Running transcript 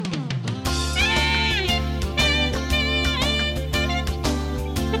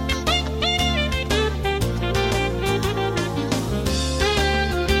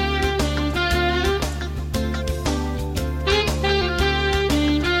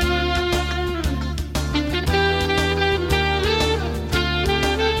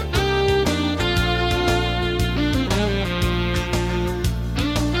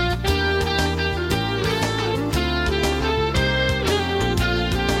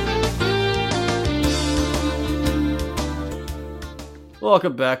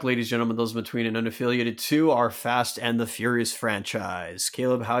Welcome back, ladies and gentlemen, those between and unaffiliated, to our Fast and the Furious franchise.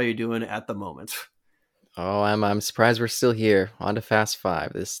 Caleb, how are you doing at the moment? Oh, I'm surprised we're still here. On to Fast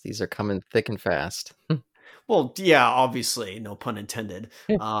Five. These are coming thick and fast. Well, yeah, obviously, no pun intended.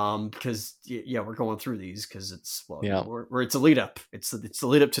 Because yeah, we're going through these because it's Yeah, it's a lead up. It's the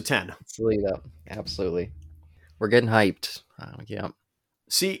lead up to 10. it's the lead up. Absolutely, we're getting hyped. Yeah.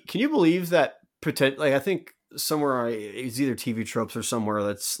 See, can you believe that? Like, I think somewhere it's either TV tropes or somewhere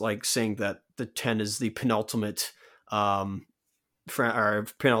that's like saying that the 10 is the penultimate, um, or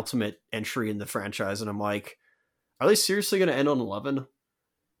penultimate entry in the franchise, and I'm like, are they seriously going to end on 11?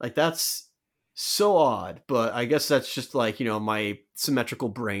 Like, that's so odd, but I guess that's just like, my symmetrical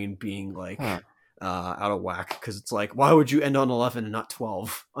brain being like Huh. out of whack, because it's like, why would you end on 11 and not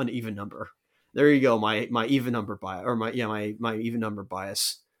 12, an even number? There you go, my even number bias, or my even number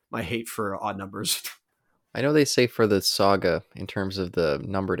bias, my hate for odd numbers. I know they say for the saga, in terms of the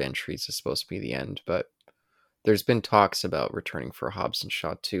numbered entries, is supposed to be the end, but there's been talks about returning for Hobbs and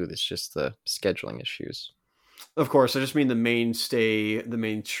Shaw too. It's just the scheduling issues. Of course, I just mean the mainstay, uh, the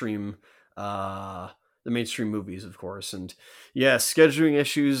mainstream movies, of course, and yeah, scheduling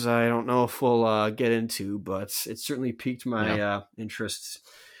issues. I don't know if we'll get into, but it certainly piqued my Yeah. interest.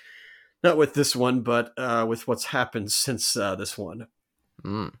 Not with this one, but with what's happened since this one.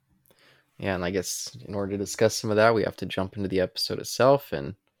 Mm. Yeah, and I guess in order to discuss some of that, we have to jump into the episode itself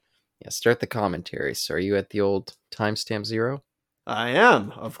and start the commentary. So, are you at the old timestamp zero? I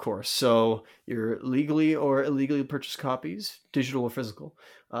am, of course. So your legally or illegally purchased copies, digital or physical,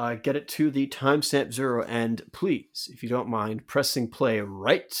 get it to the timestamp zero, and please, if you don't mind, pressing play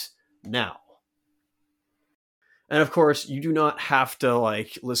right now. And of course, you do not have to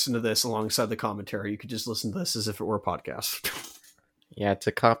like listen to this alongside the commentary. You could just listen to this as if it were a podcast. Yeah,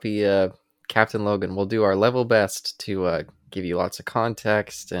 to copy Captain Logan, we'll do our level best to give you lots of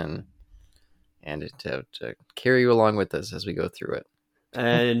context and to carry you along with us as we go through it.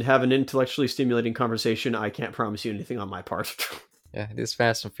 And have an intellectually stimulating conversation. I can't promise you anything on my part. Yeah, it is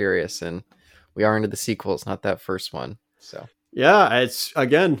Fast and Furious, and we are into the sequels, not that first one. So, Yeah, it's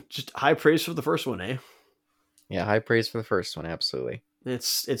again just high praise for the first one, eh? yeah, high praise for the first one, absolutely.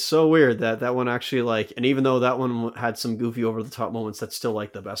 It's so weird that that one actually like, and even though that one had some goofy over the top moments, that's still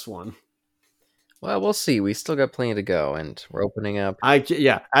like the best one. Well, we'll see. We still got plenty to go, and we're opening up.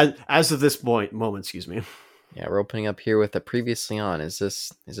 Yeah, as of this moment, excuse me. Yeah, we're opening up here with a previously on. Is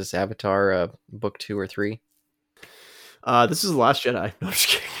this Avatar book 2 or 3? This is the Last Jedi. No, I'm just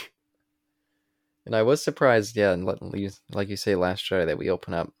kidding. And I was surprised, yeah, and like you say, Last Jedi, that we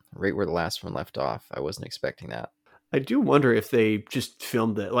open up right where the last one left off. I wasn't expecting that. I do wonder if they just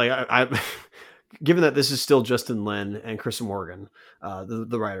filmed it. Like I given that this is still Justin Lin and Chris Morgan,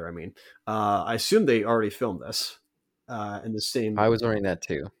 the writer. I mean, I assume they already filmed this in the I same was wondering that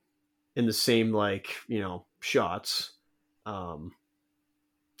too. like shots. Um,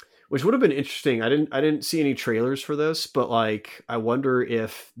 which would have been interesting. I didn't see any trailers for this, but like I wonder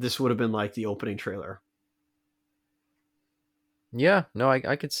if this would have been like the opening trailer. Yeah, no,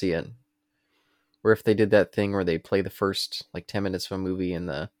 I could see it. Or if they did that thing where they play the first like 10 minutes of a movie in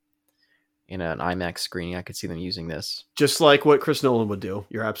an IMAX screening, I could see them using this. Just like what Chris Nolan would do.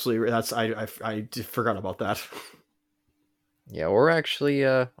 You're absolutely right. That's I forgot about that. Yeah, or actually,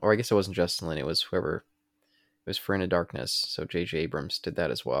 or I guess it wasn't Justin Lin. It was whoever. It was For Into Darkness. So J.J. Abrams did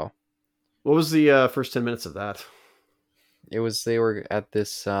that as well. What was the first 10 minutes of that? It was they were at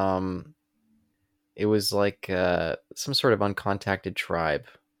this. It was like some sort of uncontacted tribe,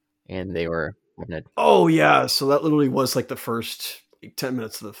 and they were having a. Oh yeah, so that literally was like the first like, 10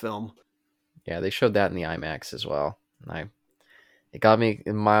 minutes of the film. Yeah, they showed that in the IMAX as well. I It got me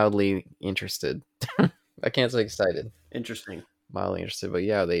mildly interested. I can't say excited, Interesting. mildly interested, but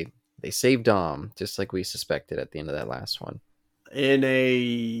yeah, they saved Dom just like we suspected at the end of that last one. In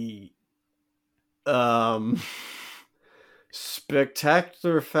a um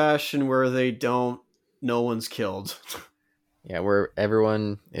spectacular fashion where they don't no one's killed. Yeah, where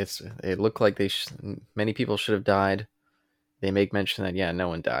everyone it looked like many people should have died. They make mention that yeah, no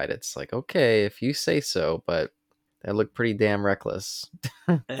one died. It's like okay, if you say so, but that looked pretty damn reckless.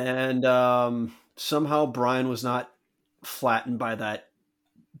 And somehow Brian was not flattened by that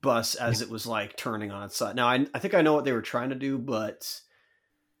bus as it was like turning on its side. Now I think I know what they were trying to do, but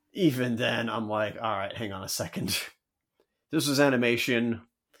even then I'm like, all right, hang on a second. This was animation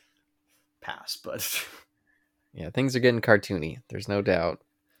pass, but Yeah, things are getting cartoony. There's no doubt.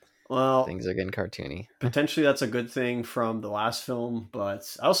 well, Things are getting cartoony. potentially that's a good thing from the last film,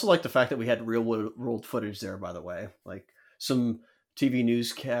 but I also like the fact that we had real world footage there, by the way. Like some TV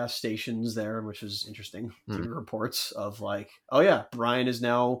newscast stations there, which is interesting. Hmm. TV reports of like, oh yeah, Brian is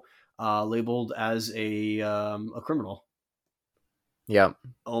now labeled as a criminal. Yeah.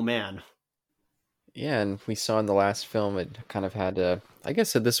 Oh man. Yeah, and we saw in the last film it kind of had I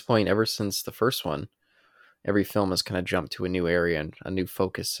guess at this point, ever since the first one, every film has kind of jumped to a new area and a new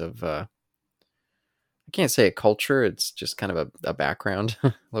focus of I can't say a culture, it's just kind of a background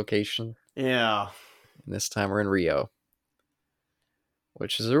location. Yeah. And this time we're in Rio,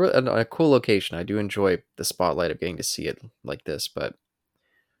 which is a cool location. I do enjoy the spotlight of getting to see it like this, but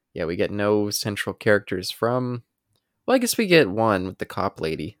yeah, we get no central characters from. Well, I guess we get one with the cop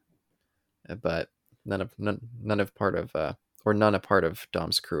lady, but none of part of or none a part of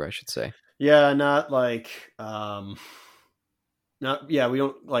Dom's crew, I should say. Yeah, not like not yeah, we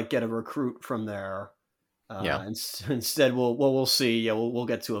don't like get a recruit from there. Yeah, Instead, we'll see. Yeah, we'll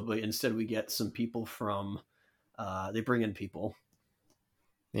get to it, but instead we get some people from. They bring in people.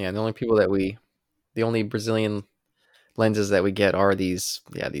 yeah. And the only Brazilian lenses that we get are these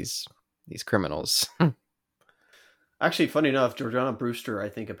criminals. Actually, funny enough, Jordana Brewster, I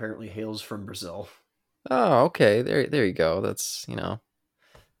think, apparently hails from Brazil. Oh, okay. There you go. That's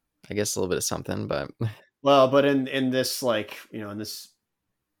I guess a little bit of something, but Well, but in this like in this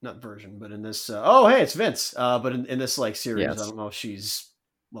not version, but in this oh hey, it's Vince. But in this like series, I yes, don't know if she's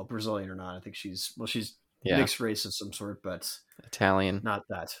Brazilian or not. I think she's yeah, mixed race of some sort, but Italian. not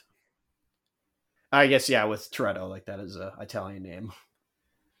that. I guess yeah, with Toretto, like that is a Italian name.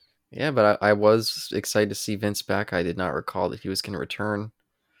 Yeah, but I was excited to see Vince back. I did not recall that he was going to return,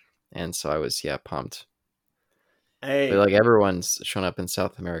 and so I was pumped. But Hey, like everyone's shown up in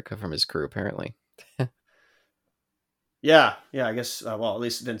South America from his crew apparently. yeah, I guess. Well, at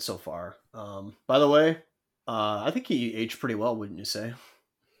least Vince so far. By the way, I think he aged pretty well, wouldn't you say?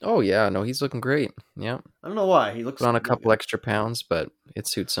 Oh yeah, no, he's looking great. Yeah, I don't know why he put looks on a really couple good. extra pounds, but it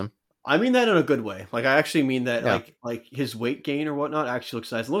suits him. I mean that in a good way. Like I actually mean that. Yeah. Like his weight gain or whatnot actually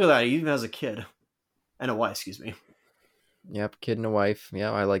looks nice. Look at that. He even has a kid and a wife. Excuse me. Yep, kid and a wife.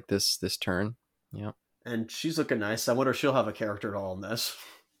 Yeah, I like this turn. Yeah. And she's looking nice. I wonder if she'll have a character at all in this.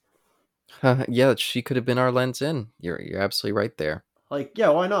 Yeah, she could have been our lens in. You're absolutely right there. Like, yeah,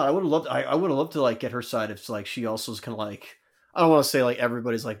 why not? I would have loved. I would have loved to like get her side if like she also is kind of like. I don't want to say like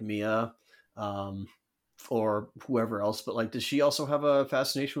everybody's like Mia, um, or whoever else, but like, does she also have a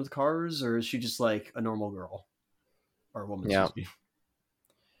fascination with cars, or is she just like a normal girl or woman? Yeah. Excuse me.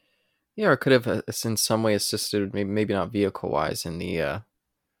 Yeah, or could have in some way assisted, maybe not vehicle wise in the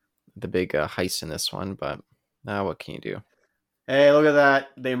big heist in this one, but what can you do? Hey, look at that!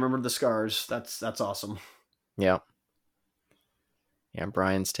 They remembered the scars. That's awesome. Yeah. Yeah,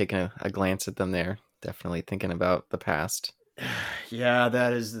 Brian's taking a glance at them there, definitely thinking about the past. Yeah,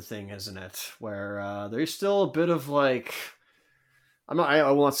 that is the thing, isn't it? Where there's still a bit of like, I'm not.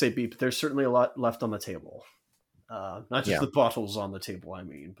 I won't say beef, but there's certainly a lot left on the table. Not just Yeah. the bottles on the table. I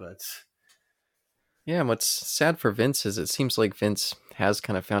mean, but Yeah, and what's sad for Vince is it seems like Vince has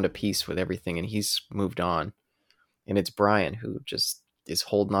kind of found a peace with everything and he's moved on. And it's Brian who just is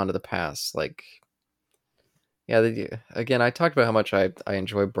holding on to the past. Like, yeah, again, I talked about how much I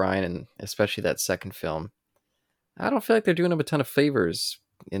enjoy Brian and especially that second film. I don't feel like they're doing him a ton of favors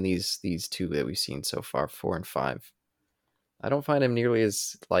in these two that we've seen so far, 4 and 5. I don't find him nearly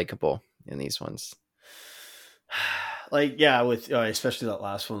as likable in these ones. like yeah, with especially that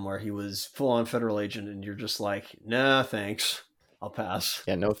last one where he was full on federal agent, and you're just like, nah, thanks, I'll pass.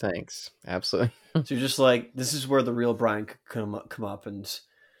 Yeah, no thanks. Absolutely. So you're just like, this is where the real Brian could come up, and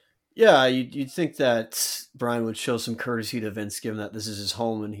yeah, you'd think that Brian would show some courtesy to Vince, given that this is his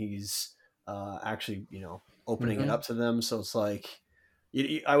home and he's actually opening it Hmm. up to them. So it's like,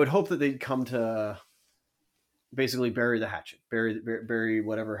 I would hope that they'd come to basically bury the hatchet, bury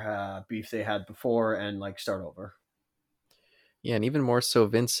whatever beef they had before, and like start over. Yeah, and even more so,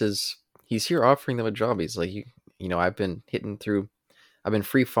 he's here offering them a job. He's like, I've been I've been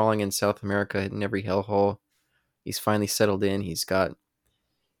free falling in South America, hitting every hellhole. He's finally settled in. He's got,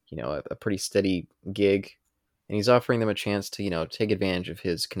 a pretty steady gig, and he's offering them a chance to, take advantage of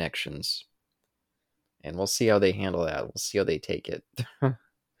his connections. And we'll see how they handle that. We'll see how they take it.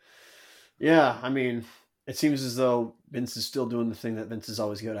 Yeah, I mean, it seems as though Vince is still doing the thing that Vince is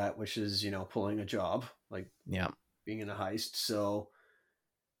always good at, which is pulling a job, like Yeah. being in a heist. So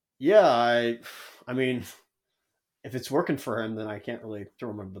yeah, I mean, if it's working for him, then I can't really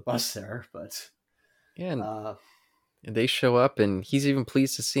throw him under the bus there. But Yeah, and uh, they show up, and he's even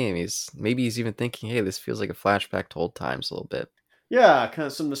pleased to see him. He's even thinking, hey, this feels like a flashback to old times a little bit. yeah, kind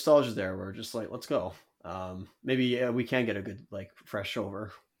of some nostalgia there. Where just like, let's go. Maybe we can get a good like fresh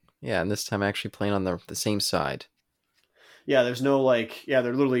over. Yeah, and this time actually playing on the same side. Yeah, there's no like, yeah,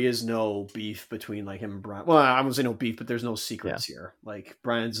 there literally is no beef between like him and Brian. Well, I wouldn't say no beef, but there's no Yeah. secrets here. Like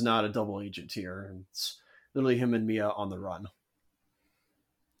Brian's not a double agent here, and it's literally him and Mia on the run.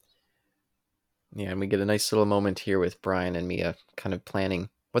 Yeah, and we get a nice little moment here with Brian and Mia kind of planning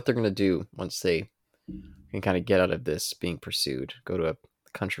what they're going to do once they can kind of get out of this being pursued, go to a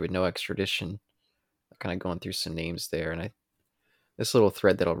country with no extradition. Kind of going through some names there, and this little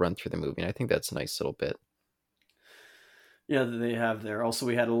thread that'll run through the movie, and I think that's a nice little bit. Yeah, that they have there. Also,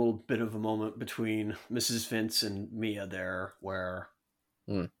 we had a little bit of a moment between Mrs. Vince and Mia there, where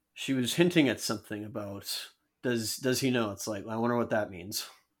Mm. she was hinting at something about does he know? It's like I wonder what that means.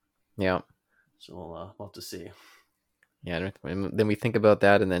 Yeah. So we'll have to see. Yeah, and then we think about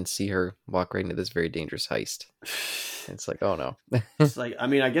that, and then see her walk right into this very dangerous heist. It's like, oh no. It's like, I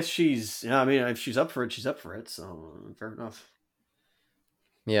mean, I guess she's, yeah, I mean, if she's up for it, she's up for it. So fair enough.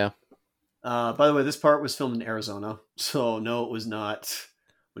 Yeah. By the way, this part was filmed in Arizona, so no, it was not.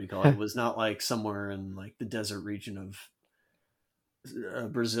 What do you call it? It was not like somewhere in like the desert region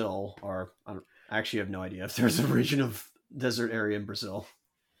of Brazil, or I actually have no idea if there's a region of desert area in Brazil.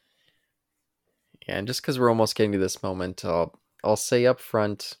 Yeah, and just because we're almost getting to this moment, I'll say up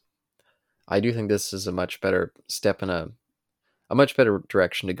front, I do think this is a much better step in a much better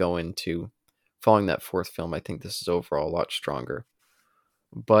direction to go into following that fourth film. I think this is overall a lot stronger.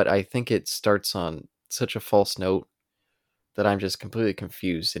 But I think it starts on such a false note that I'm just completely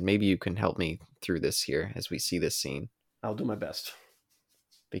confused. And maybe you can help me through this here as we see this scene. I'll do my best.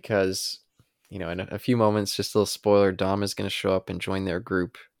 Because, in a few moments, just a little spoiler, Dom is going to show up and join their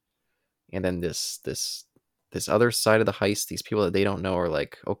group. And then this other side of the heist, these people that they don't know are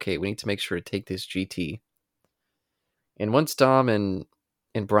like, okay, we need to make sure to take this GT. And once Dom and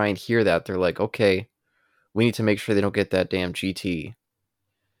Brian hear that, they're like, okay, we need to make sure they don't get that damn GT.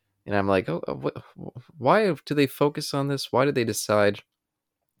 And I'm like, why do they focus on this? Why did they decide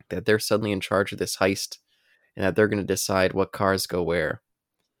that they're suddenly in charge of this heist and that they're going to decide what cars go where?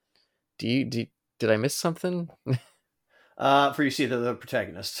 Did I miss something? For you see, they're the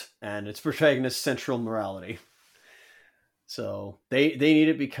protagonist, and it's protagonist central morality. So they need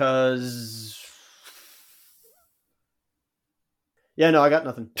it because, yeah, no, I got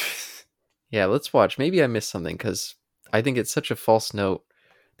nothing. Yeah, let's watch. Maybe I missed something because I think it's such a false note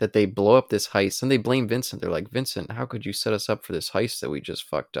that they blow up this heist and they blame Vincent. They're like, Vincent, how could you set us up for this heist that we just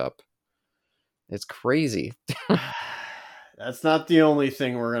fucked up? It's crazy. That's not the only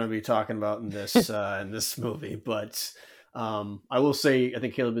thing we're going to be talking about in this movie, but I will say I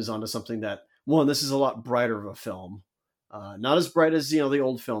think Caleb is onto something that, one, this is a lot brighter of a film. Not as bright as the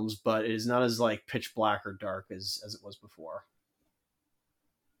old films, but it is not as like pitch black or dark as it was before.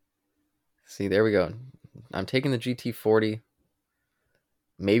 See, there we go. I'm taking the GT40.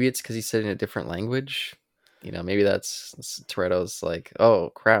 Maybe it's because he said in a different language. Maybe that's Toretto's like, oh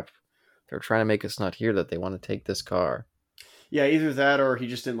crap, they're trying to make us not hear that they want to take this car. Yeah, either that or he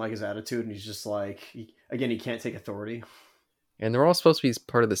just didn't like his attitude, and he's just like, he can't take authority. And they're all supposed to be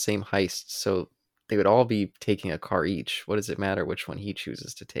part of the same heist, so they would all be taking a car each. What does it matter which one he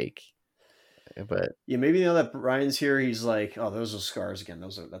chooses to take? But yeah, maybe now that Brian's here, he's like, oh, those are scars again.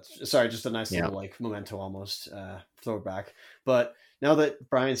 That's sorry, just a nice little like memento almost throwback. But now that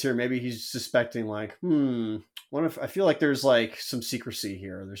Brian's here, maybe he's suspecting like, what if I feel like there's like some secrecy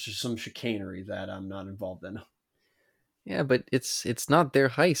here? There's just some chicanery that I'm not involved in. Yeah, but it's not their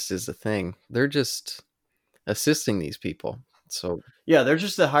heist is the thing. They're just assisting these people. So yeah, they're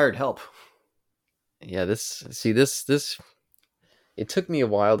just the hired help. Yeah, this it took me a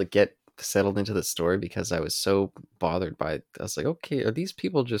while to get settled into the story because I was so bothered by it. I was like, okay, are these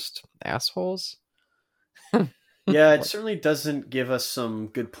people just assholes? Yeah, it certainly doesn't give us some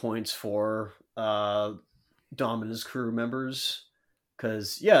good points for Dom and his crew members.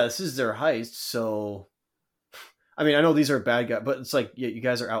 Because, yeah, this is their heist, so... I mean, I know these are bad guys, but it's like, yeah, you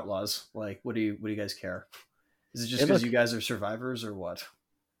guys are outlaws. Like, what do you guys care? Is it just because you guys are survivors or what?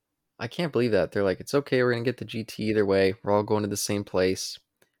 I can't believe that. They're like, it's okay, we're going to get the GT either way. We're all going to the same place.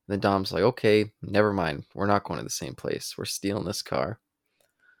 And then Dom's like, okay, never mind. We're not going to the same place. We're stealing this car.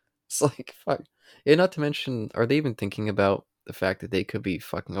 It's like, fuck. And not to mention, are they even thinking about the fact that they could be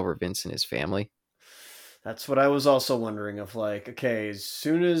fucking over Vince and his family? That's what I was also wondering of like, okay, as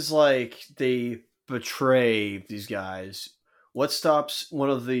soon as like they betray these guys, what stops one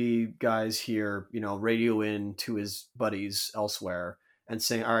of the guys here, radio in to his buddies elsewhere and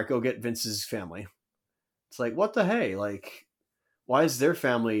saying, all right, go get Vince's family? It's like, what the hey? Like, why is their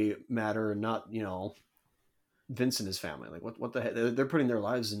family matter and not, Vince and his family? Like, what the heck? They're putting their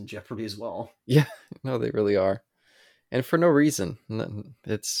lives in jeopardy as well. Yeah, no, they really are. And for no reason.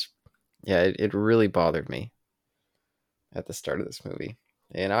 It really bothered me. at the start of this movie.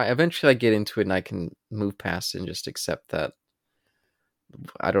 And I eventually I get into it and I can move past it and just accept that.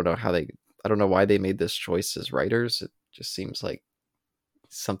 I don't know how they I don't know why they made this choice as writers. It just seems like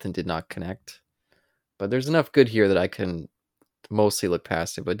something did not connect. But there's enough good here that I can mostly look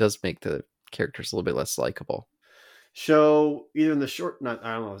past it, but it does make the characters a little bit less likable. So either in the short, not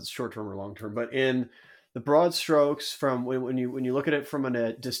I don't know if it's short term or long term, but in the broad strokes, from when you look at it from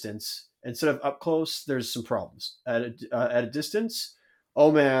a distance instead of up close, there's some problems at a distance.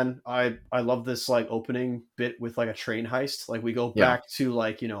 Oh man, I love this like opening bit with like a train heist. Like we go Yeah. back to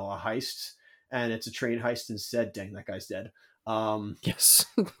like a heist, and it's a train heist instead. Dang, that guy's dead. Yes.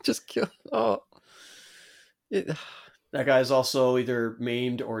 Just kill. Oh. It, That guy's also either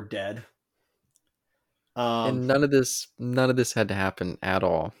maimed or dead. and none of this had to happen at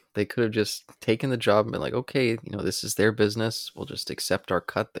all. They could have just taken the job and been like, okay, this is their business. We'll just accept our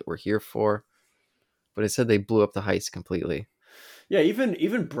cut that we're here for. But instead, they blew up the heist completely. Yeah,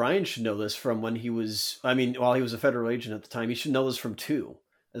 even Brian should know this from when he was. I mean, while he was a federal agent at the time, he should know this from two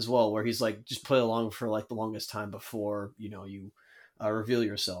as well, where he's like, just play along for like the longest time before you reveal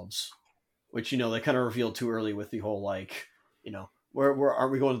yourselves. Which they kind of revealed too early with the whole like, where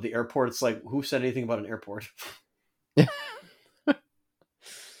aren't we going to the airport? It's like, who said anything about an airport?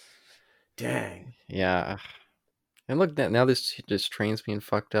 Dang. Yeah. And look, now this train's being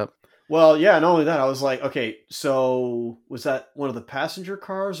fucked up. Well, yeah. Not only that, I was like, okay, so was that one of the passenger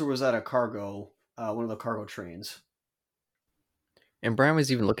cars or was that a cargo? One of the cargo trains? And Brian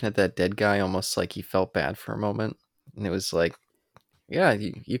was even looking at that dead guy almost like he felt bad for a moment. And it was like, yeah,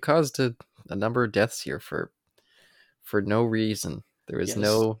 you caused a number of deaths here for no reason. There was Yes.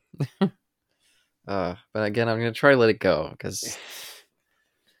 no. But again, I'm gonna try to let it go because,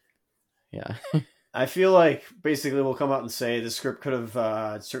 yeah. I feel like basically we'll come out and say the script could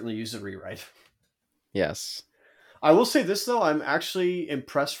have certainly used a rewrite. Yes. I will say this though, I'm actually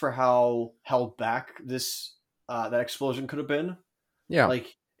impressed for how held back this that explosion could have been. Yeah.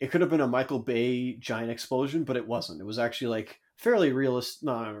 Like it could have been a Michael Bay giant explosion, but it wasn't. It was actually like fairly realistic.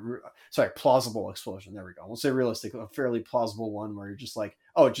 No, sorry, plausible explosion. There we go. We'll say realistic, a fairly plausible one where you're just like,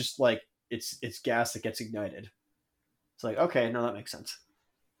 oh, just like it's gas that gets ignited. It's like, okay, no, that makes sense.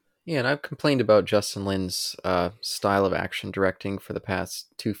 Yeah, and I've complained about Justin Lin's style of action directing for the past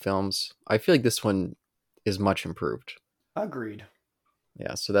two films. I feel like this one is much improved. Agreed.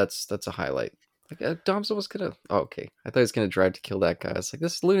 Yeah, so that's a highlight. Like Dom's almost gonna. Oh, okay, I thought he was gonna drive to kill that guy. I was like,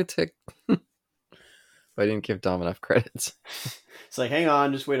 this lunatic. But I didn't give Dom enough credits. It's like, hang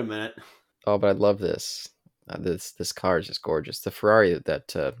on, just wait a minute. Oh, but I love this. This car is just gorgeous. The Ferrari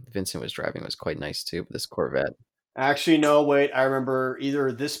that Vincent was driving was quite nice too. But this Corvette. Actually, no, wait. I remember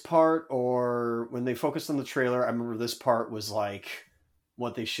either this part or when they focused on the trailer. I remember this part was like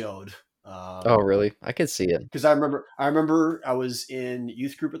what they showed. Oh, really? I could see it. Because I remember I was in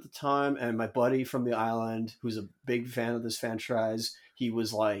youth group at the time, and my buddy from the island, who's a big fan of this franchise, he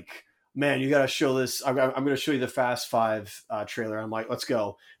was like, "Man, you got to show this. I'm going to show you the Fast Five trailer." I'm like, "Let's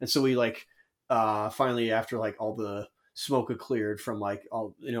go!" And so we like finally, after like all the smoke had cleared from like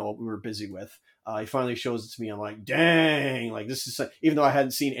all what we were busy with, he finally shows it to me. I'm like, "Dang!" Like this is even though I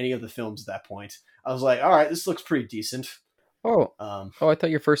hadn't seen any of the films at that point, I was like, "All right, this looks pretty decent." Oh, I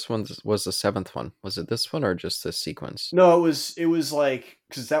thought your first one was the seventh one. Was it this one or just this sequence? No, it was like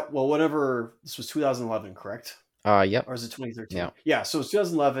because whatever this was 2011, correct? Yep. Or is it 2013? Yeah. Yeah, so it's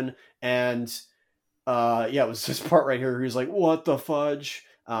 2011, and yeah, it was this part right here. He was like, "What the fudge?"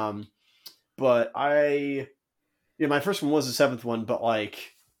 But my first one was the seventh one, but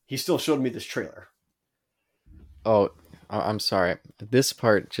like he still showed me this trailer. Oh, I'm sorry. This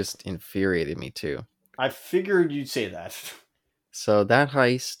part just infuriated me too. I figured you'd say that. So that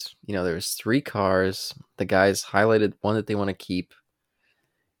heist, there's three cars. The guys highlighted one that they want to keep,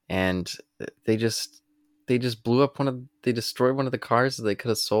 and they just blew up they destroyed one of the cars that they could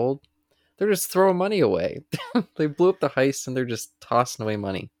have sold. They're just throwing money away. They blew up the heist and they're just tossing away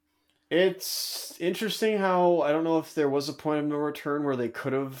money. It's interesting how I don't know if there was a point of no return where they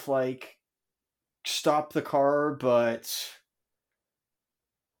could have like stopped the car, but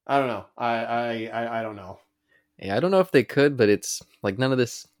I don't know. I don't know. Yeah, I don't know if they could, but it's like none of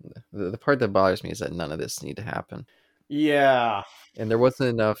this. The part that bothers me is that none of this need to happen. Yeah, And there wasn't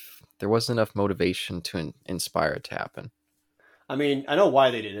enough. There wasn't enough motivation to inspire it to happen. I mean, I know why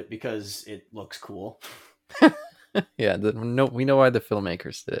they did it because it looks cool. Yeah, we know why the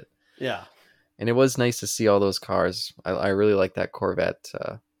filmmakers did it. Yeah, And it was nice to see all those cars. I really like that Corvette.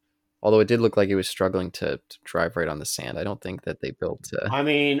 Although it did look like it was struggling to drive right on the sand. I don't think that they built. I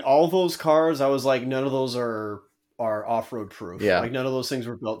mean, all those cars. I was like, none of those are off road proof. Yeah. Like none of those things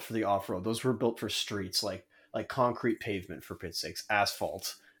were built for the off road. Those were built for streets. Like like concrete pavement for pit's sakes,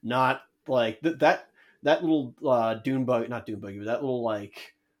 asphalt, not like that little dune bug, not dune buggy, but that little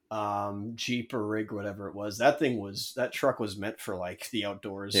like Jeep or rig, whatever it was. That truck was meant for like the Yeah.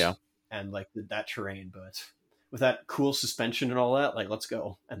 outdoors and like that terrain, but with that cool suspension and all that, like let's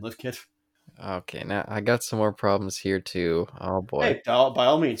go and lift kit. Okay, now I got some more problems here too. Oh boy. Hey, by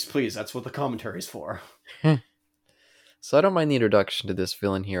all means, please. That's what the commentary's for. So I don't mind the introduction to this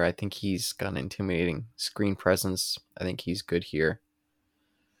villain here. I think he's got an intimidating screen presence. I think he's good here.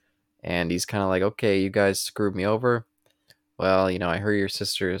 And he's kind of like, okay, you guys screwed me over. Well, I heard your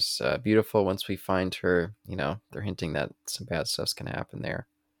sister's beautiful. Once we find her, they're hinting that some bad stuff's going to happen there.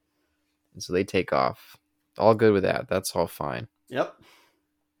 And so they take off. All good with that. That's all fine. Yep.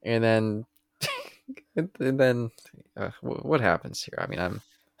 And then, what happens here? I mean, I'm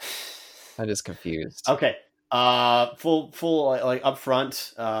just confused. Okay. Full like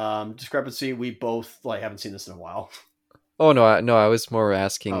upfront discrepancy. We both like haven't seen this in a while. Oh no, I was more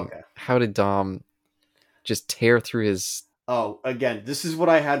asking, Okay. how did Dom just tear through his? Oh, again, this is what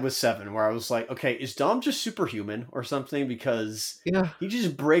I had with 7, where I was like, okay, is Dom just superhuman or something? Because Yeah, he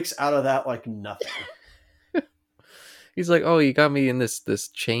just breaks out of that like nothing. he's like, oh, you got me in this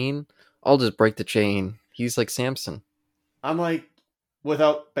chain. I'll just break the chain. He's like Samson I'm like,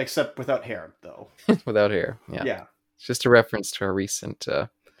 except without hair though. without hair. Yeah, Yeah, it's just a reference to our recent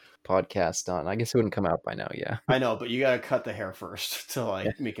podcast on. I guess it wouldn't come out by now. Yeah, I know, but you gotta cut the hair first to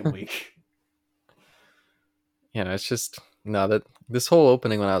like make him weak. it's just no that this whole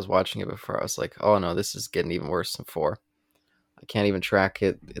opening when I was watching it before, I was like, oh no, this is getting even worse than 4. I can't even track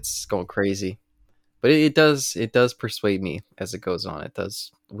it. It's going crazy. But it does persuade me as it goes on. It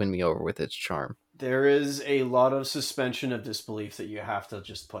does win me over with its charm. There is a lot of suspension of disbelief that you have to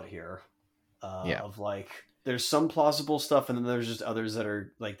just put here. Yeah. Of like, there's some plausible stuff, and then there's just others that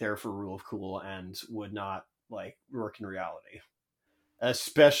are like there for rule of cool and would not like work in reality.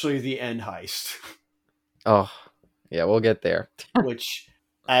 Especially the end heist, Oh, yeah, we'll get there. which,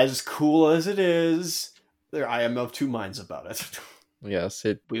 as cool as it is, I am of two minds about it. Yes,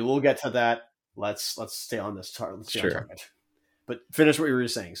 We will get to that. Let's stay on this target. Let's stay on sure. target. But finish what you were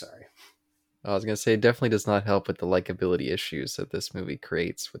saying. Sorry. I was gonna say it definitely does not help with the likability issues that this movie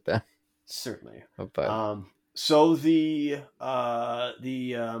creates with that. Certainly. But So the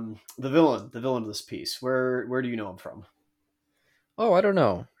villain of this piece, where do you know him from? oh, I don't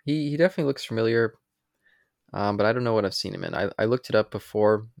know. He definitely looks familiar. But I don't know what I've seen him in. I looked it up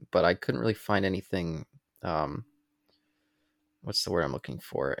before, but I couldn't really find anything. What's the word I'm looking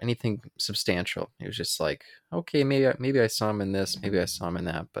for? Anything substantial. It was just like, okay, maybe I saw him in this, maybe I saw him in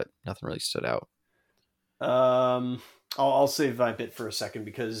that, but nothing really stood out. I'll save my bit for a second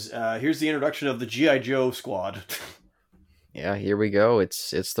because here's the introduction of the GI Joe squad. Yeah, here we go.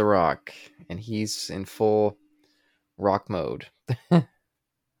 It's The Rock, and he's in full Rock mode.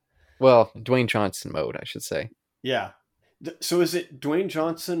 Well, Dwayne Johnson mode, I should say. Yeah. So is it Dwayne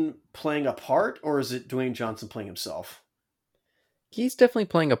Johnson playing a part, or is it Dwayne Johnson playing himself? He's definitely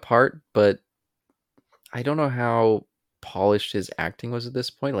playing a part, but I don't know how polished his acting was at this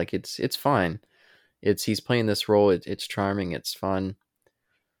point. Like it's fine. He's playing this role. It's charming. It's fun,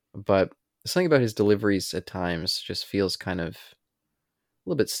 but something about his deliveries at times just feels kind of a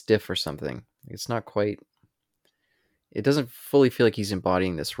little bit stiff or something. It's not quite. It doesn't fully feel like he's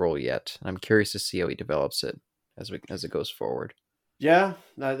embodying this role yet. I'm curious to see how he develops it as it goes forward. Yeah,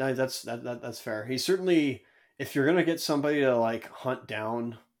 that's fair. He's certainly, if you're gonna get somebody to like hunt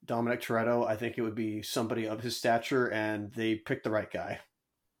down Dominic Toretto, I think it would be somebody of his stature, and they picked the right guy.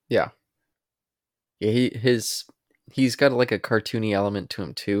 Yeah, yeah. He's got like a cartoony element to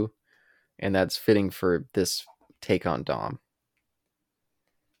him too, and that's fitting for this take on Dom.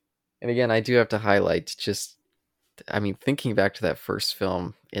 And again, I do have to highlight just, I mean, thinking back to that first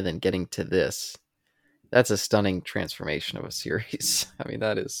film and then getting to this, that's a stunning transformation of a series. I mean,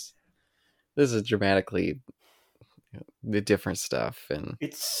 this is dramatically the different stuff. And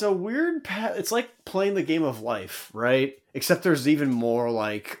It's a weird path. It's like playing the game of life, right? Except there's even more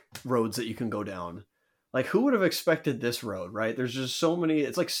like roads that you can go down. Like, who would have expected this road, right? There's just so many.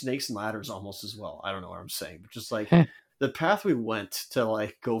 It's like snakes and ladders almost as well. I don't know what I'm saying, but just like the path we went to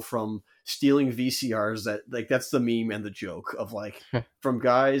like go from stealing VCRs, that like that's the meme and the joke of like from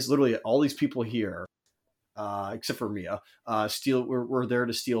guys, literally all these people here, except for Mia, steal. We're there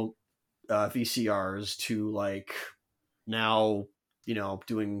to steal VCRs to like now,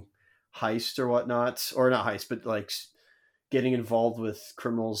 doing heist or whatnot, or not heist, but like getting involved with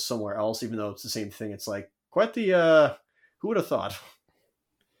criminals somewhere else, even though it's the same thing. It's like quite the who would have thought?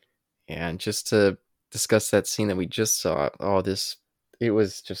 and just to discuss that scene that we just saw, oh, this It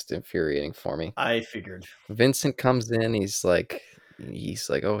was just infuriating for me. I figured. Vincent comes in, he's like,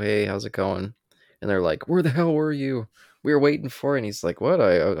 "Oh, hey, how's it going?" And they're like, "Where the hell were you? We were waiting for it." And he's like, "What?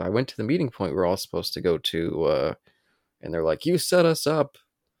 I went to the meeting point we're all supposed to go to." And they're like, "You set us up."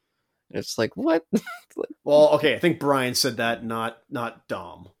 And it's like, "What?" Well, okay, I think Brian said that, not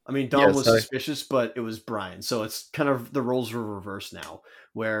Dom. I mean, Yeah, Dom was sorry. suspicious, but it was Brian. So it's kind of the roles were reversed now,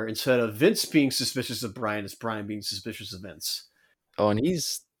 where instead of Vince being suspicious of Brian, it's Brian being suspicious of Vince. Oh, and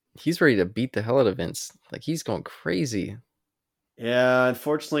he's ready to beat the hell out of Vince. Like he's going crazy. Yeah,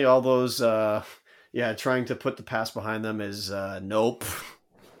 unfortunately, all those, yeah, trying to put the past behind them is nope.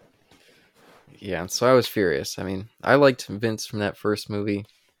 Yeah, so I was furious. I mean, I liked Vince from that first movie.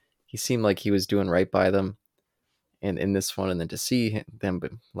 He seemed like he was doing right by them, and in this one, and then to see them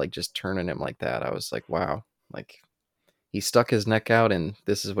like just turning him like that, I was like, wow, like he stuck his neck out, and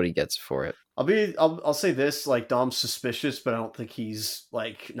this is what he gets for it. I'll say this, like Dom's suspicious, but I don't think he's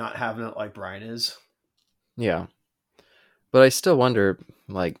like not having it like Brian is. Yeah, but I still wonder,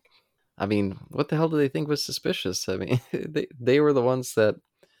 like, I mean, what the hell do they think was suspicious? I mean, they were the ones that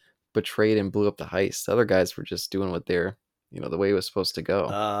betrayed and blew up the heist. The other guys were just doing what they're, the way it was supposed to go.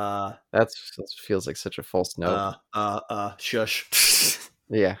 Uh, That feels like such a false note. Shush.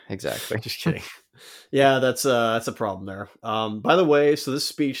 Yeah, exactly. Just kidding. Yeah, that's a problem there. By the way, so this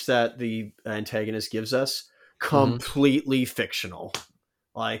speech that the antagonist gives us, Hmm. completely fictional.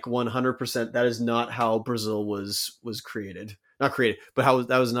 Like 100%. That is not how Brazil was created. Not created, but how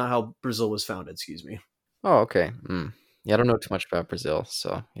that was not how Brazil was founded. Excuse me. Oh, okay. Mm. Yeah, I don't know too much about Brazil,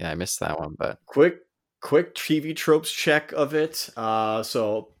 so yeah, I missed that one. But Quick TV tropes check of it.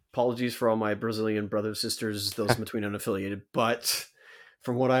 So apologies for all my Brazilian brothers sisters, those in between unaffiliated, but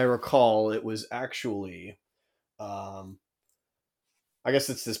from what I recall, it was actually um, I guess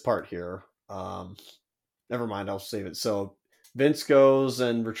it's this part here. Never mind, I'll save it. So Vince goes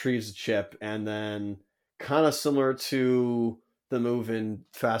and retrieves the chip, and then kind of similar to the move in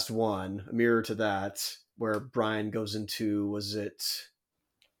Fast One, a mirror to that, where Brian goes into was it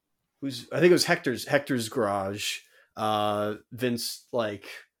who's I think it was Hector's garage. Vince like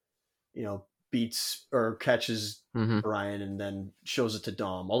beats or catches hmm Brian and then shows it to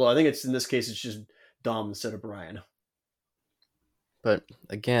Dom. Although I think it's in this case it's just Dom instead of Brian. but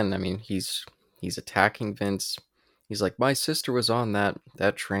again, I mean, he's attacking Vince. He's like, my sister was on that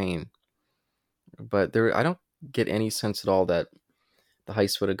train, but there, I don't get any sense at all that the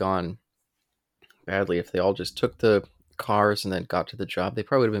heist would have gone badly if they all just took the cars and then got to the job. They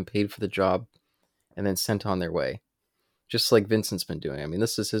probably would have been paid for the job and then sent on their way, just like Vincent's been doing. I mean,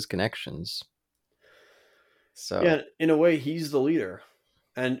 this is his connections. So, Yeah, in a way, he's the leader.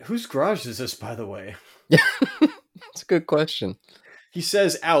 And whose garage is this, by the way? yeah, it's a good question. He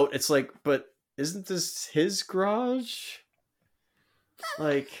says out. It's like, but isn't this his garage?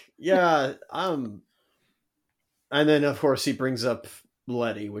 Like, yeah, and then of course he brings up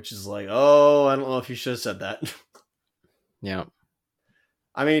Letty, which is like, oh, I don't know if you should have said that. Yeah.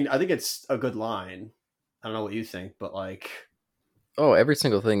 I mean, I think it's a good line. I don't know what you think, but like, Oh, every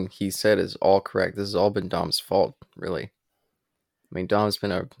single thing he said is all correct. This has all been Dom's fault, really. I mean, Dom's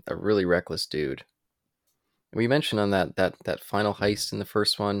been a really reckless dude. We mentioned on that final heist in the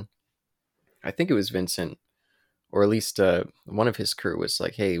first one, I think it was Vincent, or at least one of his crew was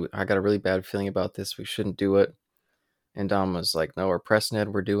like, "Hey, I got a really bad feeling about this. We shouldn't do it." And Dom was like, "No, we're pressing it.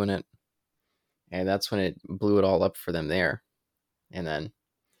 We're doing it." And that's when it blew it all up for them there. And then,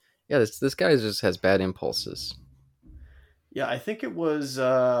 yeah, this guy just has bad impulses. yeah, I think it was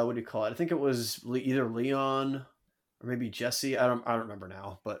what do you call it? I think it was either Leon or maybe Jesse. I don't remember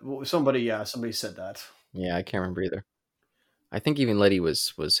now, but somebody, yeah, somebody said that. Yeah, I can't remember either. I think even Letty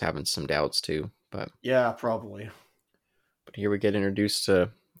was having some doubts too. Yeah, probably. But here we get introduced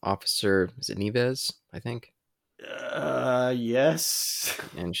to Officer, is it Neves? I think, Yes.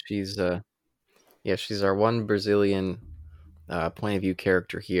 and yeah, she's our one Brazilian point of view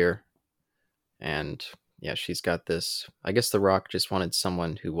character here, and yeah, she's got this. I guess The Rock just wanted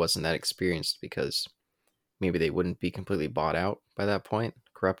someone who wasn't that experienced because maybe they wouldn't be completely bought out by that point,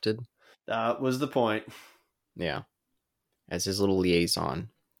 corrupted. That was the point. Yeah, as his little liaison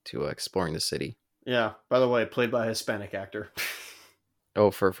to exploring the city. Yeah. By the way, played by a Hispanic actor. Oh,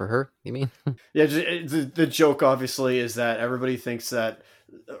 for her, you mean? Yeah. The joke obviously is that everybody thinks that,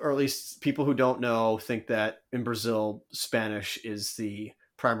 or at least people who don't know think that in Brazil Spanish is the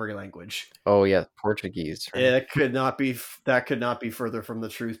primary language. Oh yeah, Portuguese, right? It could not be. That could not be further from the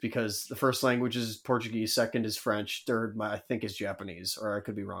truth because the first language is Portuguese, second is French, third I think is Japanese, or I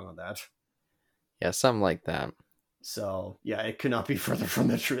could be wrong on that. Yeah, something like that. So yeah, it could not be further from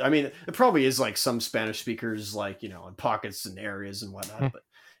the truth. I mean, it probably is like some Spanish speakers, like in pockets and areas and whatnot, but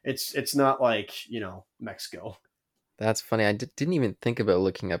it's not like Mexico. That's funny. I didn't even think about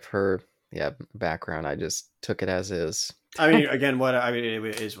looking up her background. I just took it as is. I mean, again,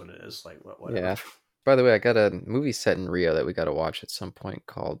 it is what it is. Like whatever. Yeah. By the way, I got a movie set in Rio that we got to watch at some point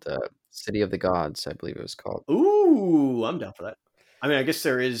called City of the Gods, I believe it was called. Ooh, I'm down for that. I mean, I guess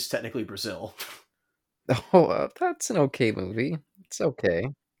there is technically Brazil. Oh, that's an okay movie. It's okay.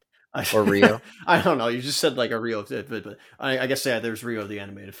 I, Or Rio. I don't know. You just said like a Rio, but I guess yeah, there's Rio the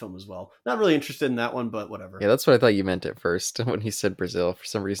animated film as well. Not really interested in that one, but whatever. Yeah, that's what I thought you meant at first when he said Brazil. For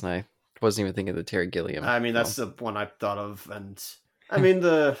some reason, I wasn't even thinking of the Terry Gilliam. I mean, that's the one I thought of, and I mean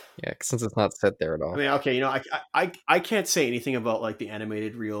yeah, since it's not set there at all. I mean, okay, I can't say anything about like the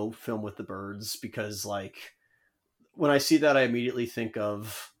animated Rio film with the birds because like when I see that, I immediately think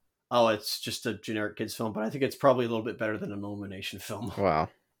of it's just a generic kids film, but I think it's probably a little bit better than an Illumination film. Wow.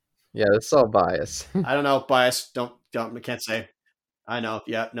 Yeah, it's all bias. I don't know, bias. Can't say. I know.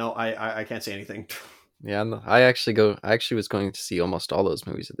 Yeah, no, I can't say anything. Yeah, I actually was going to see almost all those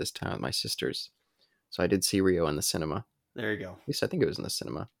movies at this time with my sisters. So I did see Rio in the cinema. There you go. At least I think it was in the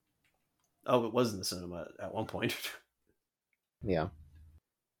cinema. Oh, it was in the cinema at one point. Yeah.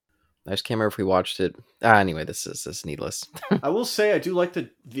 I just can't remember if we watched it. Anyway, this is needless. I will say I do like the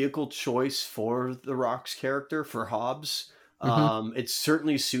vehicle choice for The Rock's character for Hobbs. It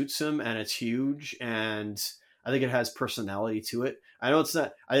certainly suits him, and it's huge, and I think it has personality to it. I know it's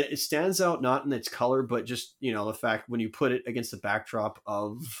not. It stands out not in its color, but just the fact when you put it against the backdrop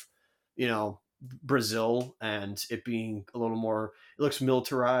of Brazil and it being a little more. It looks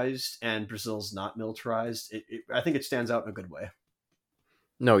militarized, and Brazil's not militarized. I think it stands out in a good way.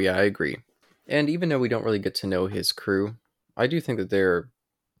 No, yeah, I agree. And even though we don't really get to know his crew, I do think that they're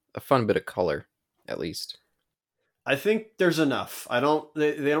a fun bit of color, at least. I think there's enough.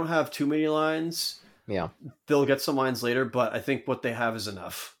 They don't have too many lines. Yeah. They'll get some lines later, but I think what they have is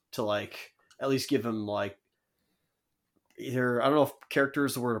enough to like at least give them like either I don't know if character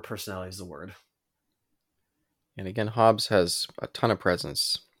is the word or personality is the word. And again, Hobbs has a ton of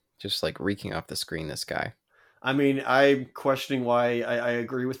presence, just like reeking off the screen, this guy. I mean, I'm questioning why I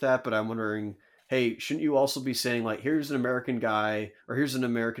agree with that, but I'm wondering, hey, shouldn't you also be saying like, here's an American guy or here's an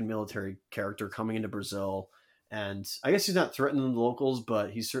American military character coming into Brazil, and I guess he's not threatening the locals,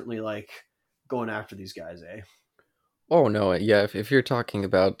 but he's certainly like going after these guys, eh? Oh no, yeah. If you're talking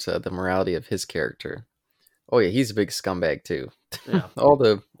about the morality of his character, oh yeah, he's a big scumbag too. Yeah. all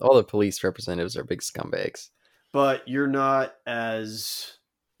the police representatives are big scumbags. But you're not as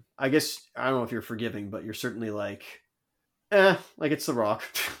I guess I don't know if you're forgiving, but you're certainly like, like it's The Rock.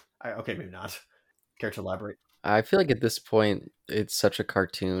 Okay, maybe not. Care to elaborate? I feel like at this point, it's such a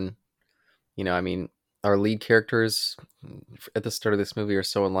cartoon. I mean, our lead characters at the start of this movie are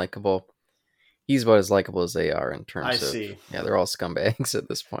so unlikable. He's about as likable as they are in terms I of. see. Yeah, they're all scumbags at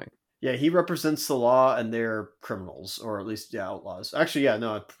this point. Yeah, he represents the law, and they're criminals, or at least outlaws. Actually, yeah,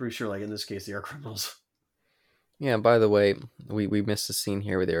 no, I'm pretty sure. Like in this case, they are criminals. Yeah. By the way, we missed a scene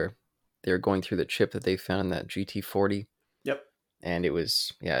here where they're going through the chip that they found in that GT40. Yep. And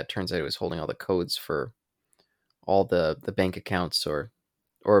it turns out it was holding all the codes for all the bank accounts or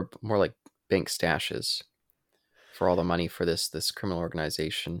more like bank stashes for all the money for this criminal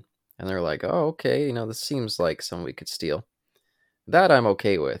organization. And they're like, oh, okay, this seems like something we could steal. That I'm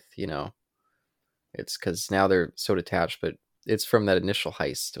okay with, It's because now they're so detached, but it's from that initial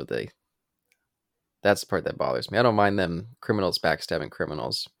heist. That's the part that bothers me. I don't mind them criminals backstabbing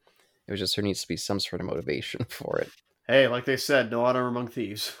criminals. It was just there needs to be some sort of motivation for it. Hey, like they said, no honor among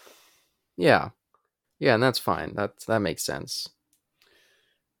thieves. Yeah. Yeah, and that's fine. That makes sense.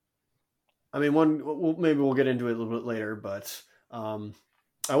 I mean, maybe we'll get into it a little bit later, but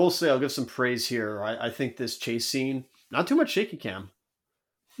I will say I'll give some praise here. I think this chase scene, not too much shaky cam.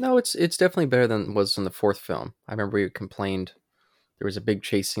 No, it's definitely better than was in the fourth film. I remember you complained there was a big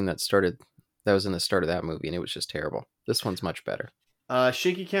chase scene that was in the start of that movie, and it was just terrible. This one's much better.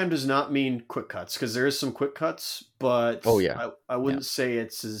 Shaky cam does not mean quick cuts because there is some quick cuts, but oh yeah, I wouldn't say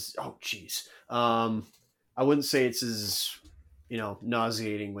it's as I wouldn't say it's as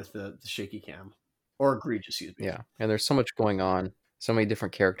nauseating with the shaky cam or egregious. Excuse me. Yeah, and there's so much going on, so many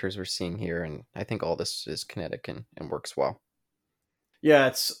different characters we're seeing here, and I think all this is kinetic and works well. Yeah,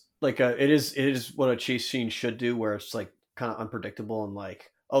 it's like it is what a chase scene should do, where it's like kind of unpredictable and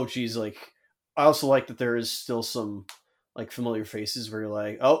like, oh geez, like I also like that there is still some like familiar faces where you're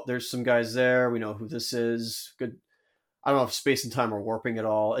like, oh, there's some guys there, we know who this is. Good. I don't know if space and time are warping at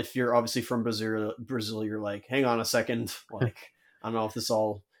all. If you're obviously from Brazil, you're like, hang on a second, like I don't know if this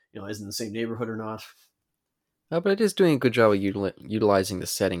all is in the same neighborhood or not. But it is doing a good job of utilizing the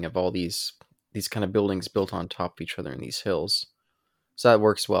setting of all these kind of buildings built on top of each other in these hills. So that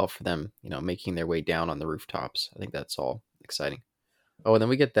works well for them, making their way down on the rooftops. I think that's all exciting. Oh, and then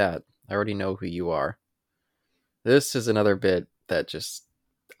we get that. I already know who you are. This is another bit that just,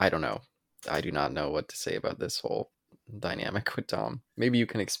 I don't know. I do not know what to say about this whole dynamic with Dom. Maybe you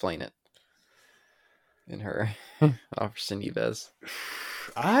can explain it in her Officer Neves.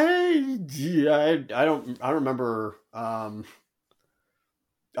 I don't remember. I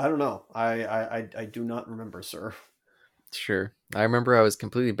don't know. I do not remember, sir. Sure. I remember I was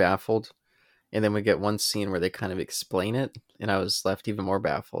completely baffled. And then we get one scene where they kind of explain it. And I was left even more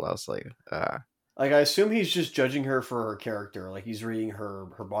baffled. I was like, Like, I assume he's just judging her for her character. Like, he's reading her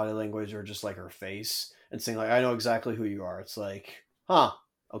body language or just like her face and saying like, I know exactly who you are. It's like, huh,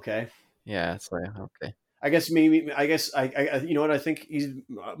 okay. yeah, it's like, okay. I guess maybe I guess I you know what I think he's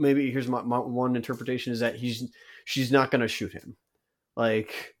maybe here's my one interpretation is that she's not gonna shoot him.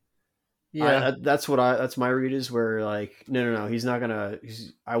 Like, Yeah. that's my read is where like no he's not gonna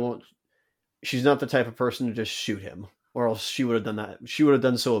I won't she's not the type of person to just shoot him or else she would have done that she would have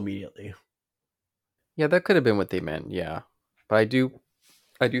done so immediately. Yeah, that could have been what they meant. Yeah. But I do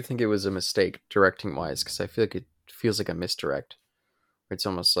think it was a mistake directing wise because I feel like it feels like a misdirect. It's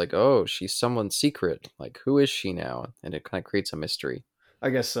almost like, oh, she's someone's secret. Like, who is she now? And it kind of creates a mystery, I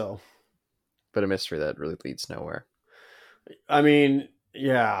guess so. but a mystery that really leads nowhere. I mean,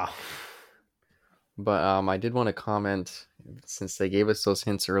 yeah. But I did want to comment since they gave us those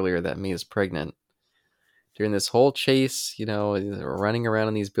hints earlier that Mia's pregnant. During this whole chase, they're running around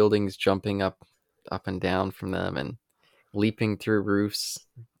in these buildings, jumping up and down from them, and leaping through roofs.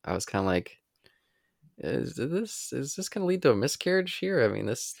 I was kind of like, is this going to lead to a miscarriage here? I mean,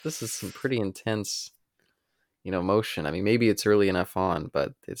 this is some pretty intense, motion. I mean, maybe it's early enough on,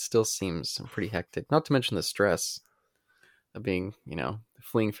 but it still seems pretty hectic. Not to mention the stress of being,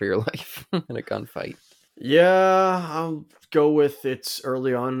 fleeing for your life in a gunfight. Yeah, I'll go with it's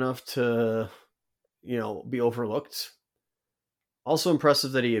early on enough to, be overlooked. Also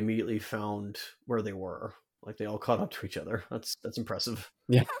impressive that he immediately found where they were. Like they all caught up to each other. That's impressive.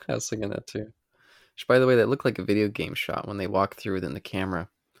 Yeah, I was thinking that too. Which, by the way, that looked like a video game shot when they walked through. Then the camera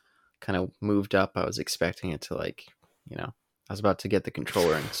kind of moved up. I was expecting it to I was about to get the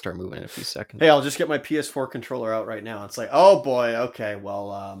controller and start moving in a few seconds. Hey, I'll just get my PS4 controller out right now. It's like, oh boy, okay,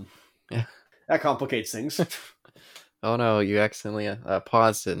 well, Yeah. that complicates things. Oh no, you accidentally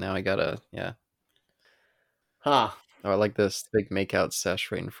paused it. Now I gotta, yeah. Huh. Oh, I like this big makeout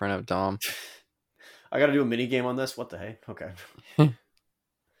sesh right in front of Dom. I gotta do a mini game on this. What the heck? Okay.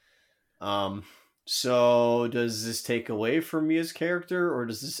 So does this take away from Mia's character or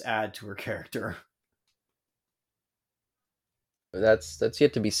does this add to her character? That's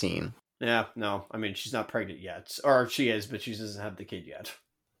yet to be seen. Yeah, no. I mean, she's not pregnant yet, or she is, but she doesn't have the kid yet.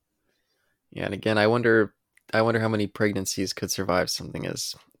 Yeah, and again, I wonder how many pregnancies could survive something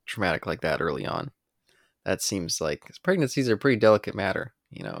as traumatic like that early on. That seems like pregnancies are a pretty delicate matter.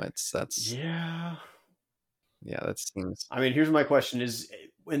 That's Yeah. Yeah, that seems. I mean, here's my question: Is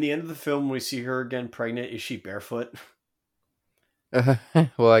in the end of the film, when we see her again pregnant, is she barefoot?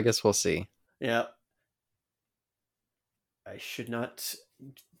 Well, I guess we'll see. Yeah. I should not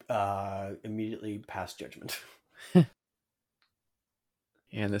immediately pass judgment. And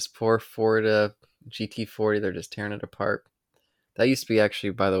this poor Ford GT40, they're just tearing it apart. That used to be actually,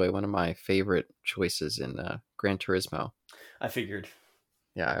 by the way, one of my favorite choices in Gran Turismo. I figured.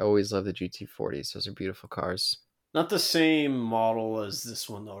 Yeah, I always love the GT40s. Those are beautiful cars. Not the same model as this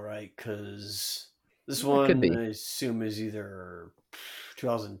one, though, right? Because this It one, could be. I assume, is either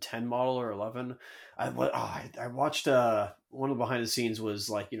 2010 model or 11. I watched one of the behind the scenes was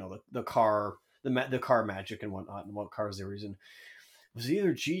like the car the car magic and whatnot and what cars they were using. Was it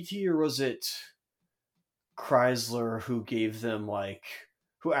either GT or was it Chrysler who gave them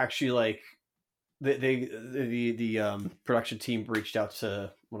who actually the production team reached out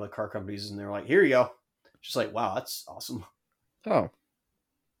to one of the car companies and they're like, here you go. Just like, wow, that's awesome. Oh.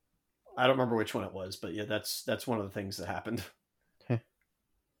 I don't remember which one it was, but yeah, that's one of the things that happened.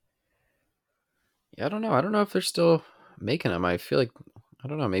 Yeah, I don't know. I don't know if they're still making them. I feel like I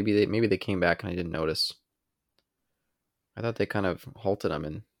don't know. Maybe they came back and I didn't notice. I thought they kind of halted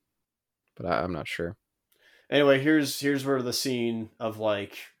them, but I'm not sure. Anyway, here's where the scene of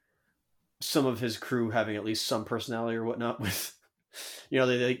some of his crew having at least some personality or whatnot with,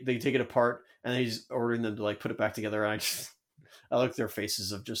 they take it apart and he's ordering them to put it back together. And I look at their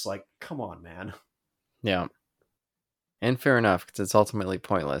faces of just like, come on, man. Yeah. And fair enough, because it's ultimately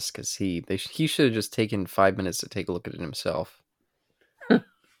pointless. Because he should have just taken 5 minutes to take a look at it himself,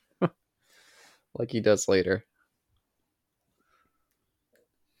 like he does later.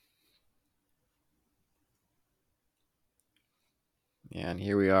 Yeah, and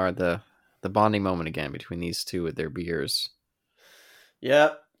here we are, the bonding moment again between these two with their beers.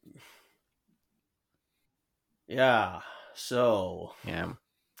 Yeah, yeah. So, Yeah.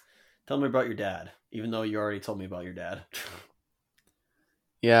 tell me about your dad. Even though you already told me about your dad.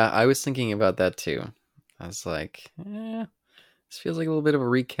 Yeah, I was thinking about that too. I was like, this feels like a little bit of a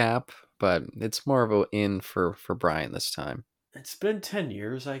recap, but it's more of a in for Brian this time. It's been 10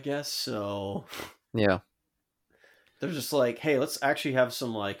 years, I guess. So Yeah. they're just like, hey, let's actually have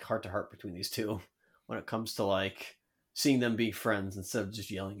some like heart to heart between these two when it comes to like seeing them be friends instead of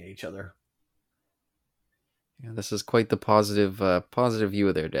just yelling at each other. Yeah, this is quite the positive view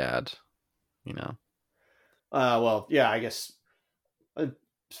of their dad, you know. Well, yeah, I guess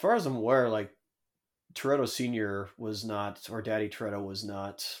as far as I'm aware, like Toretto Senior was not, or Daddy Toretto was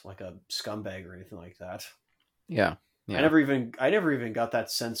not like a scumbag or anything like that. Yeah. I Yeah. never even got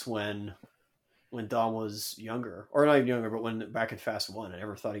that sense when Dom was younger, or not even younger, but when back in Fast One, I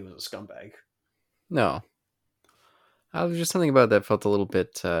never thought he was a scumbag. No. Was just something about that felt a little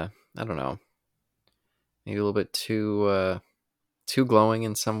bit I don't know, maybe a little bit too glowing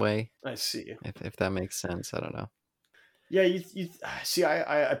in some way, I see. if that makes sense. I don't know. Yeah, you see.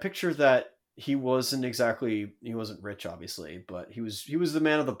 I picture that he wasn't rich, obviously, but he was the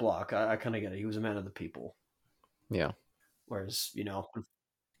man of the block. I kind of get it. He was a man of the people. Yeah. Whereas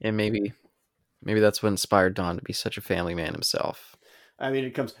And maybe that's what inspired Don to be such a family man himself. I mean,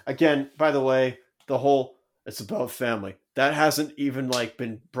 it comes again. By the way, the whole it's about family that hasn't even like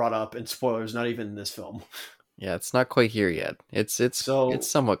been brought up in spoilers, not even in this film. Yeah, it's not quite here yet. It's So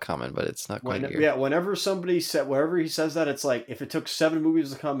somewhat common, but it's not quite here. whenever somebody said wherever he says that, it's like if it took 7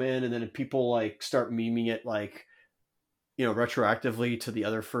 movies to come in, and then if people like start memeing it like retroactively to the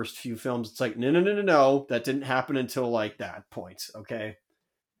other first few films, it's like no, no, no, no, no, that didn't happen until like that point. Okay,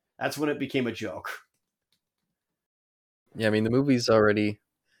 that's when it became a joke. Yeah, I mean the movie's already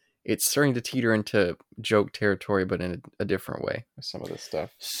it's starting to teeter into joke territory, but in a different way with some of this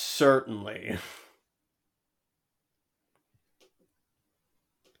stuff. Certainly.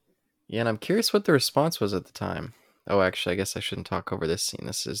 Yeah, and I'm curious what the response was at the time. Oh, actually, I guess I shouldn't talk over this scene.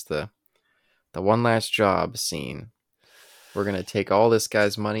 This is the one last job scene. We're gonna take all this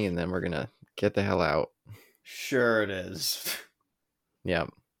guy's money and then we're gonna get the hell out. Sure it is. Yeah,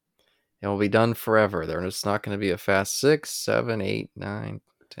 and we'll be done forever. There's not gonna be a fast 6, 7, 8, 9,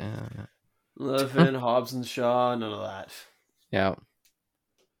 10. Levin, Hobbs and Shaw, none of that. Yeah,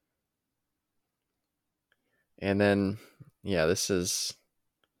 and then yeah, this is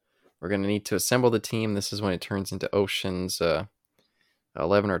we're gonna need to assemble the team. This is when it turns into Ocean's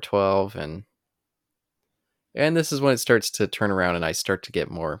 11 or 12, and this is when it starts to turn around, and I start to get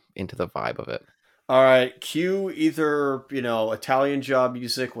more into the vibe of it. All right, cue either Italian job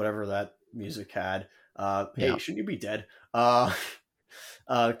music, whatever that music had. Hey, Yeah, shouldn't you be dead? Uh,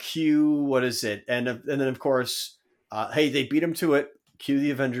 cue what is it? And then of course, hey, they beat him to it. Cue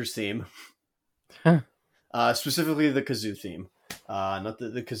the Avengers theme, specifically the kazoo theme, not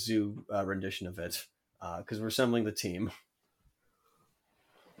the kazoo rendition of it, because we're assembling the team.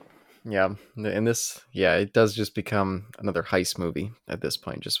 yeah, and this, yeah, it does just become another heist movie at this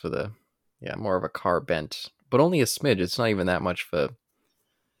point, just with a, yeah, more of a car bent, but only a smidge. It's not even that much of a,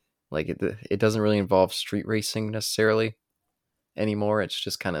 like it doesn't really involve street racing necessarily anymore. It's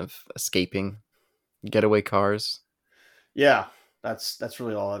just kind of escaping getaway cars. Yeah, that's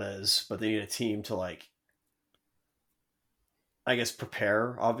really all it is. But they need a team to like, I guess,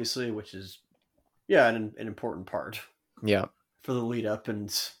 prepare, obviously, which is yeah, an important part Yeah, for the lead up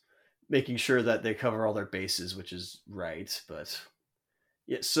and making sure that they cover all their bases, which is right. But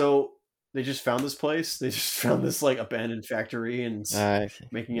yeah, so they just found this place. They just found this like abandoned factory and uh,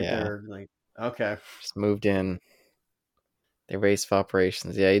 making it yeah, their like okay. just moved in. They race for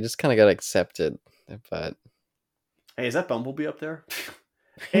operations. Yeah, you just kind of got to accept it, but Hey, is that Bumblebee up there?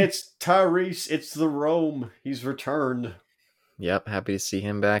 It's Tyrese. It's the Rome. He's returned. yep, happy to see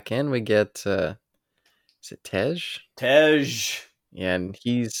him back in. We get is it Tej? Tej. Yeah, and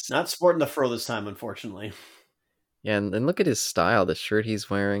he's Not sporting the fro this time, unfortunately. yeah, and look at his style, the shirt he's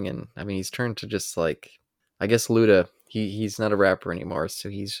wearing, and I mean he's turned to just like I guess Luda. He's not a rapper anymore, so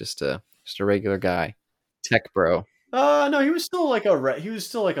he's just a regular guy, tech bro. No, he was still like he was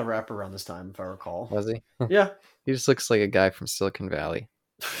still like a rapper around this time, if I recall. Was he? Yeah. He just looks like a guy from Silicon Valley.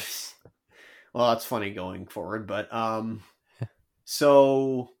 Well, that's funny going forward, but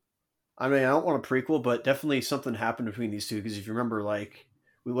so I mean, I don't want a prequel, but definitely something happened between these two because if you remember, like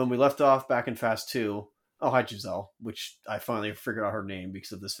when we left off back in Fast Two, oh hi Giselle, which I finally figured out her name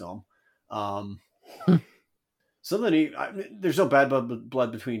because of this film. Um, there's no bad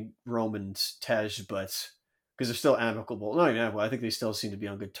blood between Rome and Tej, but because they're still amicable. Not even amicable. I think they still seem to be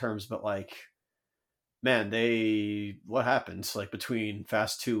on good terms. But like, man, they what happens like between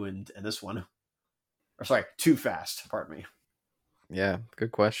Fast Two and this one? Or sorry, Too Fast. Pardon me. Yeah,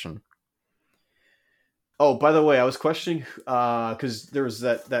 good question. Oh, by the way, I was questioning because there was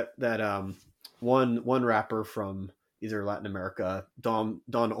that one rapper from either Latin America, Don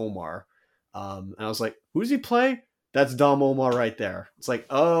Omar, and I was like, who does he play? That's Dom Omar right there. It's like,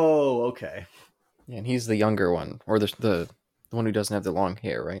 oh, okay, Yeah, and he's the younger one, or the one who doesn't have the long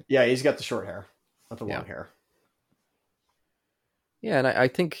hair, right? yeah, he's got the short hair, not the Yeah. long hair. Yeah, and I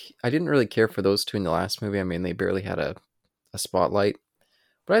think I didn't really care for those two in the last movie. I mean, they barely had a spotlight,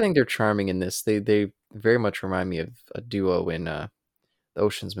 but I think they're charming in this. They very much remind me of a duo in the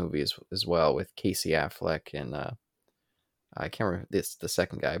Ocean's movies as well, with Casey Affleck and I can't remember this the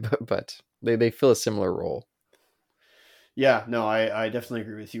second guy, but they fill a similar role. Yeah, no, I definitely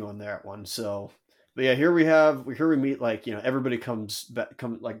agree with you on that one. So, but yeah, here we meet like everybody comes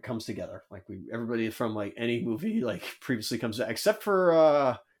together like we everybody from like any movie like previously comes back except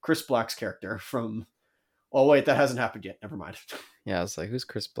for Chris Black's character from. Oh wait, that hasn't happened yet. Never mind. Yeah, I was like, who's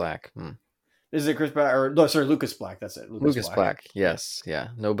Chris Black? Is it Chris Black or no? Sorry, Lucas Black. That's it. Lucas Lucas Black. Black. Yes, yeah.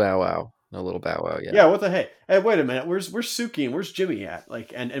 No Bow Wow, no little Bow Wow. Yeah, Yeah. What the heck? Hey, wait a minute. Where's Suki and where's Jimmy at?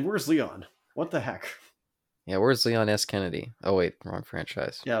 Like, and where's Leon? What the heck? yeah. Where's Leon S. Kennedy? Oh wait, wrong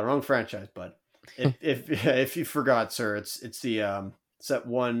franchise. Yeah, wrong franchise. But if you forgot, sir, it's that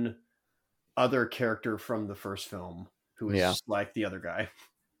one other character from the first film who was Yeah, just like the other guy.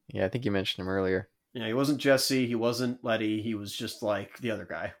 yeah. I think you mentioned him earlier. Yeah, he wasn't Jesse. He wasn't Letty. He was just like the other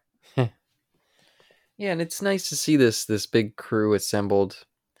guy. Yeah, and it's nice to see this big crew assembled.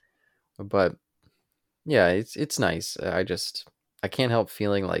 But yeah, it's nice. I can't help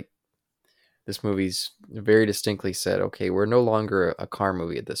feeling like this movie's very distinctly said, okay, we're no longer a car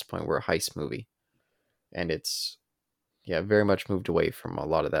movie at this point. We're a heist movie, and it's yeah very much moved away from a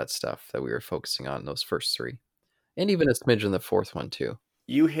lot of that stuff that we were focusing on in those first three, and even a smidge in the fourth one too.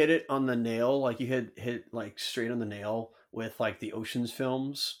 You hit it on the nail, like you hit like straight on the nail with like the Ocean's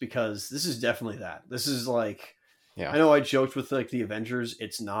films because this is definitely that. This is like Yeah, I know I joked with like the Avengers,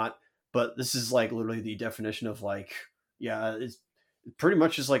 it's not, but this is like literally the definition of like yeah, it's pretty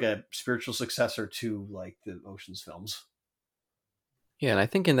much just like a spiritual successor to like the Ocean's films. yeah, and I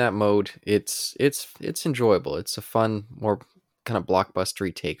think in that mode, it's enjoyable. It's a fun, more kind of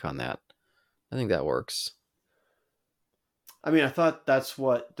blockbustery take on that. I think that works. I mean, I thought that's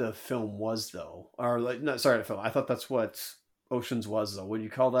what the film was though. Or like no, sorry, the film. I thought that's what Oceans was though. Would you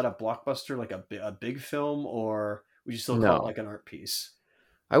call that a blockbuster, like a big film, or would you still call it No, like an art piece?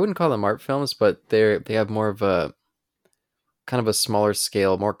 I wouldn't call them art films, but they have more of a kind of a smaller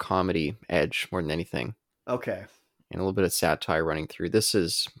scale, more comedy edge more than anything, Okay. and a little bit of satire running through. This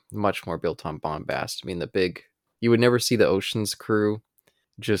is much more built on bombast. I mean, you would never see the Ocean's crew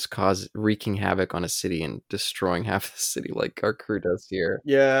just cause wreaking havoc on a city and destroying half the city like our crew does here.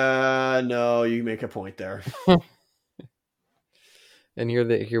 Yeah, no, you make a point there. And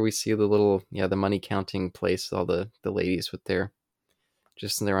here we see the little the money counting place with all the ladies with their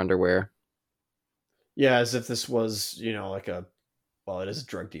just in their underwear. Yeah, as if this was, like well, it is a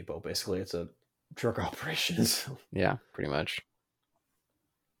drug depot, basically. It's a drug operation. Yeah, pretty much.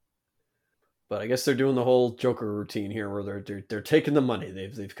 But I guess they're doing the whole Joker routine here where they're taking the money.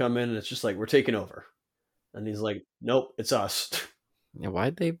 They've come in and it's just like we're taking over. And he's like, "Nope, it's us." Yeah,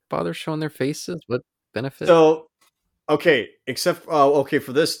 why'd they bother showing their faces? What benefit? So, okay, except okay,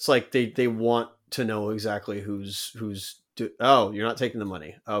 for this it's like they want to know exactly oh, you're not taking the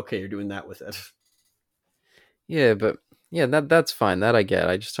money. Okay, you're doing that with it. Yeah, but yeah, that's fine. That I get.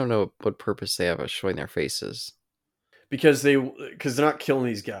 I just don't know what purpose they have of showing their faces. Because they're not killing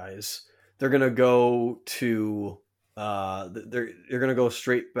these guys. They're gonna go to they're gonna go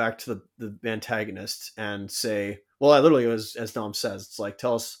straight back to the antagonist and say, well, I literally as Dom says, it's like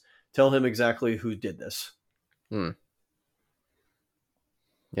tell him exactly who did this. Hmm.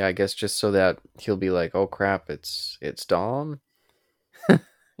 Yeah, I guess just so that he'll be like, "Oh crap, it's Dom."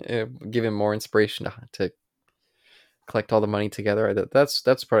 Give him more inspiration to collect all the money together. That's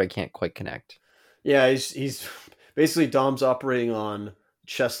the part I can't quite connect. Yeah, he's basically Dom's operating on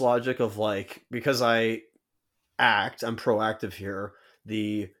chess logic of like because I'm proactive here,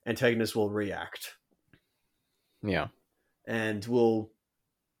 the antagonist will react Yeah. and will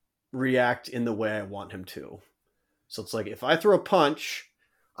react in the way I want him to. So it's like if I throw a punch,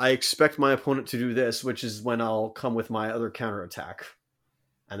 I expect my opponent to do this, which is when I'll come with my other counterattack.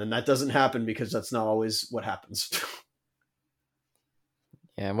 And then that doesn't happen because that's not always what happens.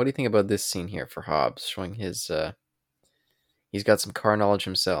 Yeah, and what do you think about this scene here for Hobbs showing his he's got some car knowledge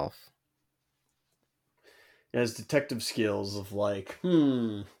himself. His detective skills of like,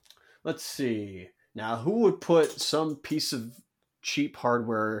 let's see. Now, who would put some piece of cheap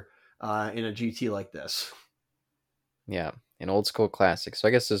hardware in a GT like this? Yeah, an old school classic. So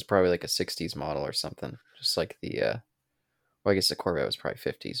I guess this is probably like a '60s model or something. Just like the well, I guess the Corvette was probably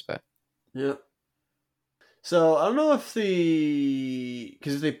 '50s, but Yeah. So I don't know if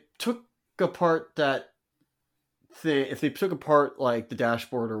because they took apart that thing, if they took apart like the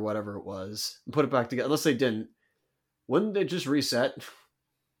dashboard or whatever it was and put it back together, unless they didn't, wouldn't they just reset?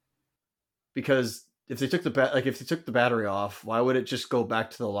 Because if they took if they took the battery off, why would it just go back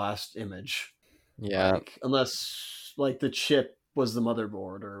to the last image? yeah, Like unless like the chip was the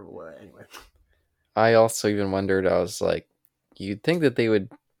motherboard or what? Anyway. I also even wondered. I was like, you'd think that they would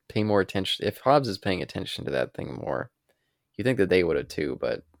pay more attention if Hobbs is paying attention to that thing more. You think that they would have too,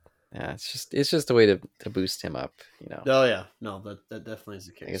 but yeah, it's just a way to boost him up. Oh yeah, no, that definitely is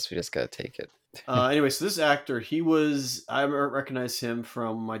the I guess case. we just gotta take it. Anyway, so this actor, I recognize him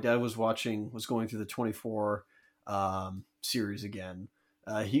from my dad was going through the 24 series again.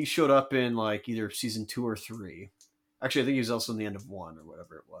 He showed up in like either season 2 or 3. Actually, I think he was also in the end of 1 or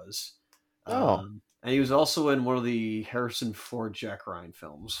whatever it was. Oh, And he was also in one of the Harrison Ford Jack Ryan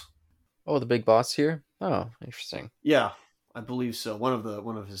films. oh, the big boss here. Oh, interesting. Yeah, I believe so. One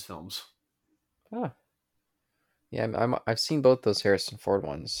of his films. Oh, yeah, I've seen both those Harrison Ford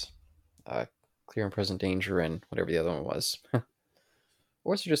ones. Uh, Clear and Present Danger and whatever the other one was. Or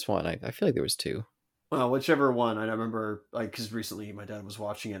was there just one? I feel like there was two. Well, whichever one. I remember, like, because recently my dad was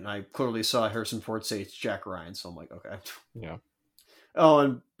watching it, and I clearly saw Harrison Ford say it's Jack Ryan. So I'm like, okay. Yeah. Oh,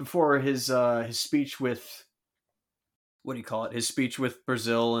 and before his speech with what do you call it? His speech with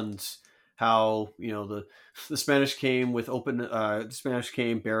Brazil and how the Spanish came with the Spanish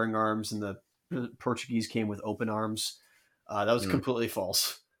came bearing arms and the Portuguese came with open arms. That was Mm. completely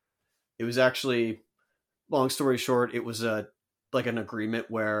false. It was actually, long story short, it was a like an agreement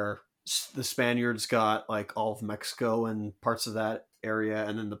where the Spaniards got like all of Mexico and parts of that area,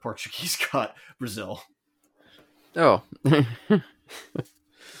 and then the Portuguese got Brazil. Oh.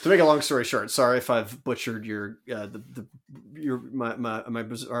 To make a long story short, sorry if I've butchered your your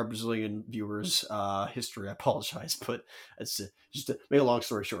our Brazilian viewers' history. I apologize, but it's just to make a long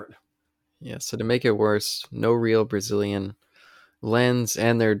story short. Yeah, so to make it worse, no real Brazilian lens,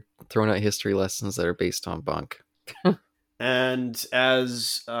 and they're throwing out history lessons that are based on bunk. And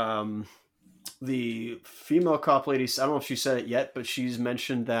as the female cop lady, I don't know if she said it yet, but she's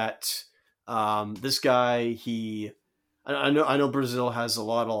mentioned that this guy I know Brazil has a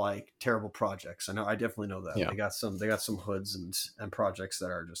lot of like terrible projects. I definitely know that. Yeah. They got some hoods and projects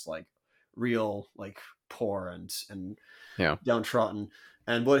that are just like real like poor and Yeah. downtrodden.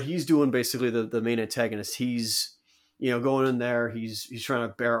 And what he's doing basically the main antagonist, he's going in there, he's trying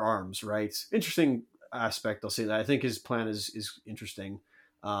to bear arms, right? Interesting aspect, I'll say that. I think his plan is interesting.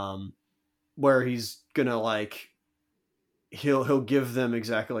 Where he's gonna like he'll give them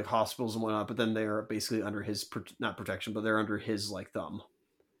exactly like hospitals and whatnot, but then they're basically under his not protection, but they're under his like thumb,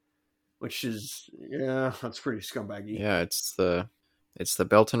 which is yeah, that's pretty scumbaggy. Yeah, it's the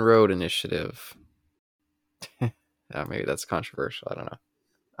Belt and Road Initiative. Maybe that's controversial. I don't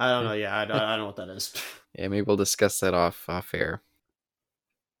I don't know. know. Yeah, I don't know what that is. Yeah, maybe we'll discuss that off air.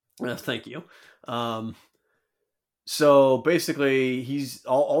 Thank you. Um, so basically, he's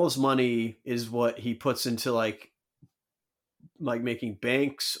all his money is what he puts into like making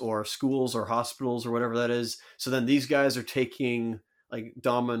banks or schools or hospitals or whatever that is. So then these guys are taking like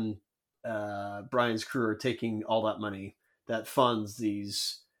Dom and Brian's crew are taking all that money that funds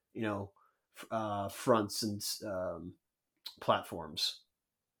these fronts and platforms.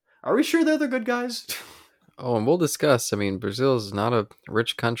 Are we sure they're the good guys? Oh, and we'll discuss. I mean, Brazil is not a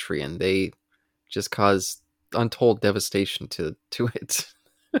rich country, and they just cause untold devastation to it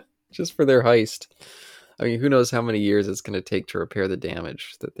just for their heist. I mean, who knows how many years it's going to take to repair the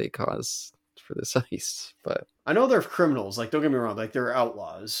damage that they cause for this heist? But I know they're criminals. Like, don't get me wrong. Like, they're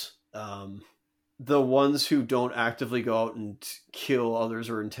outlaws. The ones who don't actively go out and kill others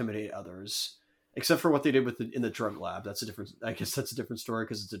or intimidate others, except for what they did in the drug lab. That's a different. I guess that's a different story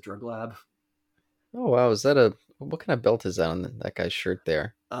because it's a drug lab. oh wow, is that a what kind of belt is that on that guy's shirt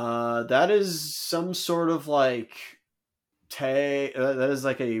there? That is some sort of like tag. That is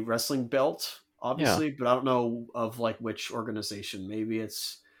like a wrestling belt, Yeah. obviously, but I don't know of like which organization. Maybe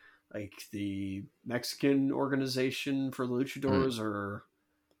it's like the Mexican organization for Hmm. luchadors, or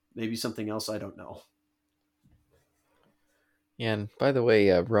maybe something else. I don't know. Yeah, and by the way,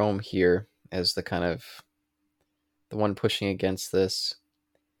 Rome here as the kind of the one pushing against this.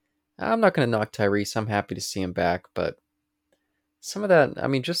 I'm not going to knock Tyrese. I'm happy to see him back, but some of that, I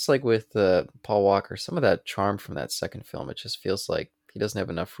mean, just like with Paul Walker, some of that charm from that second film, it just feels like he doesn't have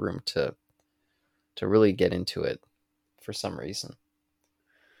enough room to really get into it for some reason.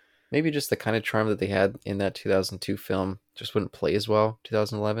 Maybe just the kind of charm that they had in that 2002 film just wouldn't play as well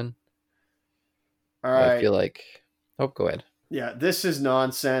 2011. All But I right. feel like, oh, go ahead. Yeah, this is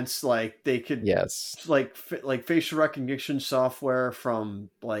nonsense. Like they could Yes, like facial recognition software from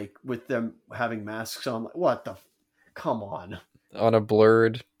like with them having masks on. Like, what the? Come on. on a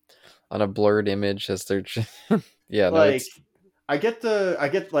blurred on a blurred image as they're yeah, no, Like it's I get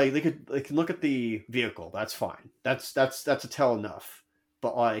like they can look at the vehicle. That's fine. That's a tell enough.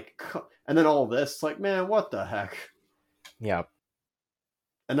 But like, and then all this, like, man, what the heck? yeah.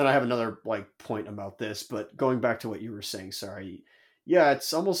 And then I have another like point about this, but going back to what you were saying, sorry. Yeah,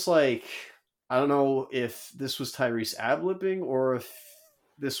 it's almost like I don't know if this was Tyrese ad-libbing or if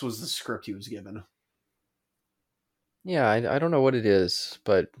this was the script he was given. Yeah, I don't know what it is,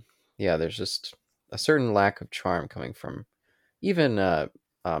 but yeah, there's just a certain lack of charm coming from even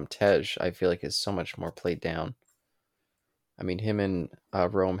Tej. I feel like is so much more played down. I mean, him and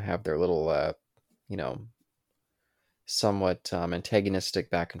Rome have their little, you know, somewhat antagonistic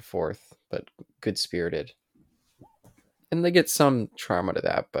back and forth, but good spirited, and they get some charm out of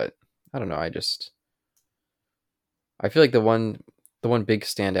that. But I don't know. I feel like the one big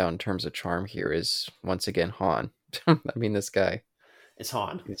standout in terms of charm here is once again Han. I mean, this guy. It's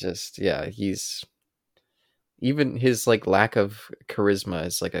Han. He's just yeah. He's even his like lack of charisma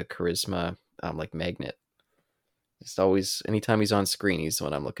is like a charisma like magnet. Just always anytime he's on screen, he's the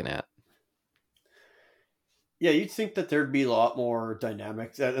one I'm looking at. Yeah, you'd think that there'd be a lot more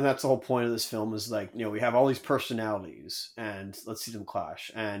dynamic, and that's the whole point of this film. Is like we have all these personalities, and let's see them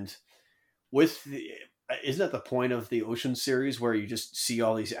clash. And with the, isn't that the point of the Ocean series where you just see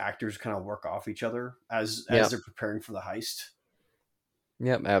all these actors kind of work off each other as Yep. they're preparing for the heist?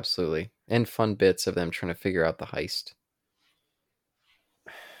 Yep, absolutely. And fun bits of them trying to figure out the heist.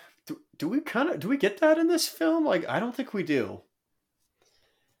 Do we get that in this film? Like, I don't think we do.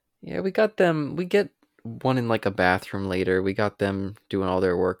 Yeah, we got them. We get one in like a bathroom later. We got them doing all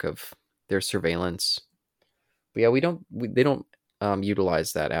their work of their surveillance. But yeah, they don't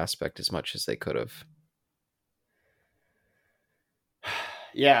utilize that aspect as much as they could have.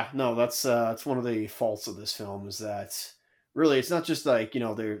 Yeah, no, that's one of the faults of this film is that really it's not just like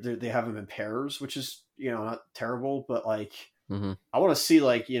they have them in pairs, which is not terrible, but like Hmm. I want to see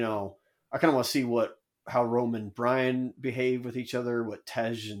like I kind of want to see what how Rome and Brian behave with each other, what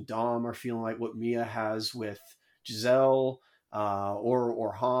Tej and Dom are feeling like, what Mia has with Giselle,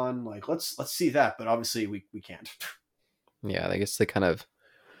 or Han. Like let's see that, but obviously we can't. Yeah, I guess they kind of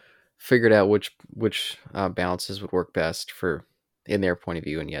figured out which balances would work best for in their point of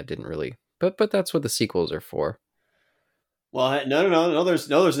view, and yeah, didn't really. But that's what the sequels are for. Well, no. There's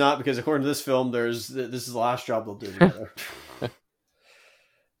not because according to this film, this is the last job they'll do together.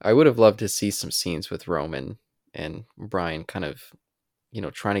 I would have loved to see some scenes with Roman and Brian kind of,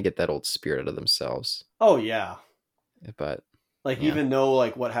 trying to get that old spirit out of themselves. Oh yeah, But like yeah. even though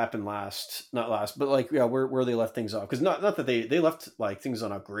like what happened last, not last, but like yeah, where they left things off because not that they left like things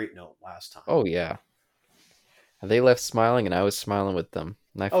on a great note last time. Oh yeah. They left smiling and I was smiling with them.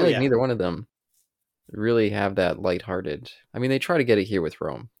 And I Oh feel like yeah, neither one of them really have that lighthearted. I mean, they try to get it here with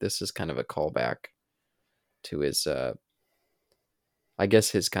Rome. This is kind of a callback to his I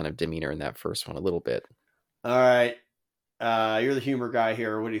guess his kind of demeanor in that first one a little bit. all right. You're the humor guy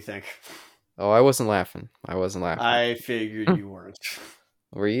here. What do you think? Oh, I wasn't laughing. I wasn't laughing. I figured you weren't.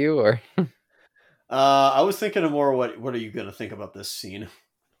 Were you or I was thinking of more. What are you gonna think about this scene?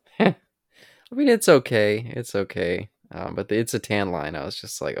 I mean, it's okay. It's okay. But it's a tan line. I was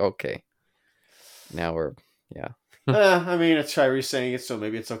just like, okay, now we're, yeah. I mean, it's Tyrese saying it, so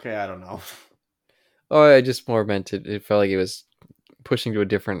maybe it's okay. I don't know. Oh, I just more meant it. It felt like it was pushing to a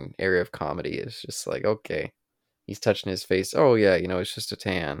different area of comedy. It's just like, okay, he's touching his face. Oh yeah, it's just a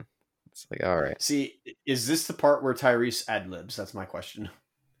tan. It's like, all right, See, is this the part where Tyrese ad libs? That's my question.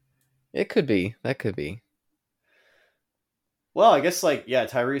 it could be. That could be. Well, I guess like yeah,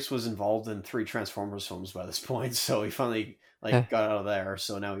 Tyrese was involved in 3 Transformers films by this point, so he finally like got out of there.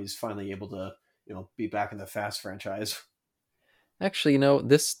 So now he's finally able to be back in the Fast franchise. Actually,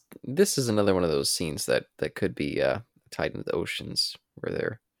 this is another one of those scenes that could be tied into the oceans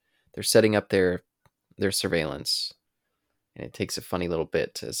where they're setting up their surveillance, and it takes a funny little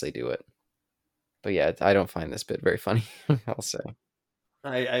bit as they do it. But yeah, I don't find this bit very funny. I'll say.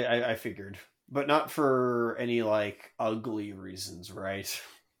 I figured, but not for any like ugly reasons, right?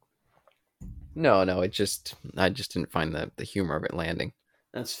 No, no, I just didn't find the humor of it landing.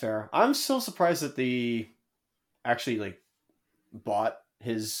 That's fair. I'm still surprised that the actually like bought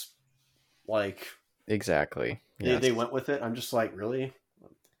his like Exactly. they Yes. went with it. I'm just like, really?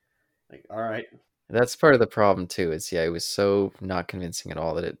 Like, all right. That's part of the problem too. Is yeah, it was so not convincing at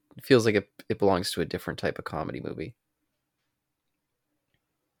all that it feels like it belongs to a different type of comedy movie.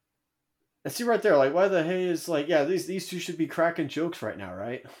 I see right there, like, why the hey is like, yeah, these two should be cracking jokes right now,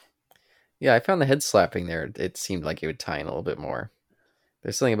 right? Yeah, I found the head slapping there. It seemed like it would tie in a little bit more.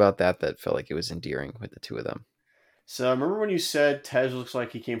 There's something about that that felt like it was endearing with the two of them. So remember when you said Tej looks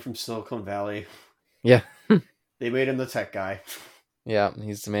like he came from Silicon Valley? Yeah, They made him the tech guy. yeah,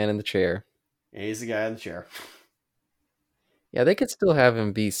 he's the man in the chair. And he's the guy in the chair. Yeah, they could still have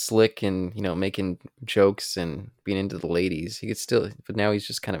him be slick and making jokes and being into the ladies. He could still, but now he's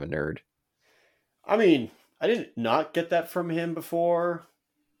just kind of a nerd. I mean, I didn't not get that from him before,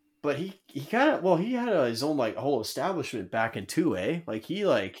 but he kind of well, he had his own like whole establishment back in 2A.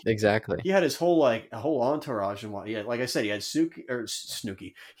 Exactly. He had his whole like a whole entourage and what. He had, like I said, he had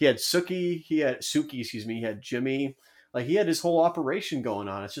Snooky. He had Suki. He had Suki. Excuse me. He had Jimmy. Like he had his whole operation going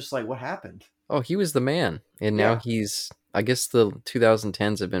on. It's just like what happened. Oh, he was the man, and now Yeah. he's. I guess the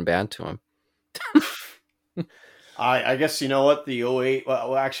 2010s have been bad to him. I guess you know what the '08.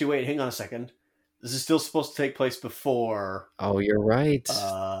 Well, actually, wait. Hang on a second. This is still supposed to take place before. Oh, you're right.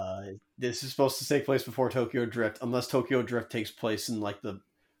 Uh, this is supposed to take place before Tokyo Drift, unless Tokyo Drift takes place in like the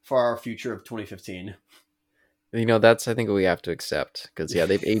far future of 2015. That's I think what we have to accept because yeah,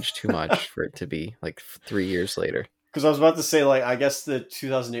 they've aged too much for it to be like 3 years later. Because I was about to say, like, I guess the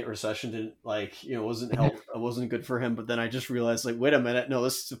 2008 recession didn't, like, wasn't help, it wasn't good for him. But then I just realized, like, wait a minute, no,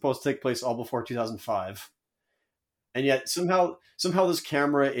 this is supposed to take place all before 2005, and yet somehow this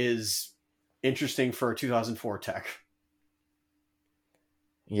camera is interesting for a 2004 tech.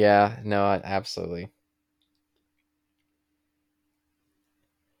 Yeah, no, absolutely.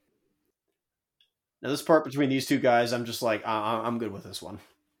 Now this part between these two guys, I'm just like, I'm good with this one.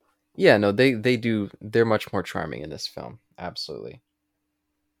 Yeah, no, they do. They're much more charming in this film. Absolutely.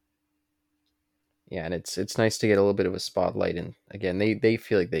 Yeah, and it's nice to get a little bit of a spotlight. And again, they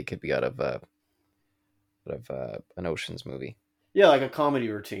feel like they could be out of an Ocean's movie. Yeah, like a comedy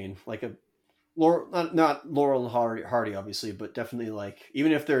routine, like a Laurel, not Laurel and Hardy, obviously, but definitely like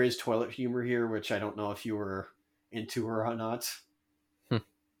even if there is toilet humor here, which I don't know if you were into her or not.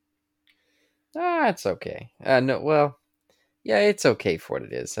 It's okay. No, well, yeah, it's okay for what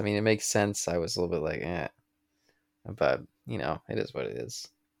it is. I mean, it makes sense. I was a little bit like, but it is what it is.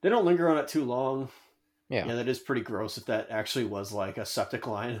 They don't linger on it too long. Yeah. Yeah, that is pretty gross if that actually was like a septic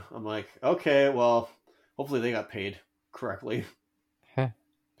line. I'm like, okay, well, hopefully they got paid correctly.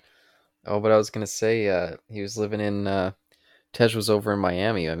 Oh, but I was gonna say, he was living in. Tej was over in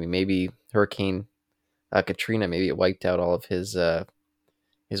Miami. I mean, maybe Hurricane Katrina, maybe it wiped out all of his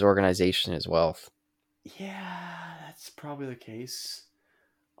organization, his wealth. Yeah, that's probably the case.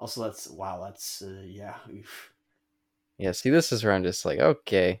 Also, that's wow, that's yeah. Oof. Yeah, see, this is where I'm just like,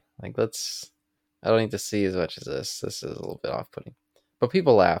 okay, like let's. I don't need to see as much as this. This is a little bit off-putting, but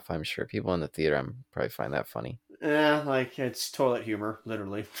people laugh. I'm sure people in the theater, I'm probably find that funny. Like it's toilet humor,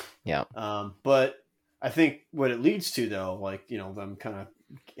 literally. Yeah, But I think what it leads to, though, like them kind of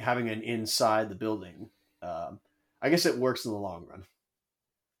having an inside the building. Um, I guess it works in the long run.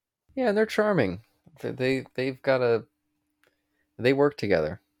 yeah, and they're charming. They've got a they work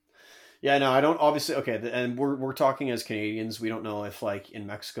together. Yeah, no, I don't obviously. Okay, and we're talking as Canadians. We don't know if like in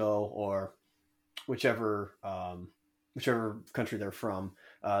Mexico or whichever whichever country they're from,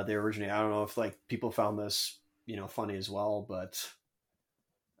 they originate. I don't know if like people found this funny as well, but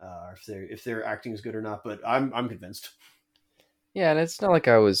if their acting is good or not. But I'm convinced. Yeah, and it's not like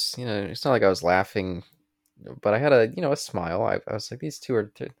I was, it's not like I was laughing, but I had a smile. I was like, these two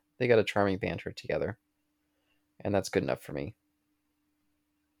they got a charming banter together, and that's good enough for me.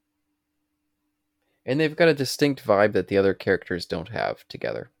 And they've got a distinct vibe that the other characters don't have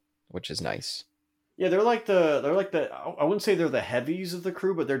together, which is nice. Yeah, they're like the I wouldn't say they're the heavies of the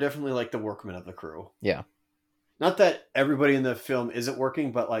crew, but they're definitely like the workmen of the crew. Yeah, Not that everybody in the film isn't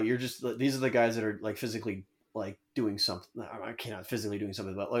working, but like you're just these are the guys that are like physically like doing something. I cannot physically doing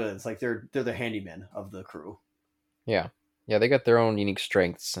something, but like it's like they're the handymen of the crew. yeah, yeah. They got their own unique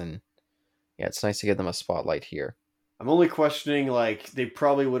strengths, and yeah, it's nice to give them a spotlight here. I'm only questioning like they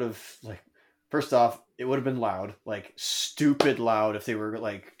probably would have like first off it would have been loud, like stupid loud if they were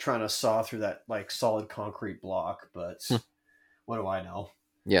like trying to saw through that like solid concrete block, but what do I know?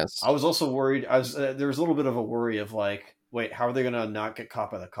 Yes, I was also worried. I was there was a little bit of a worry of like, wait, how are they gonna not get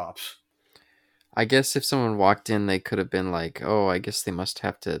caught by the cops? I guess if someone walked in, they could have been like, "Oh, I guess they must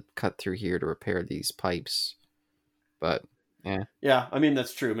have to cut through here to repair these pipes." But yeah, Yeah, I mean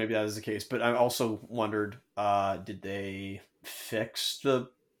that's true. Maybe that is the case, but I also wondered, did they? fix the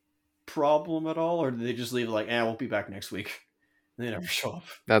problem at all, or did they just leave it like, I won't be back next week? And they never show up.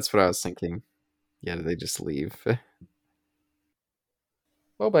 That's what I was thinking. Yeah, did they just leave?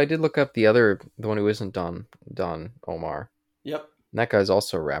 Oh, but I did look up the one who isn't Don Omar. Yep. And that guy's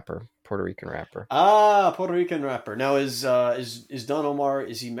also a rapper, Puerto Rican rapper. Ah, Puerto Rican rapper. Now is Don Omar,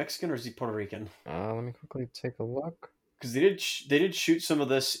 is he Mexican or is he Puerto Rican? Let me quickly take a look. Because they did shoot some of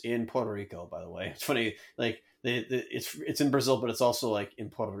this in Puerto Rico, by the way. It's funny, like it's in Brazil, but it's also like in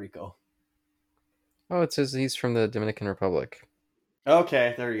Puerto Rico. Oh, it says he's from the Dominican Republic.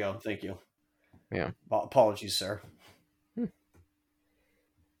 Okay, there you go. Thank you. Yeah. Apologies, sir.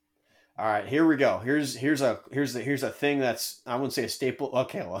 All right, here we go. Here's a thing that's, I wouldn't say a staple.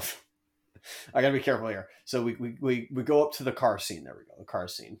 Okay, well, I gotta be careful here. So we go up to the car scene. There we go, the car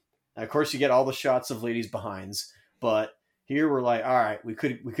scene. And of course, you get all the shots of ladies' behinds, but here we're like, all right, we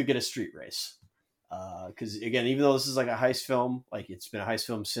could get a street race. Because again, even though this is like a heist film, like it's been a heist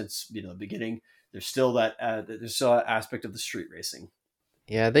film since the beginning, there's still that aspect of the street racing.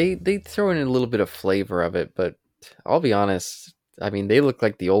 Yeah, they throw in a little bit of flavor of it, but I'll be honest. I mean, they look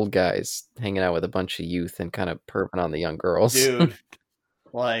like the old guys hanging out with a bunch of youth and kind of perping on the young girls. Dude,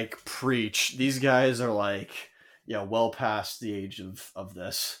 like preach. These guys are like, well past the age of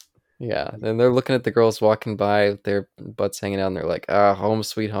this. Yeah, and they're looking at the girls walking by with their butts hanging out, and they're like, home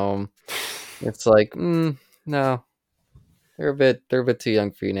sweet home. It's like, no, they're a bit too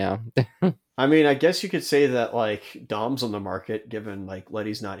young for you now. I mean, I guess you could say that like Dom's on the market, given like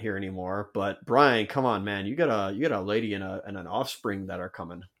Letty's not here anymore. But Brian, come on, man, you got a lady and an offspring that are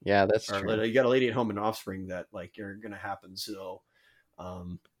coming. Yeah, that's or true. You got a lady at home and offspring that like are gonna happen. So,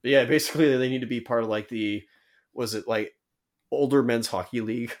 but yeah, basically they need to be part of like was it like older men's hockey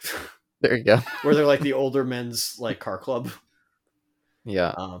league? There you go. Where they're like the older men's like car club.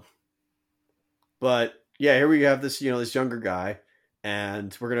 Yeah. But yeah, here we have this this younger guy,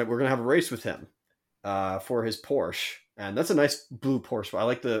 and we're gonna have a race with him for his Porsche, and that's a nice blue Porsche. I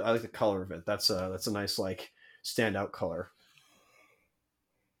like the color of it. That's a nice like standout color.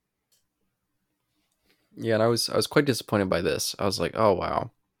 Yeah, and I was quite disappointed by this. I was like, oh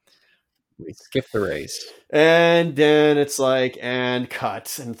wow, we skipped the race, and then it's like and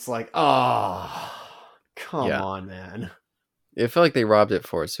cut, and it's like, come on, man. It felt like they robbed it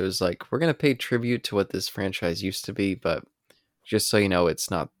for us. It was like, we're gonna pay tribute to what this franchise used to be, but just so you know,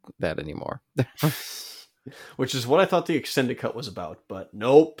 it's not that anymore. Which is what I thought the extended cut was about, but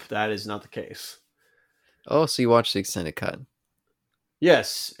nope, that is not the case. Oh, so you watched the extended cut?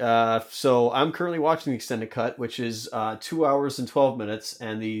 Yes. So I'm currently watching the extended cut, which is 2 hours and 12 minutes,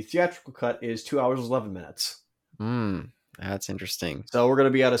 and the theatrical cut is 2 hours 11 minutes. That's interesting. So we're going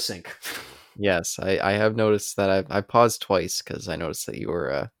to be out of sync. Yes, I have noticed that. I paused twice because I noticed that you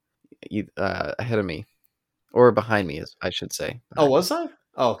were ahead of me, or behind me, as I should say. Oh, was I?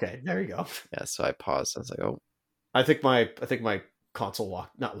 Oh, okay. There you go. Yeah. So I paused. I was like, oh. I think my console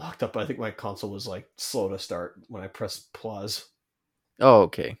not locked up, but I think my console was like slow to start when I pressed pause. Oh,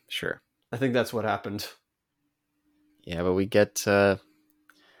 okay, sure. I think that's what happened. Yeah, but we get the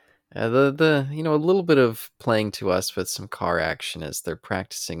a little bit of playing to us with some car action as they're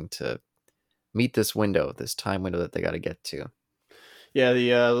practicing to meet this time window that they got to get to. Yeah,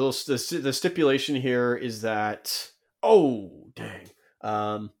 the stipulation here is that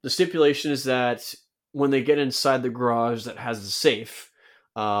the stipulation is that when they get inside the garage that has the safe,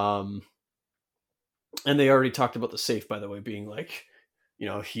 and they already talked about the safe, by the way, being like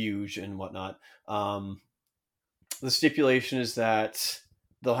huge and whatnot. The stipulation is that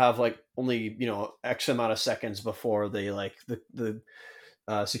they'll have like only X amount of seconds before they like the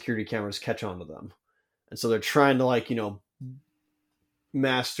security cameras catch on to them, and so they're trying to like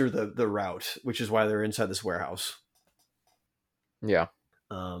master the route, which is why they're inside this warehouse. Yeah.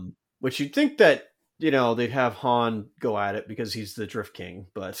 Which you'd think that they'd have Han go at it because he's the Drift King,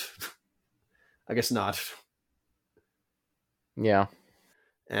 but I guess not. Yeah.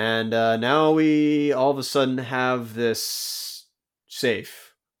 And now we all of a sudden have this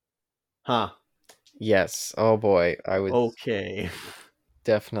safe. Huh. Yes. Oh boy. I would okay.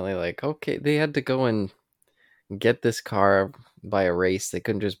 Definitely like, okay, they had to go and get this car by a race. They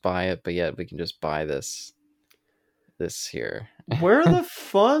couldn't just buy it, but yet we can just buy this here. Where are the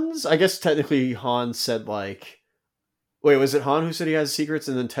funds? I guess technically Han said like, wait, was it Han who said he has secrets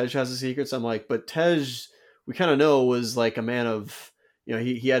and then Tej has the secrets? I'm like, but Tej, we kind of know, was like a man of,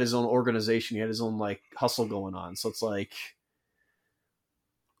 he had his own organization. He had his own like hustle going on. So it's like,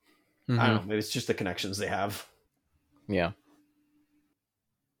 I don't know, maybe it's just the connections they have. Yeah.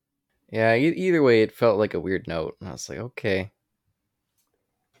 Yeah, either way, it felt like a weird note. And I was like, okay.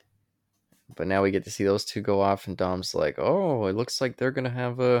 But now we get to see those two go off, and Dom's like, "Oh, it looks like they're gonna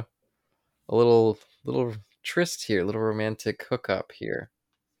have a little tryst here, a little romantic hookup here."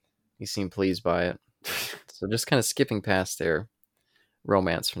 He seemed pleased by it. So just kind of skipping past their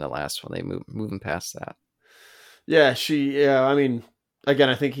romance from the last one, they moving past that. Yeah, yeah, I mean, again,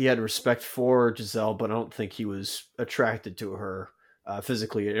 I think he had respect for Giselle, but I don't think he was attracted to her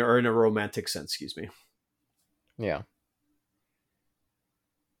physically or in a romantic sense, excuse me. Yeah.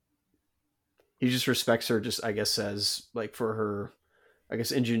 He just respects her, just, I guess, as like for her, I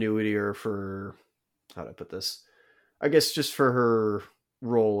guess, ingenuity, or for, how do I put this? I guess just for her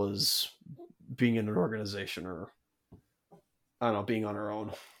role as being in an organization, or I don't know, being on her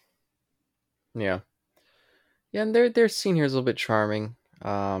own. Yeah. Yeah, and their scene here is a little bit charming.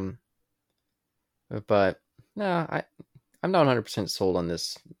 But nah, I'm not 100% sold on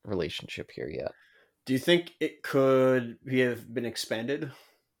this relationship here yet. Do you think it could have been expanded?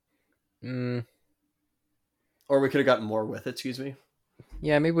 Mm, Or we could have gotten more with it, excuse me.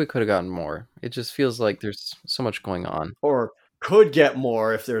 yeah, maybe we could have gotten more. It just feels like there's so much going on. Or could get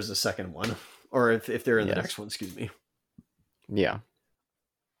more if there's a second one. Or if they're in the Yes. next one, excuse me. Yeah.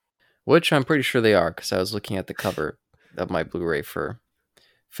 Which I'm pretty sure they are, because I was looking at the cover of my Blu-ray for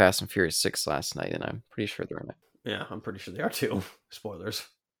Fast and Furious 6 last night, and I'm pretty sure they're in it. Yeah, I'm pretty sure they are too. Spoilers.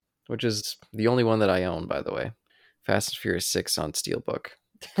 Which is the only one that I own, by the way. Fast and Furious 6 on Steelbook.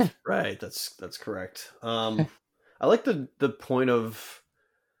 Right, that's correct. I like the point of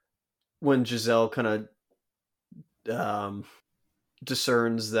when Giselle kind of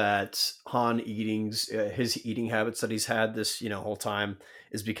discerns that Han eating's his eating habits that he's had this whole time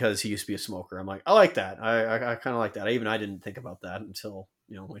is because he used to be a smoker. I'm like, I like that. I kind of like that. I didn't think about that until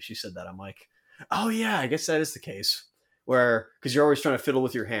when she said that. I'm like, oh yeah, I guess that is the case. Where because you're always trying to fiddle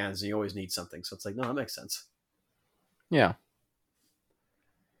with your hands and you always need something, so it's like, no, that makes sense. Yeah.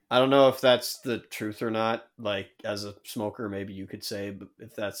 I don't know if that's the truth or not. Like as a smoker, maybe you could say, but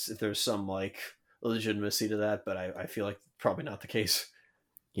if there's some like legitimacy to that, but I feel like probably not the case.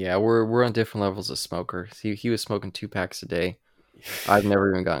 Yeah, we're on different levels of smoker. He was smoking 2 packs a day. I've never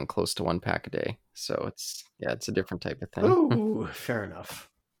even gotten close to 1 pack a day. So it's a different type of thing. Ooh, fair enough.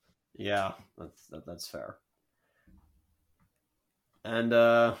 Yeah, that's fair. And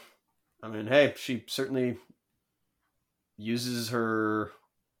I mean, hey, she certainly uses her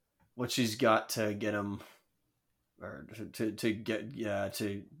what she's got to get him, or to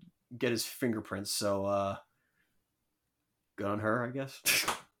get his fingerprints. So good on her, I guess.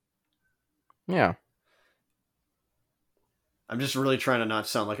 Yeah. I'm just really trying to not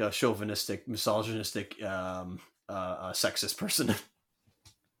sound like a chauvinistic, misogynistic, sexist person.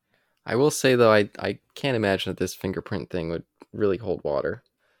 I will say though, I can't imagine that this fingerprint thing would really hold water.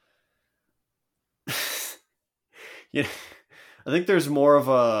 Yeah, I think there's more of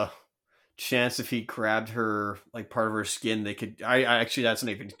a chance if he grabbed her like part of her skin, they could. I actually, that's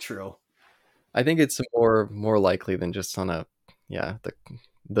not even true. I think it's more likely than just on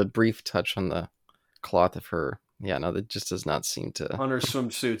the brief touch on the cloth of her. Yeah, no, that just does not seem to. On her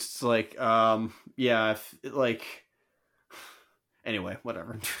swimsuits, it's like, yeah, if, like, anyway,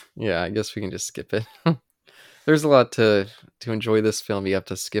 whatever. Yeah, I guess we can just skip it. There's a lot to enjoy this film. You have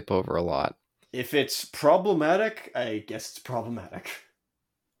to skip over a lot. If it's problematic, I guess it's problematic.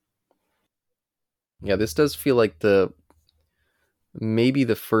 Yeah, this does feel like maybe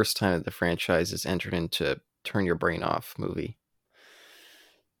the first time that the franchise has entered into turn your brain off movie.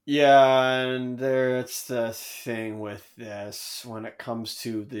 Yeah, and there's the thing with this when it comes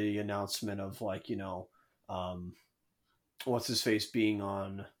to the announcement of like, um, what's his face being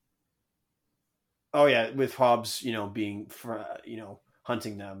on. Oh yeah, with Hobbs, being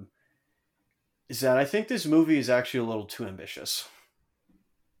hunting them. Is that I think this movie is actually a little too ambitious.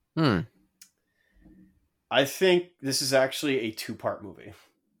 Hmm. I think this is actually a two-part movie.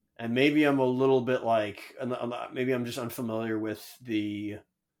 And maybe I'm a little bit like, maybe I'm just unfamiliar with the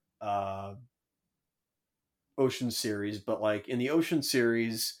uh, Ocean series, but like in the Ocean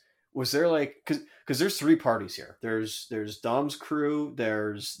series, was there like because there's three parties here. There's Dom's crew,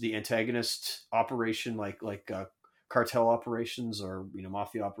 there's the antagonist operation, like cartel operations or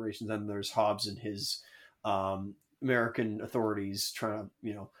mafia operations, then there's Hobbs and his American authorities trying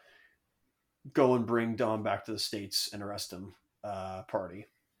to go and bring Dom back to the States and arrest him. Party.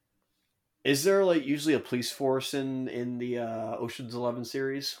 Is there like usually a police force in the Ocean's 11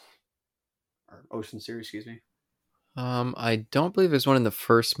 series or Ocean series? Excuse me. I don't believe there's one in the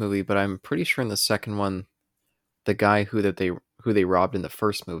first movie, but I'm pretty sure in the second one, the guy who they robbed in the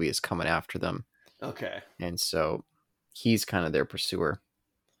first movie is coming after them. Okay. And so he's kind of their pursuer.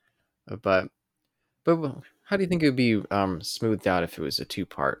 But How do you think it would be smoothed out if it was a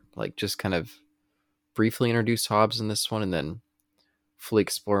two-part? Like just kind of briefly introduce Hobbs in this one and then fully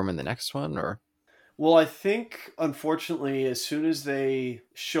explore him in the next one, or Well, I think unfortunately, as soon as they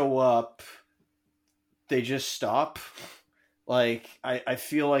show up, they just stop. Like I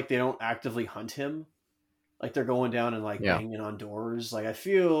feel like they don't actively hunt him. Like they're going down and like yeah, banging on doors. Like I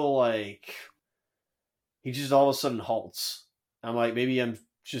feel like he just all of a sudden halts. I'm like, maybe I'm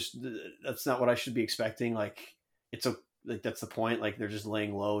just that's not what I should be expecting. Like it's a like that's the point. Like they're just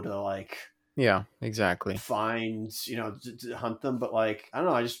laying low to like yeah, exactly. find to hunt them. But like I don't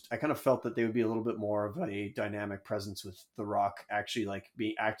know. I kind of felt that they would be a little bit more of a dynamic presence with The Rock actually like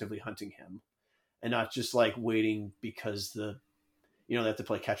being actively hunting him and not just like waiting because they have to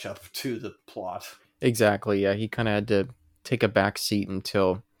play catch up to the plot. Exactly. Yeah, he kind of had to take a back seat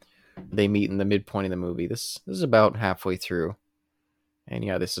until they meet in the midpoint of the movie. This is about halfway through, and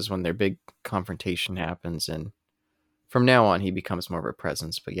yeah, this is when their big confrontation happens. And from now on, he becomes more of a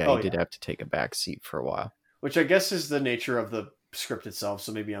presence. But yeah, Oh he did yeah, have to take a back seat for a while. which I guess is the nature of the script itself.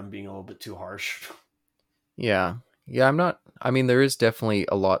 So maybe I'm being a little bit too harsh. Yeah, yeah. I'm not. I mean, there is definitely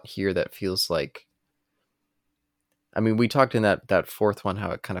a lot here that feels like. I mean, we talked in that fourth one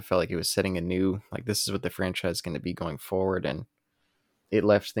how it kind of felt like it was setting a new like this is what the franchise is going to be going forward, and it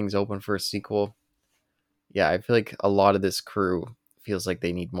left things open for a sequel. Yeah, I feel like a lot of this crew feels like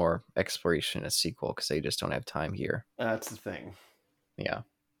they need more exploration in a sequel because they just don't have time here. That's the thing Yeah,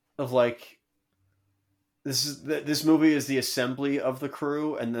 of like this movie is the assembly of the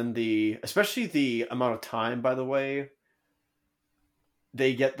crew, and then the especially the amount of time. By the way,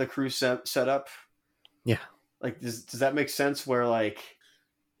 they get the crew set up. yeah. Like, does that make sense? Where like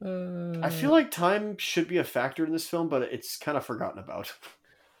I Uh, feel like time should be a factor in this film, but it's kind of forgotten about.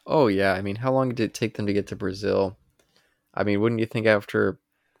 oh yeah, I mean, how long did it take them to get to Brazil? I mean, wouldn't you think after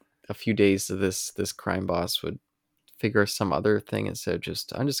a few days of this crime boss would figure some other thing instead of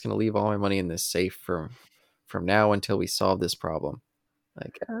just I'm just gonna leave all my money in this safe from now until we solve this problem.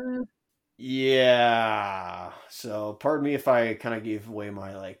 Like, Yeah. So, pardon me if I kind of gave away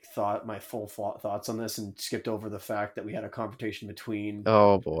my my full thoughts on this, and skipped over the fact that we had a confrontation between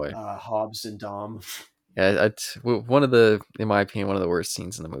oh boy, Hobbs and Dom. yeah, one of the, in my opinion, one of the worst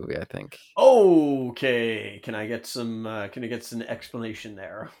scenes in the movie. I think. Okay, can I get some? Can I get some explanation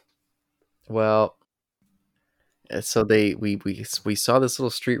there? Well, so we saw this little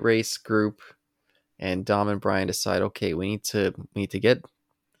street race group, and Dom and Brian decide, okay, we need to get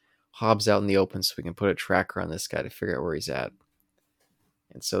Hobbs out in the open so we can put a tracker on this guy to figure out where he's at.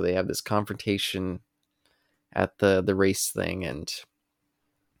 And so they have this confrontation at the race thing, and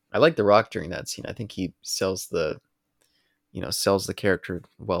I like The Rock during that scene. I think he sells the character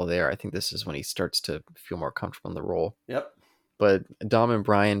well there. I think this is when he starts to feel more comfortable in the role. Yep. But Dom and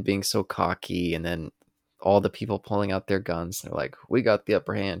Brian being so cocky, and then all the people pulling out their guns, they're like, "We got the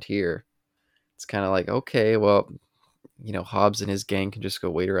upper hand here." It's kind of like, okay, well, Hobbs and his gang can just go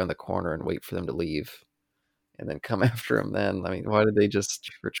wait around the corner and wait for them to leave, and then come after him. Then, I mean, why did they just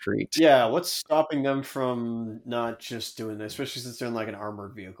retreat? Yeah. What's stopping them from not just doing this, especially since they're in like an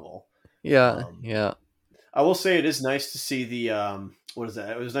armored vehicle? Yeah, Um, yeah. I will say it is nice to see the what is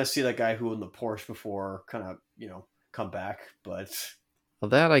that? It was nice to see that guy who owned the Porsche before kind of come back, but Well,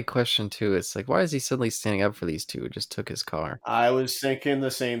 that I question too. It's like, why is he suddenly standing up for these two who just took his car? I was thinking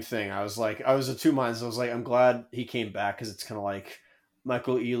the same thing. I was like, I was of two minds. I was like, I'm glad he came back because it's kind of like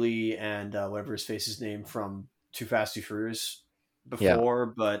Michael Ealy and whatever his face's name from Too Fast Too Furious Yeah. before,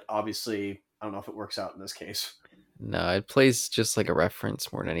 but obviously I don't know if it works out in this case. No, it plays just like a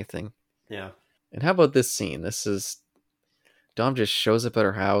reference more than anything. Yeah. And how about this scene? This is Dom just shows up at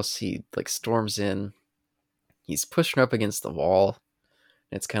her house. He like storms in. He's pushing her up against the wall.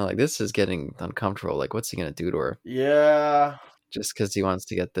 It's kind of like this is getting uncomfortable. Like, what's he gonna do to her? Yeah. Just because he wants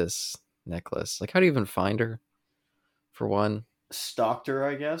to get this necklace. Like, how do you even find her? For one, Stalked her,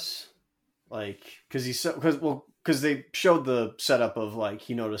 I guess. Like, because they showed the setup of like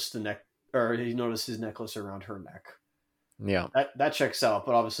he noticed the neck or he noticed his necklace around her neck. yeah, That checks out,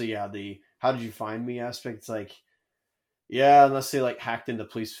 but obviously, yeah, the how did you find me aspect. It's like, yeah, unless they like hacked into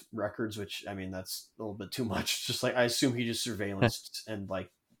police records, which I mean that's a little bit too much. Just like I assume he just surveillanced and like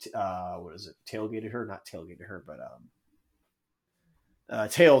what is it? Tailgated her, not tailgated her, but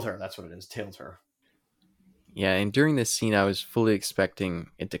tailed her. That's what it is. Tailed her. yeah. And during this scene, I was fully expecting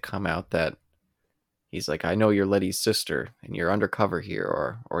it to come out that he's like, I know you're Letty's sister, and you're undercover here,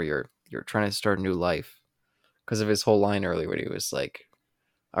 or you're trying to start a new life. Because of his whole line earlier, where he was like,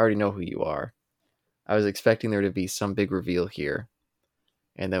 I already know who you are. I was expecting there to be some big reveal here,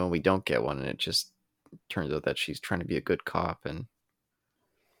 and then when we don't get one, and it just turns out that she's trying to be a good cop, and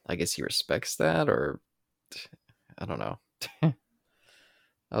I guess he respects that, or I don't know. I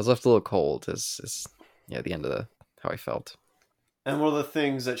was left a little cold. Is yeah, the end of the how I felt. And one of the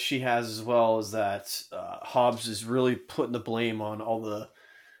things that she has as well is that Hobbs is really putting the blame on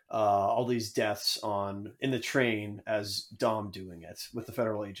all these deaths on in the train as Dom doing it with the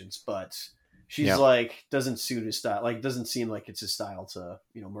federal agents, but she's Yeah, like doesn't suit his style. Like doesn't seem like it's his style to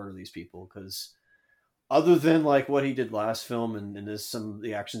murder these people because other than like what he did last film and this some of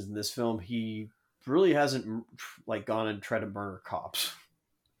the actions in this film, he really hasn't like gone and tried to murder cops.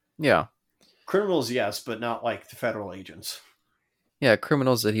 yeah, Criminals, yes, but not like the federal agents. yeah.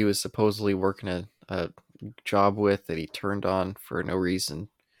 Criminals that he was supposedly working a job with that he turned on for no reason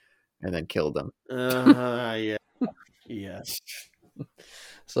and then killed them. Yeah, yes.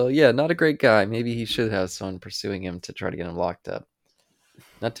 So yeah, not a great guy. Maybe he should have someone pursuing him to try to get him locked up.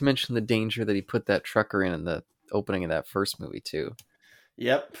 Not to mention the danger that he put that trucker in the opening of that first movie too.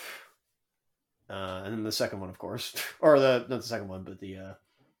 Yep. And then the second one, of course, or the not the second one, but the Yeah,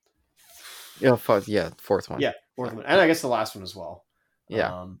 yeah, fourth one. yeah, fourth one, and I guess the last one as well.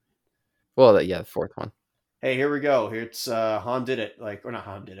 Yeah. Well, yeah, the fourth one. Hey, here we go. Here it's Han did it, like, or not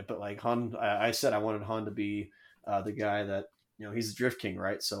Han did it, but like Han. I said I wanted Han to be the guy that he's the Drift King,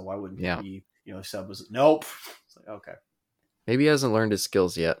 right? So why wouldn't Yeah. he be? Sub was nope. It's like okay. Maybe he hasn't learned his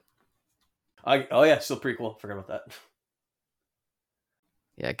skills yet. Oh yeah, still prequel. Forgot about that.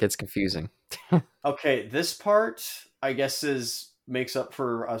 Yeah, it gets confusing. Okay, this part I guess makes up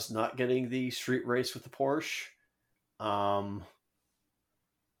for us not getting the street race with the Porsche.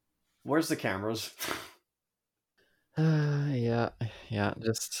 Where's the cameras? Yeah,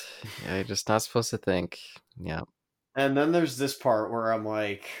 just not supposed to think. Yeah. And then there's this part where I'm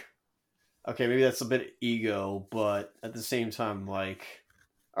like, okay, maybe that's a bit ego, but at the same time, like,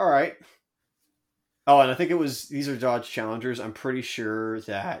 all right. Oh, and I think these are Dodge Challengers. I'm pretty sure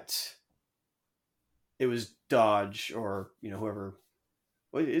that it was Dodge or whoever.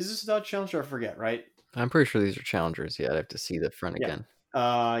 Wait, is this a Dodge Challenger? I forget, right? I'm pretty sure these are Challengers. Yeah, I'd have to see the front Yeah. again.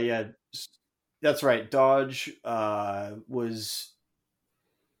 Yeah, that's right. Dodge was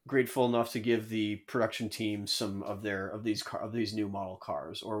grateful enough to give the production team some of these new model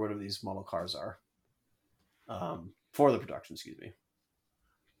cars or whatever these model cars are for the production. Excuse me.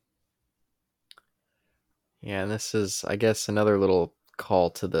 Yeah, and this is, I guess, another little call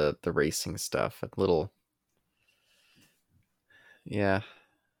to the racing stuff. A little, yeah,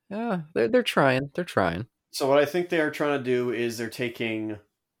 yeah. They're trying. They're trying. So what I think they are trying to do is they're taking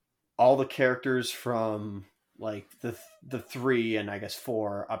all the characters from like the 3 and I guess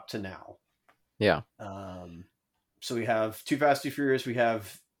 4 up to now. Yeah. So we have Too Fast Too Furious, we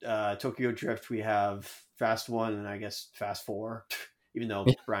have Tokyo Drift, we have Fast 1, and I guess Fast 4. Even though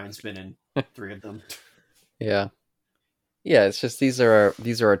Brian's been in 3 of them. Yeah. Yeah, it's just these are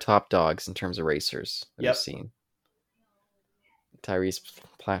our top dogs in terms of racers that we've seen. Tyrese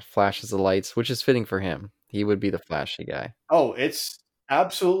flashes the lights, which is fitting for him. He would be the flashy guy. Oh, it's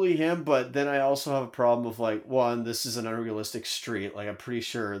absolutely him, but then I also have a problem with like, one, this is an unrealistic street. Like I'm pretty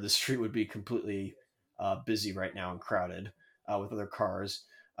sure the street would be completely busy right now and crowded with other cars.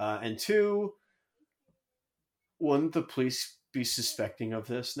 And 2, wouldn't the police be suspecting of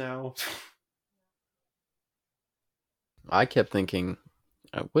this now? I kept thinking,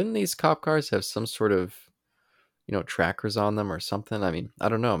 wouldn't these cop cars have some sort of, trackers on them or something? I mean, I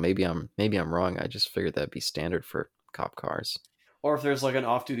don't know. Maybe I'm wrong. I just figured that'd be standard for cop cars. Or if there's like an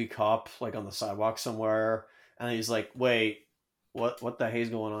off-duty cop like on the sidewalk somewhere, and he's like, "Wait, what the hell's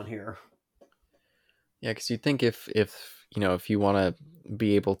going on here?" Yeah, because you think if you want to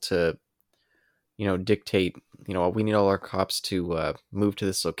be able to, dictate, we need all our cops to move to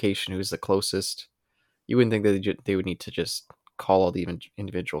this location. Who's the closest? You wouldn't think that they would need to just call all the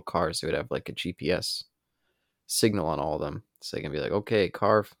individual cars. They would have like a GPS signal on all of them, so they can be like, okay,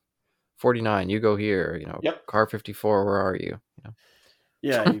 car 49, you go here. Yep. Car 54, where are you?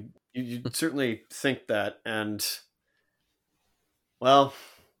 Yeah, you certainly think that, and well,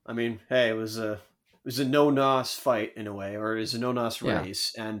 I mean, hey, it was a no-nos fight in a way, or it was a no-nos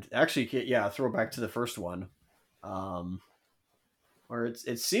race, and actually, yeah, throwback to the first one, where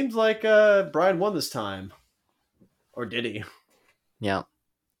it seems like Brian won this time, or did he? Yeah.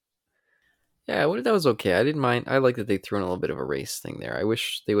 Yeah, that was okay. I didn't mind. I like that they threw in a little bit of a race thing there. I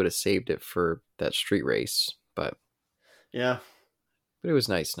wish they would have saved it for that street race, but yeah, it was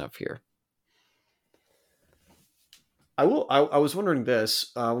nice enough here. I was wondering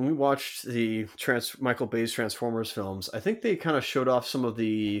this when we watched the Michael Bay's Transformers films. I think they kind of showed off some of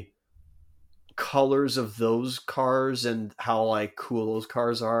the colors of those cars and how like cool those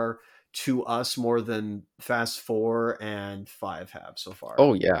cars are to us more than Fast 4 and 5 have so far.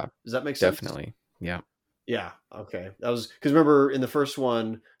 Oh yeah, does that make sense? Definitely, yeah. Yeah. Okay. That was because remember in the first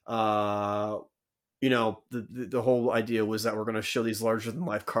one, the whole idea was that we're going to show these larger than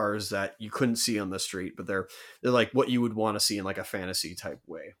life cars that you couldn't see on the street, but they're like what you would want to see in like a fantasy type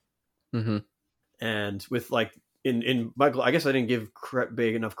way. Mm-hmm. And with like in Michael, I guess I didn't give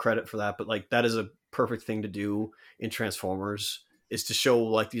big enough credit for that, but like that is a perfect thing to do in Transformers is to show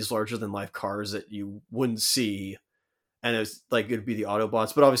like these larger than life cars that you wouldn't see, and it's like it'd be the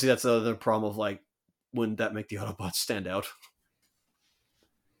Autobots, but obviously that's the other problem of like wouldn't that make the Autobots stand out?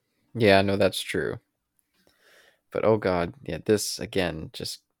 Yeah, no, that's true. But oh god, yeah, this again,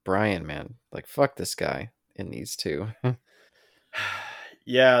 just Brian, man, like fuck this guy in these two.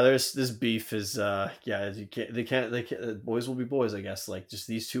 Yeah, there's this beef is yeah, you can't they can't boys will be boys, I guess. Like just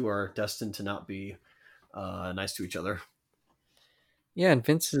these two are destined to not be nice to each other. Yeah, and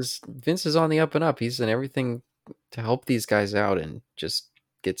Vince is on the up and up. He's done everything to help these guys out, and just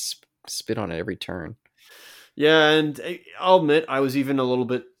gets spit on at every turn. Yeah, and I'll admit I was even a little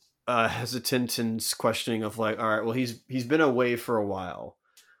bit hesitant and questioning of like, all right, well he's been away for a while.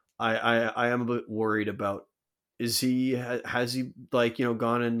 I am a bit worried about is he has he like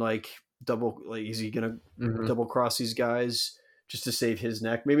gone and like double like is he gonna Hmm. double cross these guys just to save his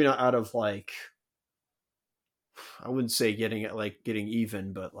neck? Maybe not out of like I wouldn't say getting it like getting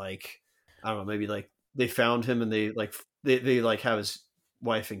even, but like I don't know, maybe like they found him and they like have his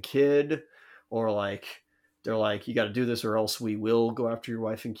wife and kid, or like they're like you got to do this or else we will go after your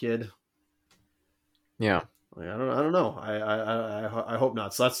wife and kid. Yeah, Like, I don't know. I hope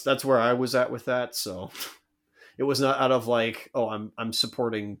not. So that's where I was at with that. So it was not out of like oh I'm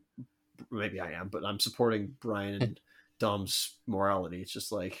supporting maybe I am, but I'm supporting Brian and Dom's morality. It's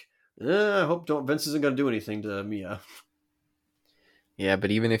just like I hope don't Vince isn't going to do anything to Mia. yeah.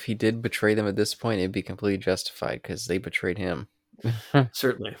 But even if he did betray them at this point, it'd be completely justified because they betrayed him.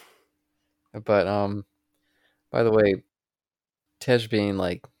 Certainly. But by the way, Tej being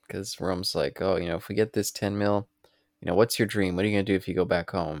like, because Rome's like, oh, if we get this 10 mil, what's your dream? What are you gonna do if you go back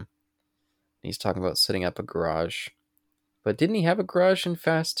home? And he's talking about setting up a garage. But didn't he have a garage in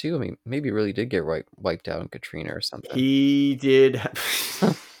Fast 2? I mean, maybe he really did get wiped out in Katrina or something. He did.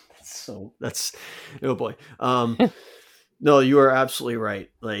 So that's oh boy. No, you are absolutely right.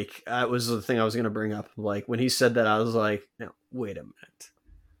 Like that was the thing I was going to bring up. Like when he said that, I was like, no, wait a minute.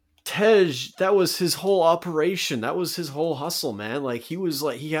 Tej, that was his whole operation. That was his whole hustle, man. Like he was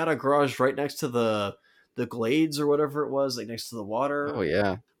like he had a garage right next to the glades or whatever it was, like next to the Oh water.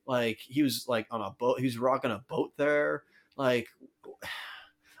 yeah. Like he was like on a boat. He was rocking a boat there. Like,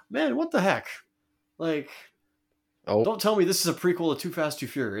 man, what the heck? Like, Oh, don't tell me this is a prequel to Too Fast, Too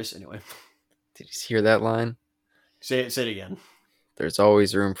Furious. Anyway, did you hear that line? say it again. There's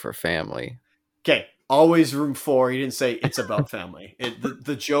always room for family. Okay, always room for. He didn't say it's about family.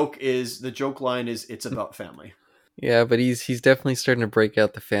 The joke line is it's about family. Yeah, but he's definitely starting to break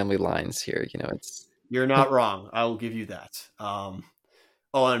out the family lines here. It's You're not wrong. I will give you that. Oh,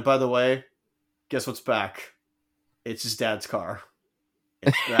 and by the way, guess what's back? It's his dad's car.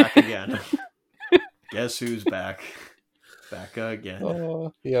 It's back again. Guess who's back? Back again.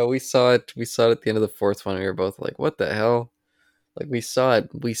 oh yeah, we saw it. We saw it at the end of the fourth one. We were both like, "What the hell?" Like we saw it.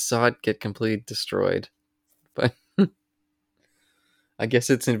 We saw it get completely destroyed. But I guess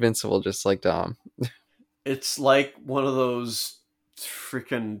it's invincible, just like Dom. It's like one of those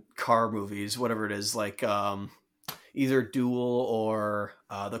freaking car movies, whatever it is, like either Duel or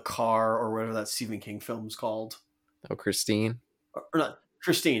The Car or whatever that Stephen King film's called. Oh, Christine. Or not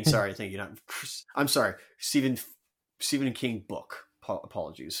Christine. Sorry, thank you. Not I'm sorry, Stephen King book.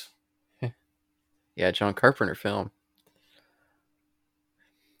 Apologies. Yeah, John Carpenter film.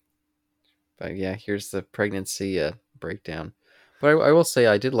 But yeah, here's the pregnancy breakdown. But I will say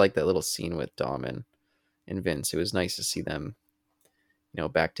I did like that little scene with Dom and Vince. It was nice to see them,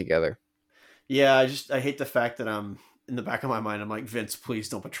 back together. Yeah, I hate the fact that I'm in the back of my mind. I'm like Vince, please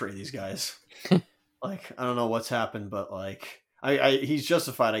don't betray these guys. Like I don't know what's happened, but like he's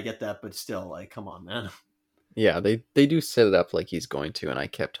justified. I get that, but still, like, come on, man. Yeah, they do set it up like he's going to, and I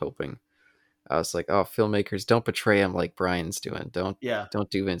kept hoping. I was like, oh, filmmakers, don't betray him like Brian's doing. Don't Yeah, don't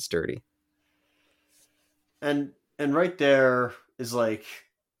do Vince dirty. and right there is like,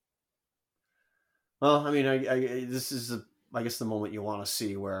 well, I mean, this is I guess the moment you want to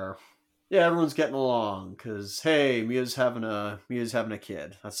see where, yeah, everyone's getting along because hey, Mia's having a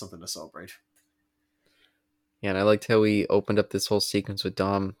kid. That's something to celebrate. Yeah, and I liked how he opened up this whole sequence with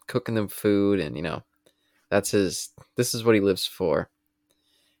Dom cooking them food, and that's his. This is what he lives for,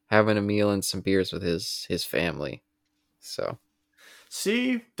 having a meal and some beers with his family. So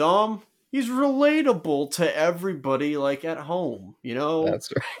See, Dom, he's relatable to everybody, like at home. You know,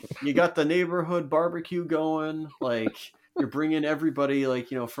 That's right. you got the neighborhood barbecue going, like you're bringing everybody, like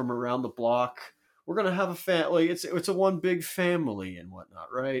from around the block. We're gonna have a family. It's a one big family and whatnot,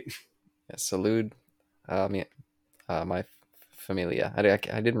 right? Yeah, salute, me, my familia. I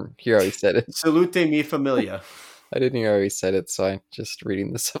didn't hear how he said it. Salute mi familia. I didn't hear how he said it, so I'm just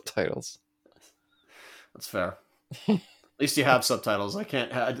reading the subtitles. That's fair. At least you have subtitles. I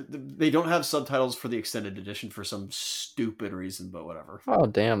can't. They don't have subtitles for the extended edition for some stupid reason, but whatever. Oh,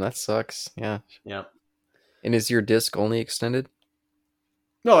 damn, that sucks. Yeah. Yeah. And is your disc only extended?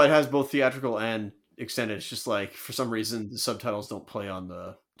 No, it has both theatrical and extended. It's just like for some reason the subtitles don't play on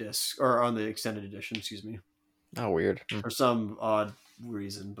the disc or on the extended edition. Excuse me. Oh, weird. For some odd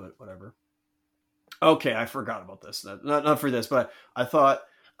reason, but whatever. Okay, I forgot about this. Not for this, but I thought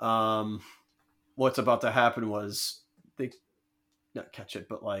what's about to happen was they not catch it,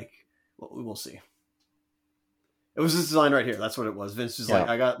 but like we'll see. It was this line right here. That's what it was. Vince was like,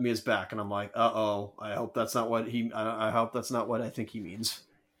 "I got Mia's back," and I'm like, "Uh oh. I hope that's not what he. I hope that's not what I think he means."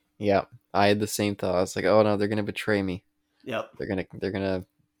 Yeah, I had the same thought. I was like, "Oh no, they're gonna betray me. Yep. They're gonna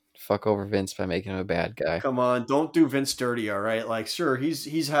fuck over Vince by making him a bad guy." Come on, don't do Vince dirty, all right? Like, sure,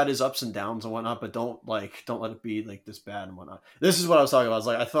 he's had his ups and downs and whatnot, but don't let it be like this bad and whatnot. This is what I was talking about. I was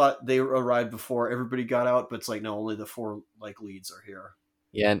like, I thought they arrived before everybody got out, but it's like no, only the 4 like leads are here.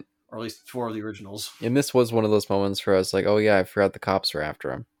 Yeah, or at least 4 of the originals. And this was one of those moments where I was like, "Oh yeah, I forgot the cops were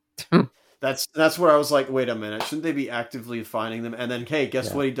after him." That's where I was like, wait a minute, shouldn't they be actively finding them? And then, hey,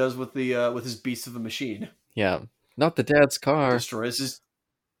 guess what he does with with his beast of a machine? Yeah, not the dad's car. Destroys his.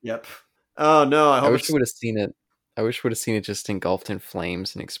 Yep. Oh no! I wish we would have seen it. I wish we would have seen it just engulfed in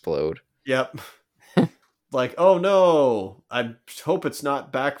flames and explode. Yep. Like, oh no! I hope it's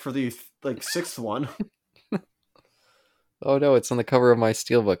not back for the 6th one. Oh no! It's on the cover of my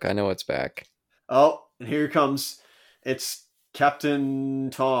steelbook. I know it's back. Oh, and here it comes. It's Captain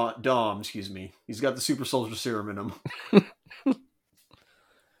Dom. Excuse me. He's got the super soldier serum in him.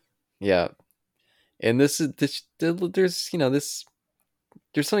 Yeah, and there's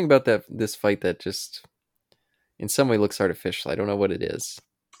there's something about this fight that just in some way looks artificial. I don't know what it is.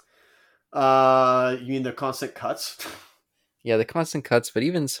 You mean the constant cuts? Yeah, the constant cuts, but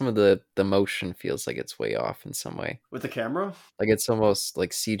even some of the motion feels like it's way off in some way. With the camera? Like it's almost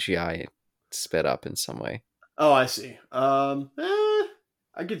like CGI sped up in some way. Oh, I see. I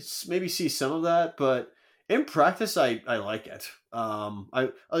could maybe see some of that, but in practice, I like it. In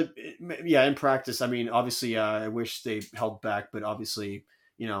practice, I mean, obviously, I wish they held back, but obviously,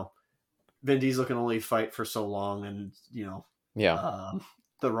 Vin Diesel can only fight for so long, and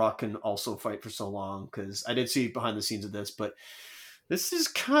The Rock can also fight for so long, because I did see behind the scenes of this, but this is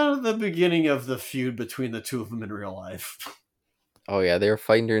kind of the beginning of the feud between the two of them in real life. Oh yeah, they were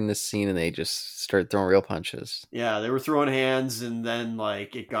fighting during this scene and they just started throwing real punches. Yeah, they were throwing hands and then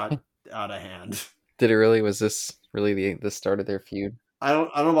it got out of hand. Did it really? Was this really the start of their feud? I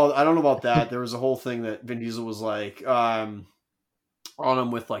don't know about that. There was a whole thing that Vin Diesel was like on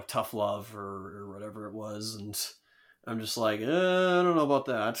him with like tough love or whatever it was, and I'm just like, I don't know about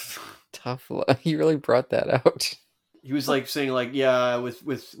that. Tough love. He really brought that out. He was like saying like, yeah, with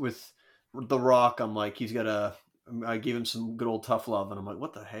The Rock, I'm like, I gave him some good old tough love, and I'm like,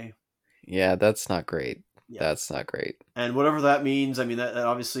 what the hey? Yeah, that's not great. Yeah. That's not great. And whatever that means, I mean, that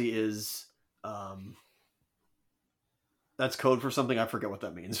obviously is, that's code for something. I forget what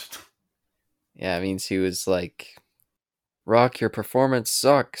that means. Yeah, it means he was like, Rock, your performance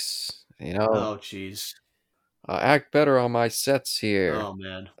sucks. Oh, jeez. Act better on my sets here. Oh,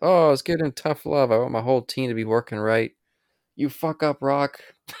 man. Oh, I was getting tough love. I want my whole team to be working right. You fuck up, Rock.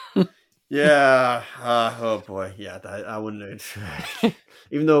 Yeah. Oh boy. Yeah. I wouldn't.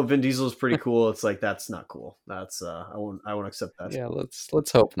 Even though Vin Diesel is pretty cool, it's like that's not cool. That's I won't accept that. Yeah. Let's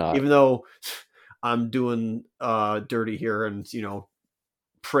hope not. Even though I'm doing dirty here and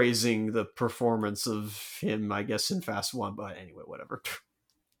praising the performance of him, I guess in Fast 1, but anyway, whatever.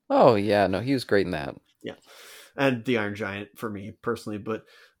 Oh yeah, no, he was great in that. Yeah, and the Iron Giant for me personally, but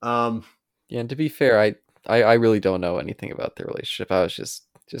yeah. And to be fair, I really don't know anything about their relationship. I was just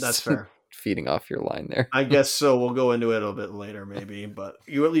that's fair. Feeding off your line there. I guess so. We'll go into it a little bit later, maybe. But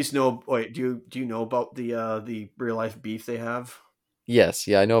you at least know. Wait, do you know about the real life beef they have? Yes,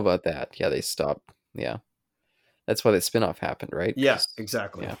 yeah, I know about that. Yeah, they stopped. Yeah, that's why the spinoff happened, right? Yes,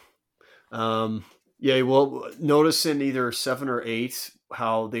 exactly. Yeah. Yeah. Well, notice in either 7 or 8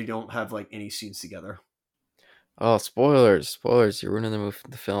 how they don't have like any scenes together. Oh, spoilers! You're ruining the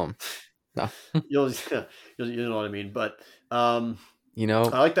film. No, you'll know what I mean. But I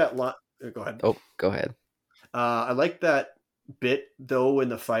like that lot. Go ahead. Oh, go ahead. I like that bit though when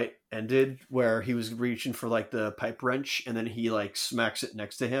the fight ended where he was reaching for like the pipe wrench and then he like smacks it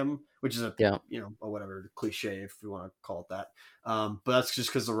next to him, which is a Yeah. or whatever cliche if you want to call it that. But that's just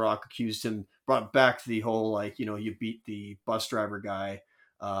because The Rock accused him, brought back the whole like you beat the bus driver guy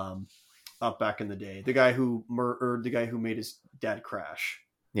up back in the day, the guy who murdered the guy who made his dad crash.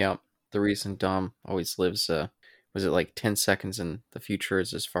 Yeah. The reason Dom always lives, was it like 10 seconds in the future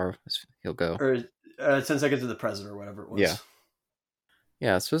is as far as he'll go. Or 10 seconds in the present or whatever it was. Yeah.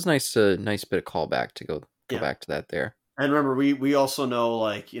 Yeah, so it's nice nice bit of callback to go back to that there. And remember, we also know,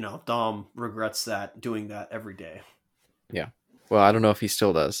 like, Dom regrets doing that every day. Yeah. Well, I don't know if he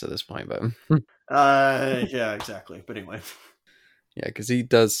still does at this point, but yeah, exactly. But anyway. Yeah, because he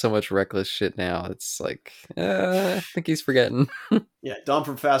does so much reckless shit now. It's like, I think he's forgetting. Yeah, Dom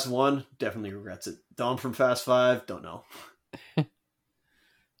from Fast 1 definitely regrets it. Dom from Fast 5, don't know.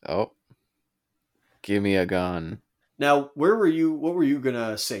 Oh, give me a gun. Now, what were you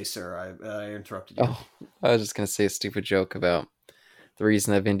gonna say, sir? I interrupted you. Oh, I was just gonna say a stupid joke about the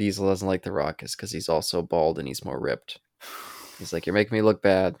reason that Vin Diesel doesn't like The Rock is because he's also bald and he's more ripped. He's like, you're making me look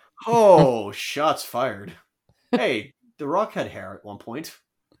bad. Oh, shots fired. Hey, The Rock had hair at one point.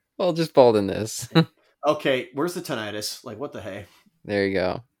 Well, just bald in this. Okay, where's the tinnitus? Like, what the hey? There you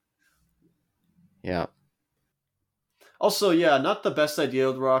go. Yeah. Also, yeah, not the best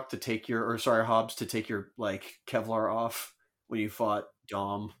idea, The Rock, Hobbs, to take your like Kevlar off when you fought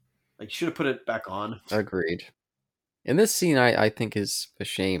Dom. Like, you should have put it back on. Agreed. In this scene, I think is a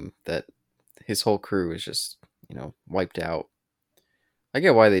shame that his whole crew is just, wiped out. I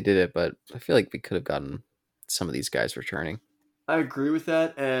get why they did it, but I feel like we could have gotten some of these guys returning. I agree with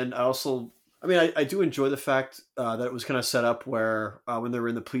that, and I do enjoy the fact that it was kind of set up where when they were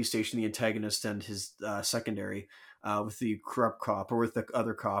in the police station, the antagonist and his secondary with the corrupt cop or with the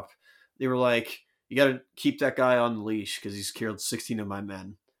other cop, they were like, "You got to keep that guy on the leash because he's killed 16 of my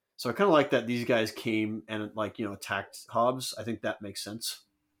men." So I kind of like that these guys came and attacked Hobbs. I think that makes sense.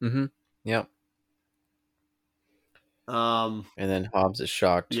 Mm-hmm. Yep. And then Hobbs is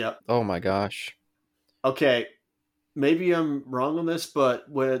shocked. Yep. Oh my gosh. Okay, maybe I'm wrong on this, but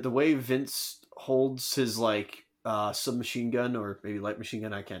the way Vince holds his like submachine gun or maybe light machine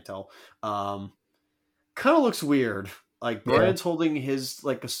gun, I can't tell. Kind of looks weird. Like Brian's holding his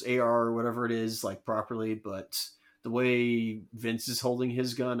like a AR or whatever it is like properly, but the way Vince is holding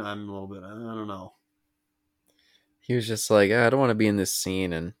his gun, I'm a little bit I don't know. He was just like, I don't want to be in this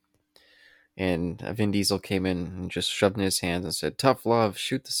scene, and Vin Diesel came in and just shoved in his hands and said, "Tough love,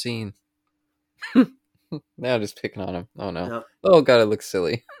 shoot the scene." Now just picking on him. Oh no. Yep. Oh god, it looks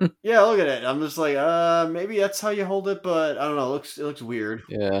silly. Yeah, look at it. I'm just like, maybe that's how you hold it, but I don't know. It looks weird.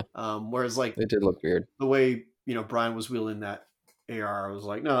 Yeah. Whereas like it did look weird. The way Brian was wielding that AR, I was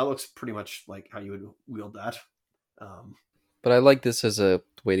like, no, that looks pretty much like how you would wield that. But I like this as a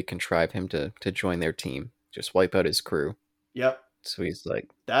way to contrive him to join their team. Just wipe out his crew. Yep. So he's like,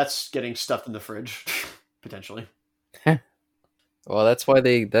 that's getting stuffed in the fridge, potentially. Well, that's why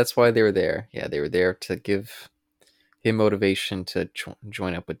they were there. Yeah, they were there to give him motivation to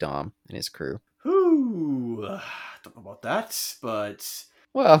join up with Dom and his crew. Ooh, I don't know about that, but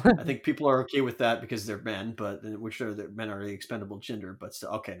well, I think people are okay with that because they're men, but men are the expendable gender. But still,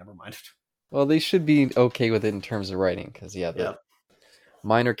 okay, never mind. Well, they should be okay with it in terms of writing, because the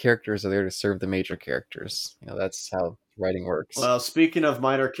minor characters are there to serve the major characters. That's how writing works. Well, speaking of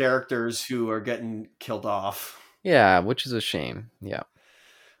minor characters who are getting killed off. Yeah, which is a shame. Yeah.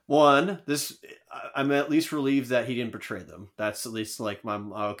 One, I'm at least relieved that he didn't betray them. That's at least like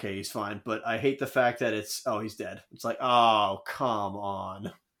okay, he's fine. But I hate the fact that he's dead. It's like, oh, come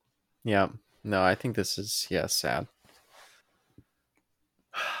on. Yeah. No, I think this is sad.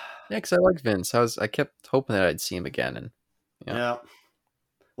 Yeah, because I like Vince. I kept hoping that I'd see him again, and yeah.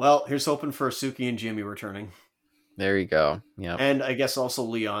 Well, here's hoping for Suki and Jimmy returning. There you go. Yeah. And I guess also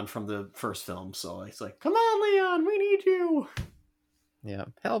Leon from the first film. So it's like, come on, Leon, we need you. Yeah.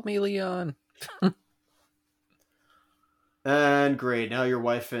 Help me, Leon. And great. Now your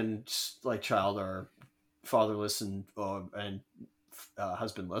wife and like child are fatherless and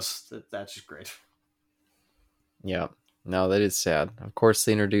husbandless. That's just great. Yeah. No, that is sad. Of course,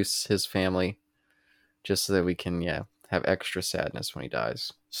 they introduce his family just so that we can, have extra sadness when he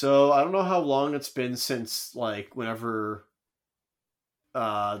dies. So I don't know how long it's been since like whenever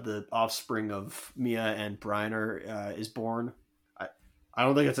the offspring of Mia and Brian is born. I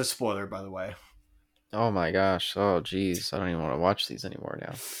don't think it's a spoiler, by the way. Oh my gosh! Oh geez, I don't even want to watch these anymore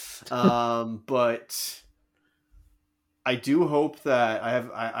now. But I do hope that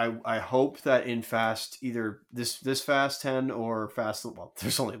I hope that in Fast, either this Fast 10 or Fast, well,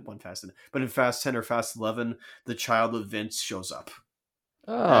 there's only one Fast 10, but in Fast 10 or Fast 11, the child of Vince shows up.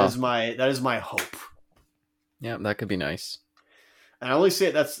 Oh, That is my hope. yeah, that could be nice. And I only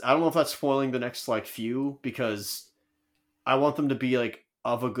say that's, I don't know if that's spoiling the next like few, because I want them to be like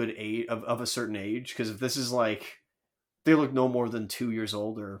of a good age, of a certain age, because if this is like, they look no more than 2 years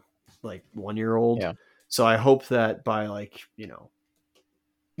old or like 1 year old. Yeah. So I hope that by like,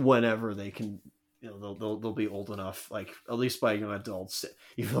 whenever they can, they'll be old enough, like at least by young adults,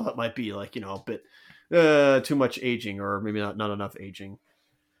 even though it might be like, a bit too much aging, or maybe not enough aging,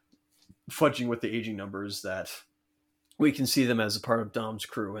 fudging with the aging numbers, that we can see them as a part of Dom's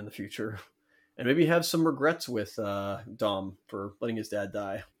crew in the future, and maybe have some regrets with Dom for letting his dad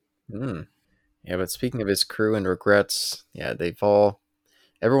die. Mm. Yeah, but speaking of his crew and regrets, yeah,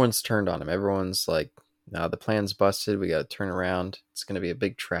 everyone's turned on him. Everyone's like, "Nah, the plan's busted. We got to turn around. It's going to be a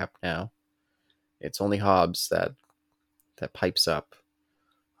big trap now." It's only Hobbs that pipes up.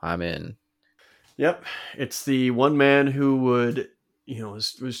 I'm in. Yep, it's the one man who would,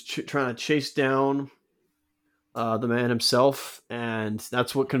 was trying to chase down the man himself, and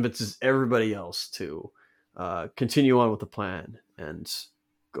that's what convinces everybody else to continue on with the plan and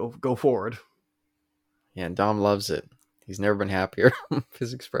go forward. Yeah, and Dom loves it. He's never been happier.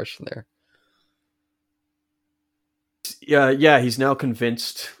 His expression there. Yeah, he's now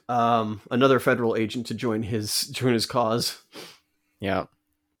convinced another federal agent to join his cause. Yeah.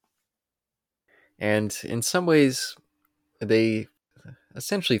 And in some ways, they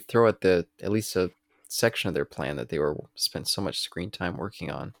essentially throw at least a section of their plan that they were spent so much screen time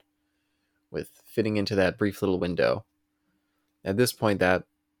working on, with fitting into that brief little window. At this point, that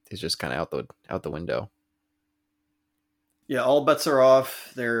is just kind of out the window. Yeah, all bets are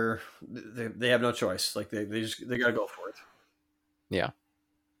off. They have no choice. Like they gotta go for it. Yeah.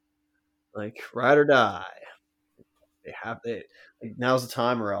 Like ride or die. Like, now's the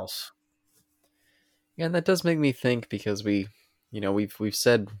time or else. Yeah, and that does make me think, because we've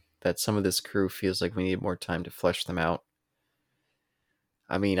said that some of this crew feels like we need more time to flesh them out.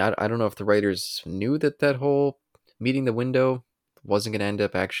 I mean, I don't know if the writers knew that whole meeting the window wasn't going to end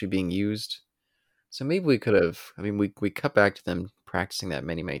up actually being used. So maybe we could have, I mean, we cut back to them practicing that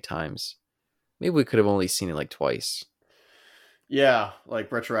many, many times. Maybe we could have only seen it like twice. Yeah, like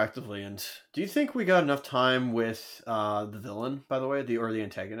retroactively. And do you think we got enough time with the villain, by the way, the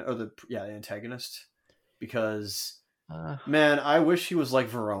antagonist, or the antagonist? Because man, I wish he was like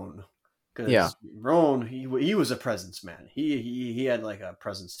Verone. Because Yeah. Verone, he was a presence, man. He had like a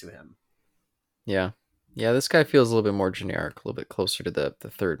presence to him. Yeah. Yeah, this guy feels a little bit more generic, a little bit closer to the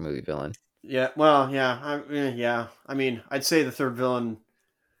third movie villain. Yeah, well, yeah. I mean, I'd say the third villain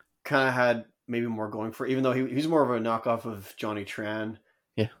kind of had maybe more going for it, even though he's more of a knockoff of Johnny Tran.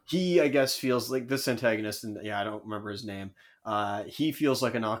 Yeah. He, I guess, feels like this antagonist, and I don't remember his name. He feels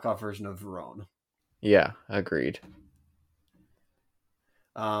like a knockoff version of Verone. Yeah, agreed.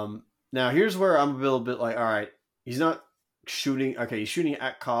 Now here's where I'm a little bit like, all right, he's not shooting. Okay, he's shooting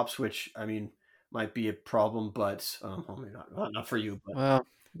at cops, which I mean might be a problem, but maybe not for you. But Well,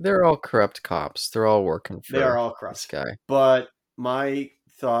 they're all corrupt cops. They're all working for they are all corrupt. this guy. But my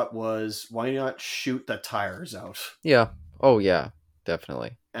thought was, why not shoot the tires out? Yeah. Oh, yeah,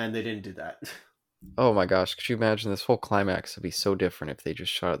 definitely. And they didn't do that. Oh my gosh, could you imagine this whole climax would be so different if they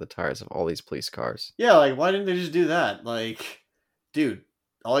just shot out the tires of all these police cars? Yeah, like why didn't they just do that? Like, dude,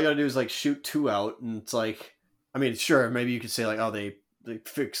 all you gotta do is like shoot two out, and it's like, I mean, sure, maybe you could say like, oh, they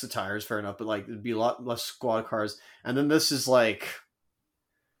fix the tires, fair enough, but like it'd be a lot less squad cars. And then this is like,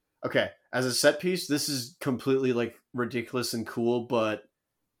 okay, as a set piece, this is completely like ridiculous and cool, but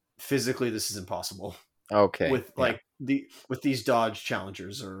physically this is impossible. Okay. With like with these Dodge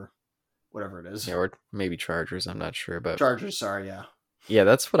Challengers or whatever it is. Yeah, or maybe Chargers, I'm not sure, but Chargers, sorry, yeah. Yeah,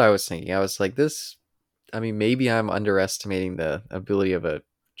 that's what I was thinking. I was like, this, I mean, maybe I'm underestimating the ability of a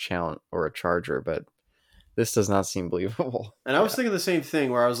challenge or a Charger, but this does not seem believable. And I was thinking the same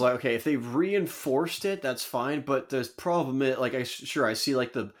thing, where I was like, okay, if they've reinforced it, that's fine, but the problem is, like, I see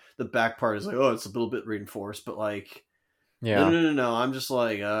like the back part is like, oh, it's a little bit reinforced, but like, Yeah. no. I'm just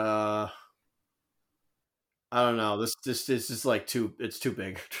like, I don't know. This is like it's too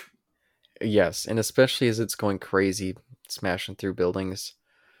big. Yes, and especially as it's going crazy, smashing through buildings.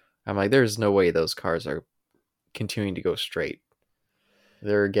 I'm like, there's no way those cars are continuing to go straight.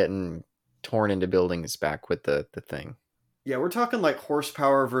 They're getting torn into buildings back with the thing. Yeah, we're talking like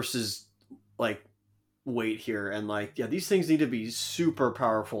horsepower versus like weight here, and like, yeah, these things need to be super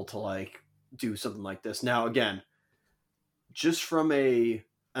powerful to like do something like this. Now, again, just from and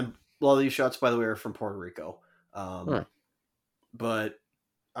a lot of these shots, by the way, are from Puerto Rico. but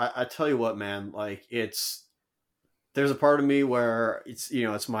I tell you what, man, like there's a part of me where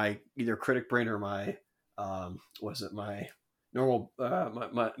it's my either critic brain or my was it my normal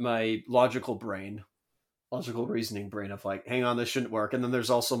my logical reasoning brain of like, hang on, this shouldn't work. And then there's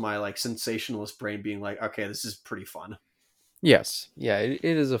also my like sensationalist brain being like, okay, this is pretty fun. Yes, yeah, it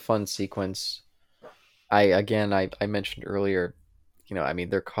is a fun sequence. I mentioned earlier, I mean,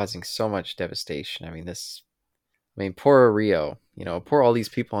 they're causing so much devastation. I mean, poor Rio, poor all these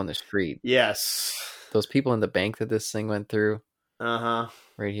people on the street. Yes. Those people in the bank that this thing went through Uh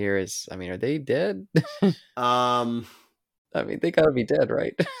right here is, I mean, are they dead? huh. I mean, they gotta be dead,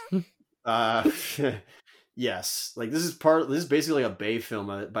 right? Uh. Yes. Like this is basically a Bay film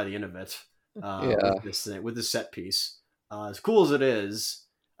by the end of it. Yeah. With this thing with the set piece. As cool as it is,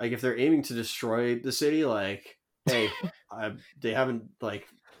 like if they're aiming to destroy the city, like, hey, they haven't like.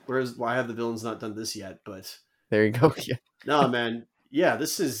 Why have the villains not done this yet? But There you go. Yeah. no, man. Yeah,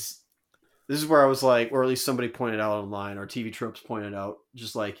 this is where I was like, or at least somebody pointed out online, or TV tropes pointed out,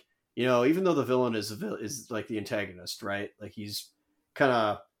 just like, even though the villain is like the antagonist, right? Like he's kind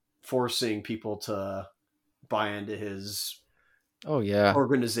of forcing people to buy into his Oh yeah.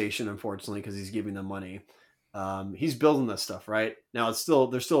 organization, unfortunately, because he's giving them money. He's building this stuff, right? Now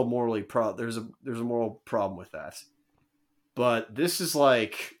there's still morally there's a moral problem with that. But this is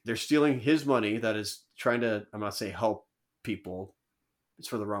like they're stealing his money that is trying to, I'm not saying help people. It's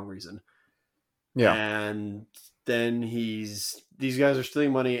for the wrong reason. Yeah. And then these guys are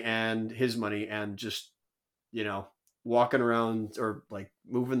stealing money and his money and just, you know, walking around or like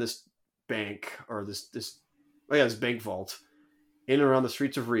moving this bank or this bank vault in and around the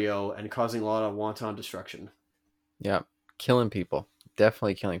streets of Rio and causing a lot of wanton destruction. Yeah. Killing people.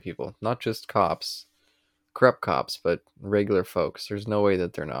 Definitely killing people. Not just cops, corrupt cops, but regular folks. There's no way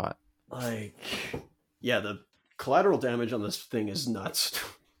that they're not. Like, yeah, the collateral damage on this thing is nuts.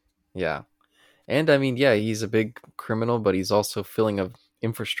 Yeah. And I mean, yeah, he's a big criminal, but he's also filling a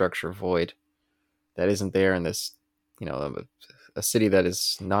infrastructure void that isn't there in this, a city that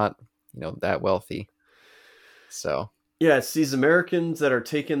is not, that wealthy. So, Yeah, it's these Americans that are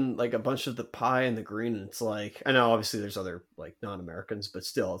taking like a bunch of the pie and the green, and it's like, I know obviously there's other like non-Americans, but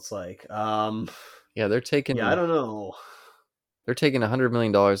still, it's like, yeah, yeah, I don't know. they're taking $100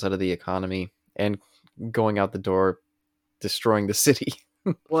 million out of the economy and going out the door, destroying the city.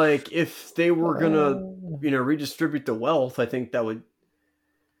 Like, if they were gonna, redistribute the wealth, I think that would,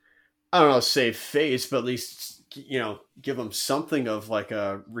 I don't know, save face, but at least give them something of like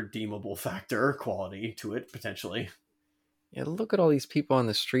a redeemable factor quality to it potentially. Yeah, look at all these people on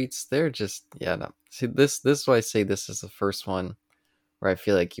the streets. They're just, yeah, no. See, this is why I say this is the first one where I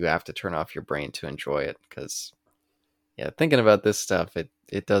feel like you have to turn off your brain to enjoy it, because yeah, thinking about this stuff,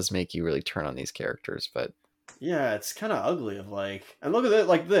 it does make you really turn on these characters. But Yeah, it's kind of ugly. Of like, and look at it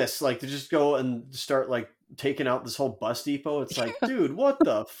like this, like to just go and start like taking out this whole bus depot. It's like, dude, what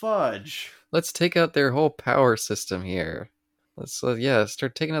the fudge? let's take out their whole power system here. Let's yeah,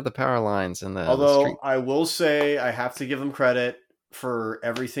 start taking out the power lines and the Although street. I will say, I have to give them credit for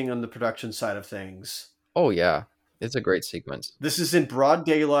everything on the production side of things. Oh yeah, it's a great sequence. This is in broad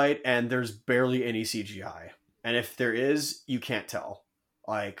daylight, and there's barely any CGI. And if there is, you can't tell.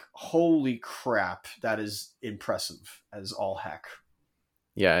 Like, holy crap, that is impressive as all heck.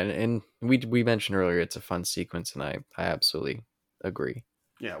 Yeah, and we mentioned earlier it's a fun sequence, and I absolutely agree.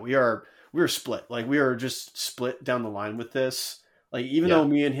 Yeah, we are split. Like we are just split down the line with this. Like even Yeah. though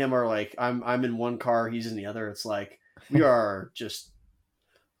me and him are like I'm in one car, he's in the other. It's like we are just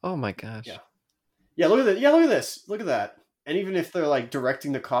Oh my gosh. yeah. Yeah, look at that. Yeah, look at this. Look at that. And even if they're like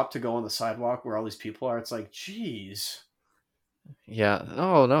directing the cop to go on the sidewalk where all these people are, it's like, geez. Yeah.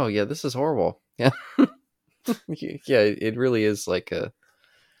 Oh no. Yeah, this is horrible. Yeah. Yeah. It really is like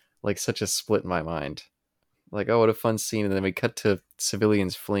such a split in my mind. Like, oh, what a fun scene, and then we cut to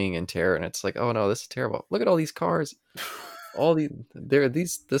civilians fleeing in terror, and it's like, oh no, this is terrible. Look at all these cars. All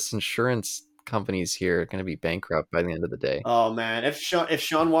this insurance companies here are going to be bankrupt by the end of the day. Oh man, if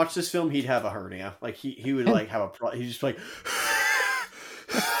Sean watched this film, he'd have a hernia. Like he would like have he'd just like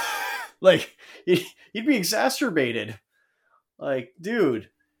like he'd be exacerbated. Like, dude.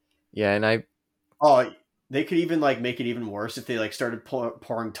 Yeah, and Oh, they could even like make it even worse if they like started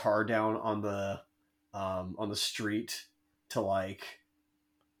pouring tar down on the street to like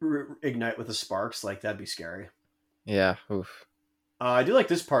ignite with the sparks. Like that'd be scary. yeah, oof. I do like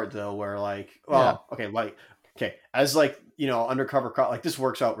this part though, where like, Yeah. well, okay, like, okay, as like undercover cop, like this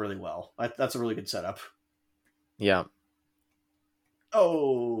works out really well. That's a really good setup. Yeah.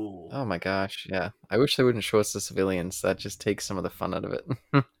 Oh, Oh my gosh, yeah. I wish they wouldn't show us the civilians. That just takes some of the fun out of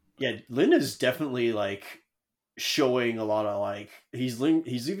it. yeah, Linda's definitely like showing a lot of like he's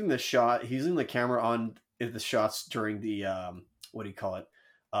leaving the shot, he's leaving the camera on the shots during the what do you call it,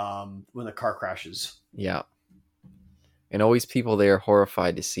 when the car crashes. Yeah. And always people there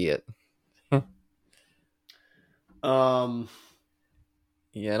horrified to see it. um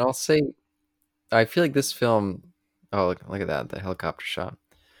Yeah, and I'll say I feel like this film. Oh, look at that, the helicopter shot.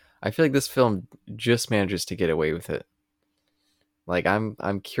 I feel like this film just manages to get away with it. Like I'm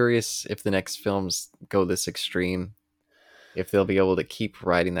curious if the next films go this extreme, if they'll be able to keep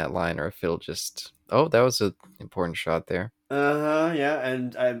riding that line, or if it'll just that was an important shot there. yeah,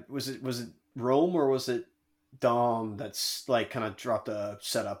 and I was it Rome or was it Dom that's like kind of dropped a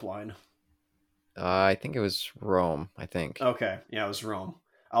setup line? I think it was Rome. I think. Okay, yeah, it was Rome.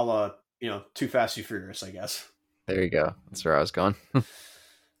 I'll Too Fast Too Furious, I guess. There you go. That's where I was going.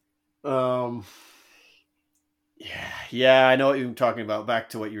 um yeah, I know what you're talking about. Back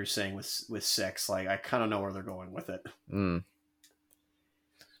to what you were saying with six, like I kind of know where they're going with it. Mm.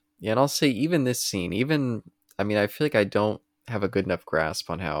 Yeah, and I'll say even this scene, even I mean, I feel like I don't have a good enough grasp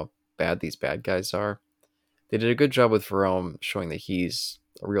on how bad these bad guys are. They did a good job with Jerome showing that he's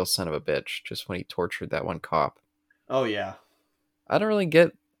a real son of a bitch just when he tortured that one cop. Oh yeah. I don't really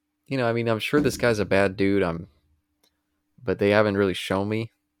get, I mean, I'm sure this guy's a bad dude, but they haven't really shown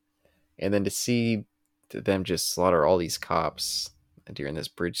me. And then to see them just slaughter all these cops during this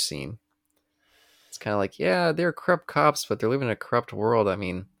bridge scene, it's kind of like, yeah, they're corrupt cops, but they're living in a corrupt world. I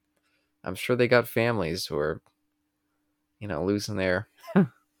mean, I'm sure they got families who are, losing their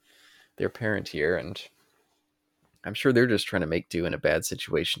parent here, and I'm sure they're just trying to make do in a bad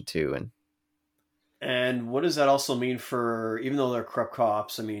situation too. And what does that also mean for, even though they're corrupt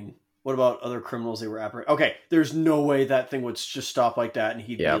cops? I mean, what about other criminals they were apprehending? Okay, there's no way that thing would just stop like that, and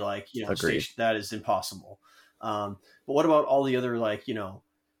he'd be Yeah, like, agreed. that is impossible. But what about all the other like, even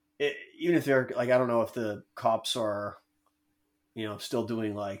if they're like, I don't know if the cops are, still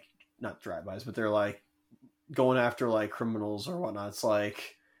doing like not drive-bys, but they're like going after like criminals or whatnot. It's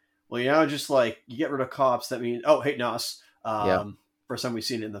like, well, just like you get rid of cops, that means, oh, hey, Nos. Yeah, First time we've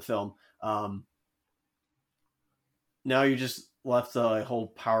seen it in the film. Now you just left the whole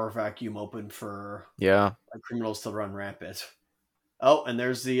power vacuum open for yeah, criminals to run rampant. Oh, and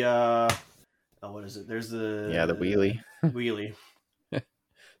there's the what is it? There's yeah. The the wheelie. wheelie.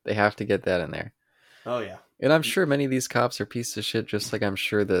 They have to get that in there. Oh yeah. And I'm sure many of these cops are pieces of shit, just like I'm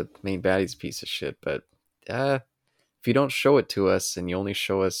sure the main baddie's a piece of shit. But if you don't show it to us and you only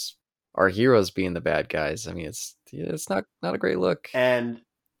show us our heroes being the bad guys, I mean, it's not a great look. And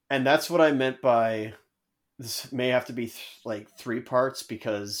that's what I meant by this may have to be like three parts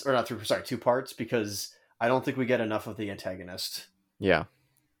because, or not three, sorry, two parts because I don't think we get enough of the antagonist. Yeah,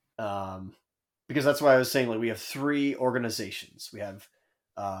 Because that's why I was saying like we have three organizations. We have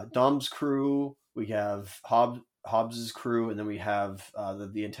Dom's crew, we have Hobbs's crew, and then we have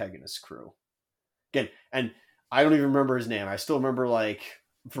the antagonist crew. Again, and I don't even remember his name. I still remember like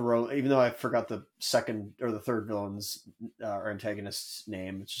Verone, even though I forgot the second or the third villain's or antagonist's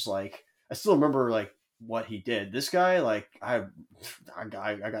name. It's just like I still remember like what he did. This guy, like I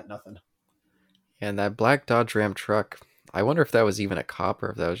got nothing. and that black Dodge Ram truck. I wonder if that was even a cop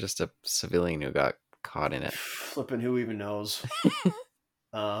or if that was just a civilian who got caught in it. Flipping, who even knows?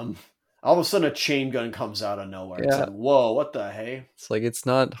 All of a sudden, a chain gun comes out of nowhere. Yeah. It's like, whoa, what the hey? It's like it's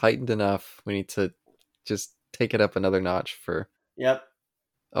not heightened enough. We need to just take it up another notch for. Yep.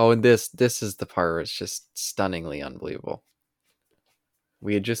 Oh, and this is the part where it's just stunningly unbelievable.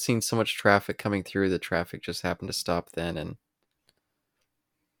 We had just seen so much traffic coming through. The traffic just happened to stop then, and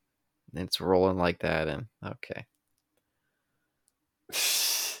it's rolling like that. And okay.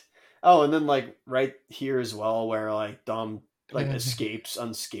 Oh, and then like right here as well, where like Dom like escapes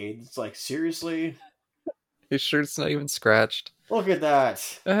unscathed. It's like, seriously? His shirt's not even scratched. Look at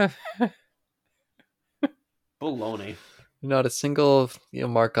that. Baloney. Not a single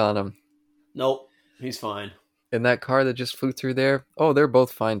mark on him. Nope, he's fine. And that car that just flew through there, oh, they're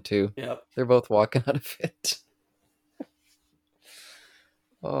both fine too. Yep. They're both walking out of it.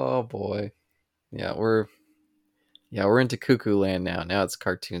 Oh boy. Yeah, we're into Cuckoo Land now. Now it's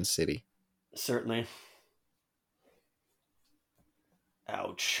Cartoon City. Certainly.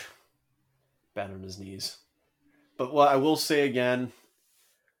 Ouch. Bad on his knees. But what I will say again,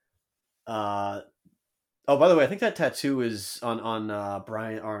 oh, by the way, I think that tattoo is on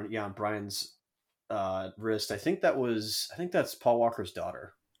Brian, or yeah, on Brian's wrist. I think that's Paul Walker's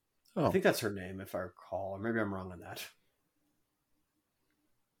daughter. Oh. I think that's her name, if I recall, or maybe I'm wrong on that.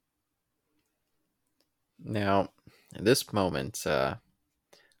 Now, in this moment,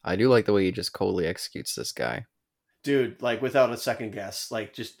 I do like the way he just coldly executes this guy. dude, like without a second guess,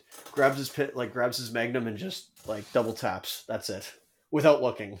 like just grabs his pit, like grabs his magnum and just like double taps. That's it, without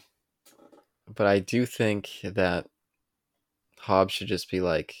looking. But I do think that Hobbs should just be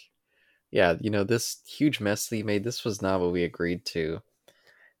like, yeah, this huge mess that you made, this was not what we agreed to.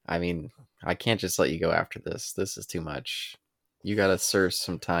 I mean, I can't just let you go after this. This is too much. You gotta serve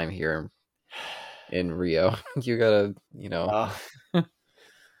some time here in Rio. You gotta, Uh,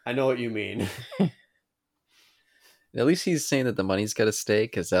 I know what you mean. at least he's saying that the money's gotta stay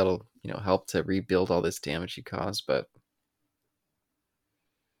because that'll, help to rebuild all this damage he caused. But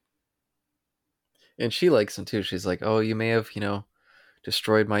and she likes him too. She's like, oh, you may have,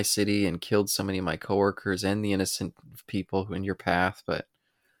 destroyed my city and killed so many of my coworkers and the innocent people who in your path, but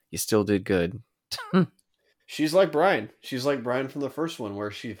you still did good. She's like Brian. She's like Brian from the first one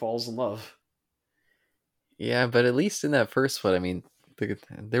where she falls in love. Yeah, but at least in that first one, I mean,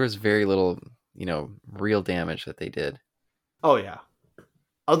 there was very little, real damage that they did. Oh yeah.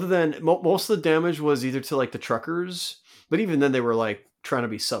 Other than most of the damage was either to like the truckers, but even then they were like trying to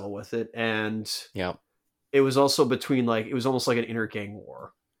be subtle with it, and Yeah, it was also between like it was almost like an inner gang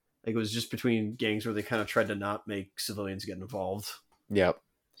war. Like it was just between gangs where they kind of tried to not make civilians get involved. yeah,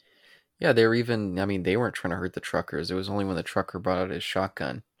 yeah. They were even. I mean, they weren't trying to hurt the truckers. It was only when the trucker brought out his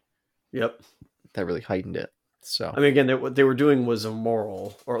shotgun Yep. that really heightened it. So I mean, again, what they were doing was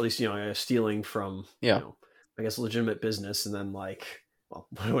immoral, or at least stealing from yeah, I guess legitimate business, and then like, well,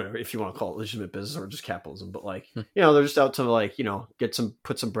 whatever if you want to call it legitimate business or just capitalism, but like, they're just out to like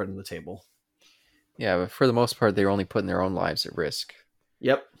put some bread on the table. yeah. But for the most part, they were only putting their own lives at risk.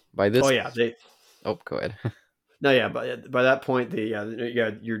 Yep. By this, Oh yeah. go ahead. No, yeah. By that point,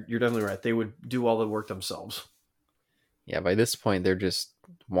 you're definitely right. They would do all the work themselves. Yeah, by this point, they're just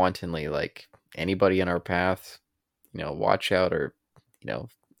wantonly like anybody in our path, watch out, or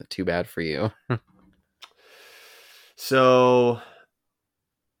too bad for you. So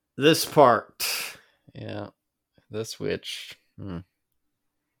this part. Yeah, the switch.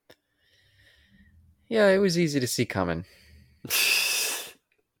 Yeah, it was easy to see coming.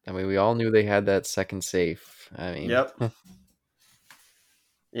 I mean, we all knew they had that second safe. I mean, Yep.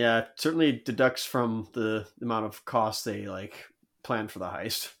 Yeah, it certainly deducts from the amount of cost they like planned for the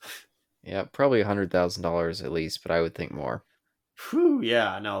heist. yeah, probably $100,000 at least, but I would think more. Whew,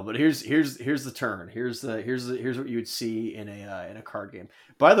 yeah, no, but here's the turn. Here's what you would see in a card game.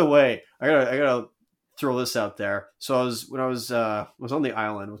 By the way, I gotta throw this out there. So when I was on the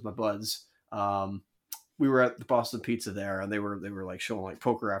island with my buds. We were at the Boston Pizza there, and they were like showing like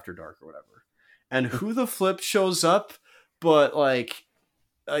Poker After Dark or whatever. And who the flip shows up? But like,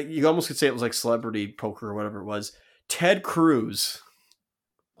 you almost could say it was like celebrity poker or whatever it was. Ted Cruz.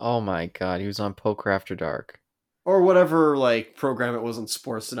 Oh my god, he was on Poker After Dark. Or whatever like program it was on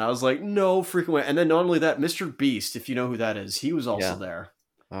sports, and I was like, no freaking way. And then not only that, Mr. Beast, if you know who that is, he was also there.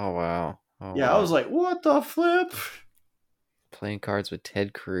 Oh wow. Yeah, I was like, what the flip? Playing cards with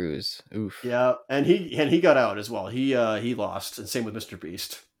Ted Cruz. Oof. Yeah, and he got out as well. He lost, and same with Mr.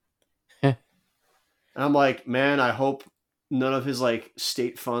 Beast. And I'm like, man, I hope none of his like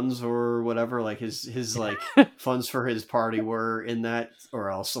state funds or whatever, like his like funds for his party were in that,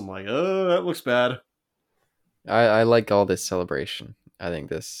 or else I'm like, oh, that looks bad. I like all this celebration. I think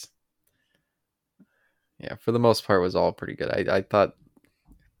this, yeah, for the most part, was all pretty good. I thought,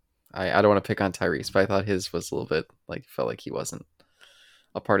 I don't want to pick on Tyrese, but I thought his was a little bit like, felt like he wasn't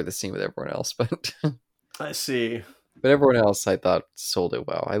a part of the scene with everyone else. But I see. But everyone else, I thought, sold it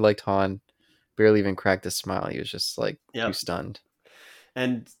well. I liked Han. Barely even cracked a smile. He was just like too stunned.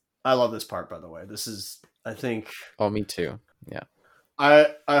 And I love this part, by the way. This is, I think. Oh, me too. Yeah.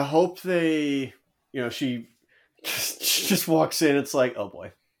 I hope they, she just walks in. It's like, oh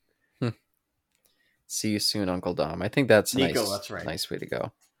boy. See you soon, Uncle Dom. I think that's Nico. Nice, that's right. Nice way to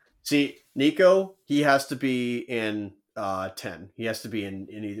go. See, Nico, he has to be in 10. He has to be in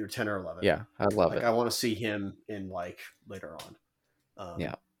either 10 or 11. Yeah, I love it. I want to see him in like later on.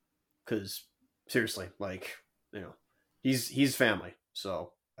 Yeah. Because seriously, like, he's family.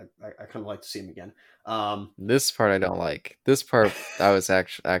 So I kind of like to see him again. This part I don't like. This part I was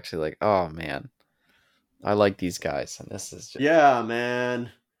actually like, oh man, I like these guys, and this is just... Yeah,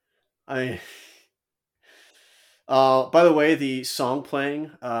 man. By the way, the song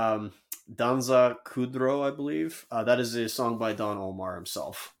playing, Danza Kudro, I believe, that is a song by Don Omar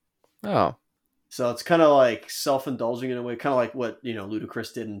himself. Oh. So it's kind of like self-indulging in a way, kind of like what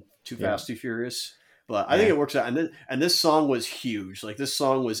Ludacris did in Too Fast, Too Furious. But I think it works out. And this song was huge. Like this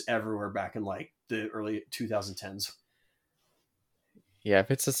song was everywhere back in like the early 2010s. Yeah,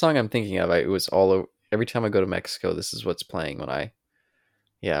 if it's the song I'm thinking of, it was all over. Every time I go to Mexico, this is what's playing when I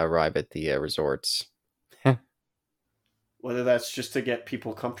arrive at the resorts. Whether that's just to get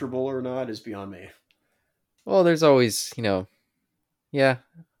people comfortable or not is beyond me. Well, there's always, yeah.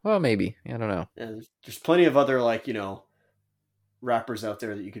 Well, maybe. I don't know. And there's plenty of other like rappers out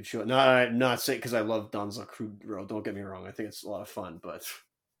there that you could show. Not say because I love Don's Kuduro. Don't get me wrong. I think it's a lot of fun, but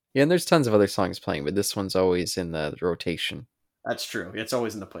Yeah, and there's tons of other songs playing, but this one's always in the rotation. that's true. It's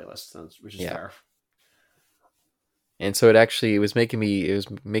always in the playlist, which is Yeah. fair. And so it was making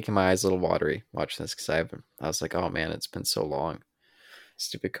my eyes a little watery watching this because I was like, oh man, it's been so long.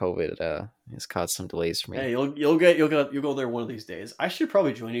 Stupid COVID has caused some delays for me. Hey, you'll go there one of these days. I should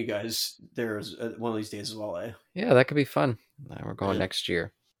probably join you guys there one of these days as well, eh? Yeah, that could be fun. We're going Yeah. next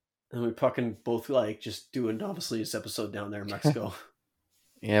year. And we fucking both like just doing obviously this episode down there in Mexico.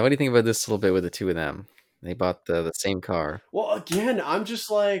 Yeah, what do you think about this little bit with the two of them? They bought the same car. Well, again, I'm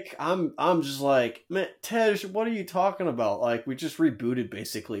just like, man, Tej, what are you talking about? Like, we just rebooted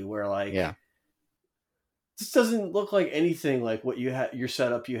basically, where like, Yeah. this doesn't look like anything like what you had, your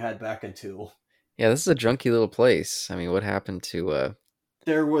setup you had back in two. Yeah, this is a junky little place. I mean, what happened to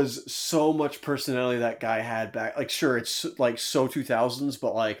There was so much personality that guy had back. Like, sure, it's like so 2000s,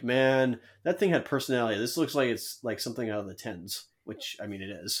 but like, man, that thing had personality. This looks like it's like something out of the tens, which I mean, it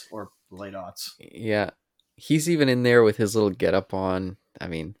is, or late aughts. yeah. He's even in there with his little getup on. I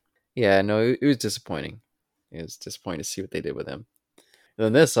mean, yeah, no, it was disappointing. It was disappointing to see what they did with him. And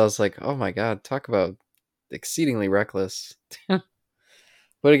then this, I was like, oh my god, talk about exceedingly reckless. But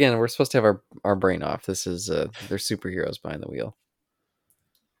again, we're supposed to have our brain off. This is they're superheroes behind the wheel.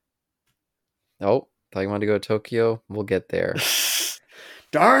 Oh, thought you wanted to go to Tokyo? We'll get there.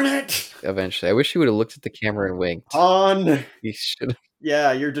 Darn it! Eventually. I wish he would have looked at the camera and winked. Han! He should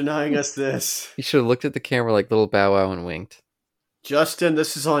Yeah, you're denying us this. He should have looked at the camera like little Bow Wow and winked. Justin,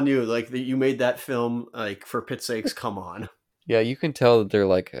 this is on you. Like, you made that film, like, for pit's sakes, come on. Yeah, you can tell that they're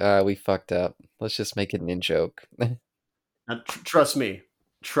like, we fucked up. Let's just make it an in-joke. Now, trust me.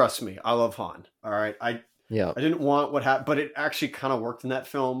 Trust me. I love Han. All right? Yeah. I didn't want what happened, but it actually kind of worked in that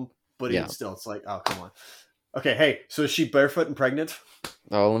film. But Yeah. it's like, oh, come on. Okay, hey, so is she barefoot and pregnant?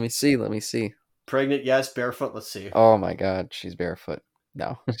 Oh, let me see. Pregnant, yes. Barefoot, let's see. Oh my god, she's barefoot.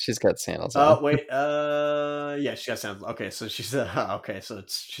 No, she's got sandals on. Wait, yeah, she got sandals. Okay, so she's, okay, so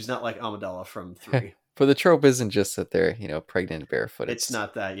she's not like Amidala from 3. But the trope isn't just that they're, pregnant and barefoot. It's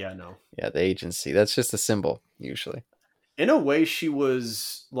not that, yeah, no. Yeah, the agency. That's just a symbol, usually. In a way, she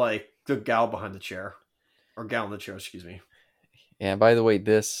was like the gal behind the chair. Or gal in the chair, excuse me. And by the way,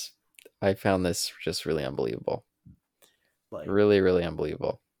 I found this just really unbelievable. Like, really, really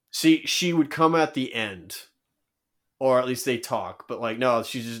unbelievable. See, she would come at the end, or at least they talk. But like, no,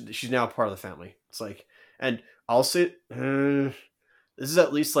 she's now part of the family. It's like, and I'll say, this has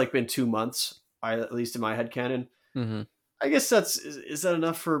at least like been 2 months. At least in my head canon. Mm-hmm. I guess is that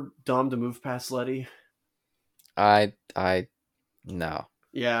enough for Dom to move past Letty? No.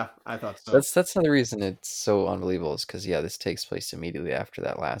 Yeah, I thought so. That's another reason it's so unbelievable is because this takes place immediately after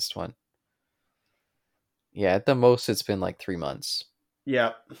that last one. Yeah, at the most it's been like 3 months.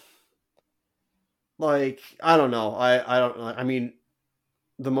 Yeah. Like, I don't know. I don't. I mean,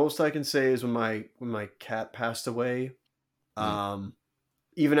 the most I can say is when my cat passed away.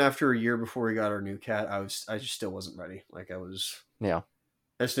 Even after a year before we got our new cat, I just still wasn't ready. Like, I just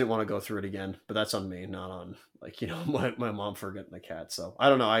didn't want to go through it again. But that's on me, not on like my mom for getting the cat. So I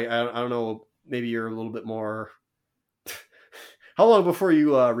don't know. I don't know. Maybe you're a little bit more. How long before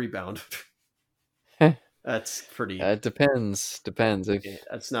you rebound? That's pretty. It depends. If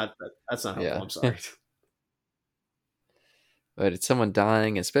That's not helpful. Yeah. I'm sorry. But it's someone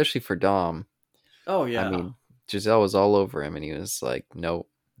dying, especially for Dom. Oh yeah. I mean, Giselle was all over him, and he was like, "No."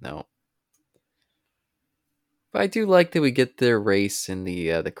 But I do like that we get their race in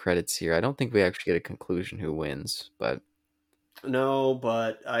the credits here. I don't think we actually get a conclusion who wins, but no,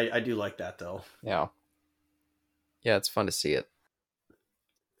 but I do like that though. Yeah, it's fun to see it.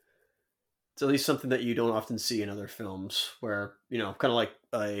 It's at least something that you don't often see in other films, where kind of like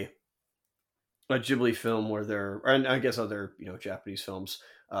a Ghibli film where and I guess other Japanese films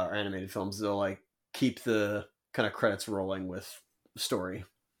or animated films, they'll like keep the kind of credits rolling with story.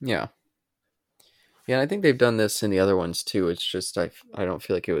 Yeah, and I think they've done this in the other ones too. It's just I don't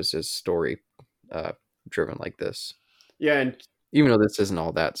feel like it was as story driven like this. Yeah, and even though this isn't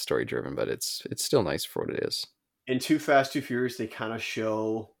all that story driven, but it's still nice for what it is. In Too Fast, Too Furious, they kind of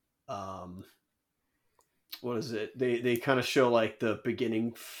show what is it? They kind of show like the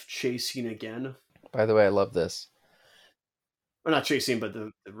beginning chase scene again. By the way, I love this. Or not chase scene, but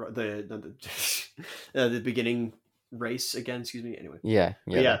the beginning race again. Excuse me. Anyway. Yeah.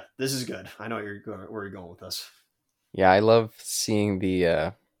 This is good. I know where you're going with this. Yeah, I love seeing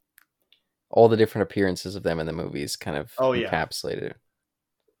the all the different appearances of them in the movies kind of Oh yeah, encapsulated it.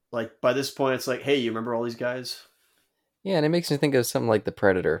 like by this point, it's like, hey, you remember all these guys? Yeah, and it makes me think of something like The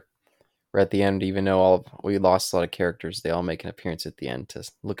Predator, where at the end, even though we lost a lot of characters, they all make an appearance at the end to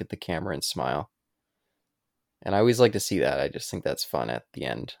look at the camera and smile. And I always like to see that. I just think that's fun at the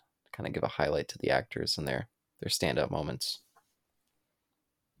end, kind of give a highlight to the actors and their stand-up moments.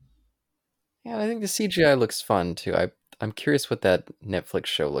 Yeah, I think the CGI looks fun too. I'm curious what that Netflix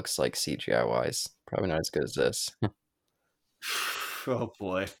show looks like CGI wise. Probably not as good as this. Oh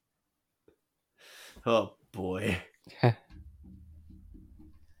boy. Oh boy.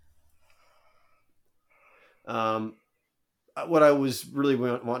 Um, what I was really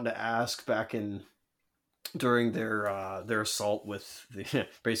wanting to ask back in during their assault with the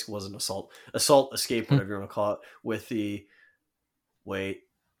basically wasn't assault escape, whatever you want to call it, with the wait,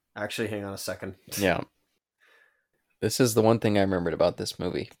 actually, hang on a second. Yeah, this is the one thing I remembered about this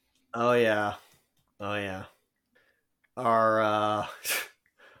movie. Oh yeah, oh yeah. Our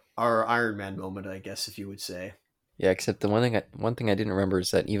our Iron Man moment, I guess, if you would say. Yeah, except the one thing I didn't remember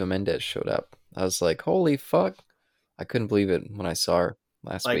is that Eva Mendes showed up. I was like, holy fuck! I couldn't believe it when I saw her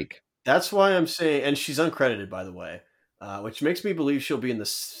last Like week. that's why I'm saying, and she's uncredited, by the way, which makes me believe she'll be in the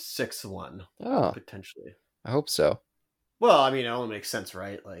sixth one Oh, potentially. I hope so. Well, I mean, it only makes sense,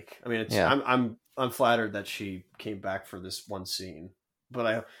 right? Like, I mean, it's Yeah. I'm flattered that she came back for this one scene,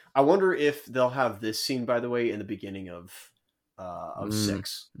 but I wonder if they'll have this scene, by the way, in the beginning of Mm,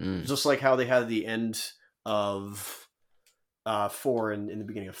 six, mm. just like how they had the end of four in the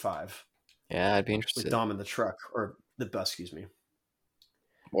beginning of five Yeah, I'd be with interested. Dom in the truck or the bus, excuse me.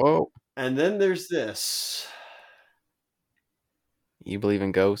 Whoa, And then there's this. you believe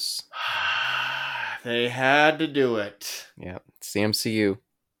in ghosts? They had to do it. Yeah, it's the MCU.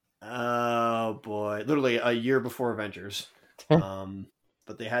 Oh boy, literally a year before Avengers. Um,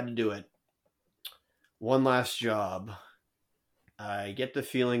 but they had to do it. One last job. I get the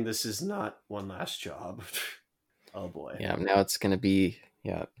feeling this is not one last job. Oh boy. Yeah, now it's gonna be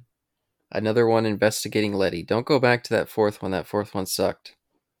another one investigating Letty. Don't go back to that fourth one. That fourth one sucked.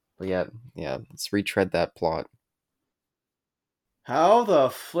 But yeah, let's retread that plot. How the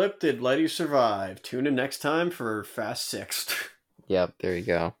flip did Letty survive? Tune in next time for Fast Six. Yep, there you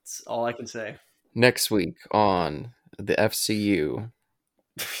go. That's all I can say. Next week on the FCU.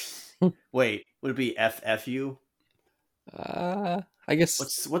 Wait, would it be FFU? I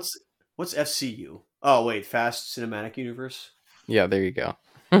guess. What's FCU? Oh wait, Fast Cinematic Universe. Yeah, there you go.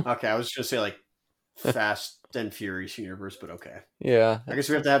 Okay, I was just gonna say like Fast and Furious Universe, but okay. Yeah, I guess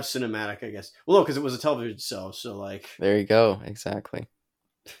we have to have cinematic. I guess. Well, no, because it was a television show. So like, there you go. Exactly.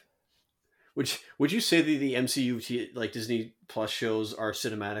 would you say the MCU like Disney Plus shows are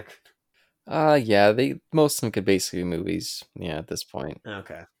cinematic? Yeah, they most of them could basically be movies. Yeah, at this point.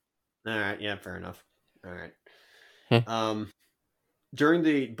 Okay. All right. Yeah. Fair enough. All right. Heh. Um, during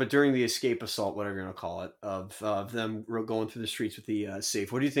the escape assault, whatever you want to call it, of them going through the streets with the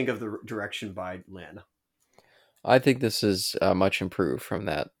safe. What do you think of the direction by Lin? I think this is much improved from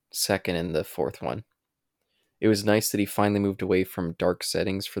that second and the fourth one. It was nice that he finally moved away from dark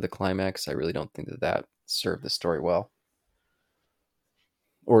settings for the climax. I really don't think that served the story well,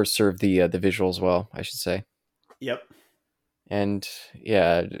 or served the visuals well, I should say. Yep. And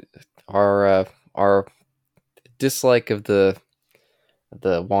yeah, our dislike of the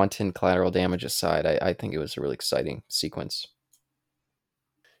wanton collateral damage aside, I think it was a really exciting sequence.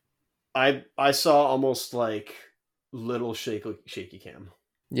 I saw almost like little shaky cam.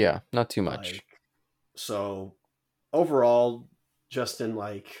 Yeah, not too much. Like so overall, Justin,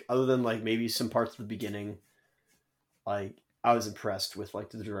 like other than like maybe some parts of the beginning, like I was impressed with like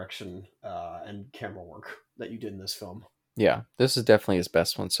the direction and camera work that you did in this film. Yeah, this is definitely his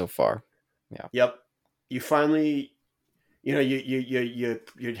best one so far. Yeah. Yep, you finally, you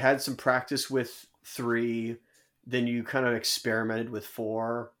had some practice with three, then you kind of experimented with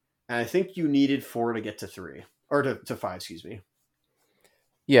four, and I think you needed four to get to three or to five, excuse me.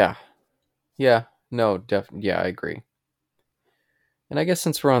 Yeah. Yeah. No, yeah, I agree. And I guess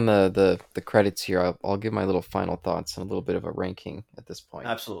since we're on the credits here, I'll give my little final thoughts and a little bit of a ranking at this point.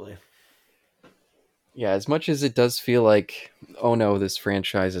 Absolutely. Yeah, as much as it does feel like, oh no, this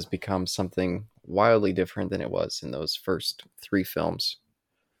franchise has become something wildly different than it was in those first three films,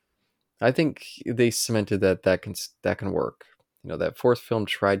 I think they cemented that can work. That fourth film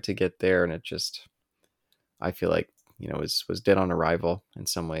tried to get there, and it just, I feel like, was dead on arrival in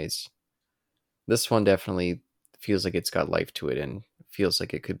some ways. This one definitely feels like it's got life to it, and feels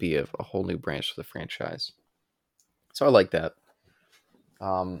like it could be a whole new branch for the franchise. So I like that.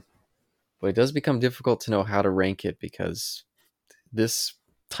 Um, but it does become difficult to know how to rank it because this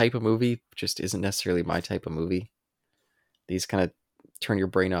type of movie just isn't necessarily my type of movie. These kind of turn your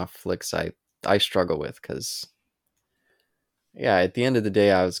brain off flicks I struggle with because yeah, at the end of the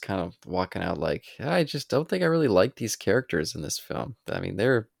day, I was kind of walking out like I just don't think I really like these characters in this film. I mean,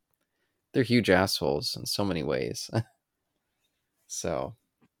 they're huge assholes in so many ways. So,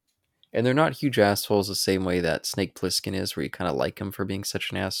 and they're not huge assholes the same way that Snake Plissken is, where you kind of like him for being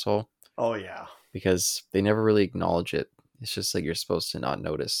such an asshole Oh yeah. because they never really acknowledge it. It's just like you're supposed to not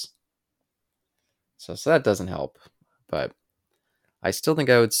notice. So that doesn't help. But I still think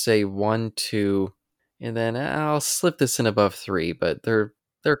I would say 1, 2, and then I'll slip this in above 3, but they're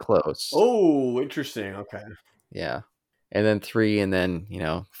close. Oh, interesting. Okay. Yeah. And then 3, and then,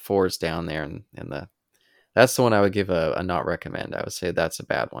 4 is down there, and that's the one I would give a not recommend. I would say that's a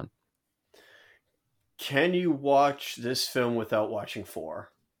bad one. Can you watch this film without watching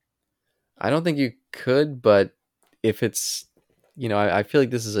 4? I don't think you could, but if it's, I feel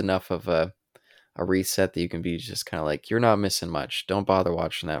like this is enough of a reset that you can be just kind of like, you're not missing much. Don't bother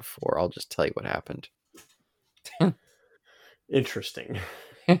watching that 4. I'll just tell you what happened. Interesting.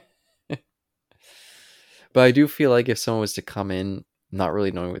 But I do feel like if someone was to come in not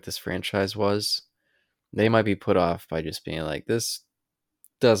really knowing what this franchise was, they might be put off by just being like, this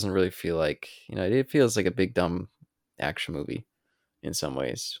doesn't really feel like, it feels like a big dumb action movie in some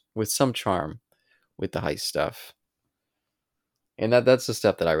ways with some charm with the heist stuff. And that's the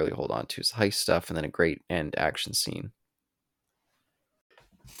stuff that I really hold on to is heist stuff and then a great end action scene.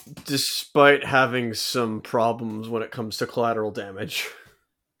 Despite having some problems when it comes to collateral damage.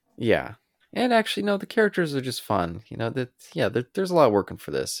 Yeah. And actually, no, the characters are just fun. There's a lot working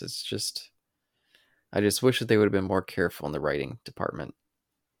for this. It's just, I just wish that they would have been more careful in the writing department.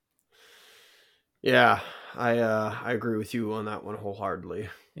 Yeah, I agree with you on that one wholeheartedly.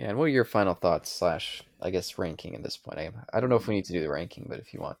 Yeah, and what are your final thoughts / I guess ranking at this point? I don't know if we need to do the ranking, but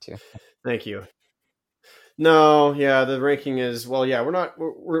if you want to. Thank you. No, yeah, the ranking is yeah, we're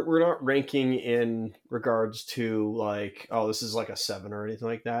not ranking in regards to like, oh, this is like a 7 or anything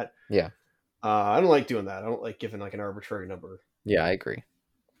like that. Yeah. I don't like doing that. I don't like giving like an arbitrary number. Yeah, I agree.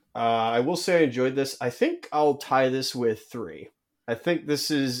 I will say I enjoyed this. I think I'll tie this with 3. I think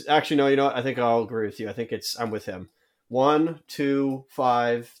this is actually no. You know what? I think I'll agree with you. I think I'm with him. 1, 2,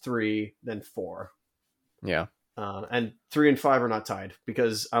 5, 3, then 4. Yeah. And 3 and 5 are not tied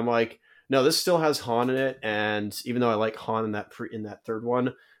because I'm like, no, this still has Han in it, and even though I like Han in that third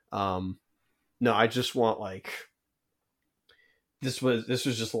one, no, I just want like this was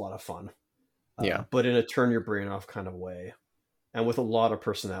just a lot of fun. Yeah. But in a turn your brain off kind of way, and with a lot of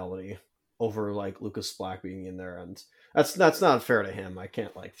personality over like Lucas Black being in there, and that's not fair to him. I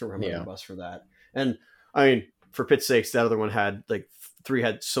can't like throw him under the bus for that. And I mean, for pit's sakes, that other one had like 3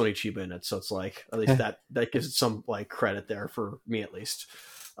 had Sonny Chiba in it, so it's like at least that gives it some like credit there for me at least.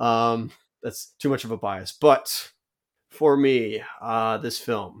 That's too much of a bias, but for me, this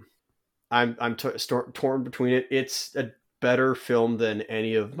film, I'm torn between it. It's a better film than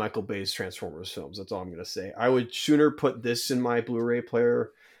any of Michael Bay's Transformers films. That's all I'm gonna say. I would sooner put this in my Blu-ray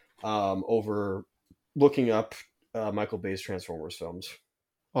player over looking up Michael Bay's Transformers films.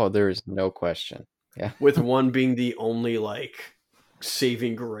 Oh, there is no question. Yeah. With one being the only like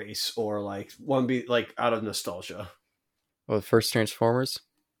saving grace, or like one be like out of nostalgia. Oh, the first Transformers?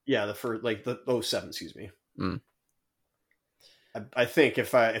 Yeah, the first, like the 07, excuse me. Mm. I think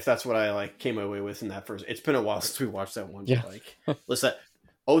if that's what I like came away with in that first, it's been a while since we watched that one. Yeah. Like, listen,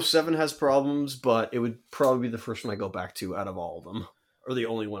 07 has problems, but it would probably be the first one I go back to out of all of them, or the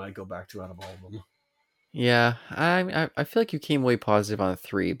only one I go back to out of all of them. Yeah, I feel like you came way positive on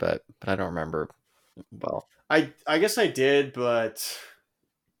 3, but I don't remember. Well, I guess I did, but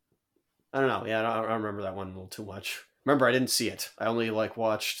I don't know. Yeah, I don't remember that one a little too much. Remember, I didn't see it. I only like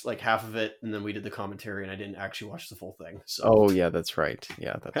watched like half of it, and then we did the commentary, and I didn't actually watch the full thing. So, oh yeah, that's right.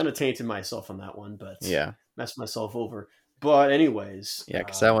 Yeah, that's kind of tainted myself on that one, but yeah, messed myself over. But anyways, yeah,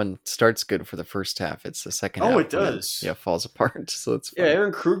 because that one starts good for the first half. It's the second. Oh, half it does. Yeah, falls apart. So it's yeah.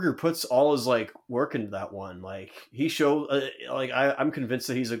 Aaron Kruger puts all his like work into that one. Like he showed, like I'm convinced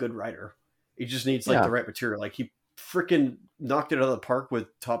that he's a good writer. He just needs like the right material. Like he freaking knocked it out of the park with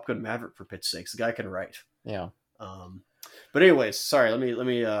Top Gun Maverick, for pit's sakes. The guy can write. Yeah. But anyways, sorry. Let me.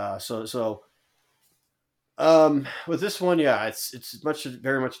 With this one, yeah, it's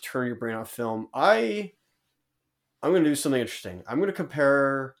very much turn your brain off film. I'm going to do something interesting. I'm going to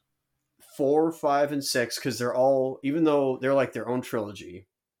compare 4, 5, and 6 because they're all, even though they're like their own trilogy,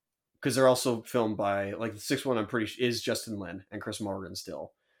 because they're also filmed by like the 6th one. I'm pretty sure is Justin Lin and Chris Morgan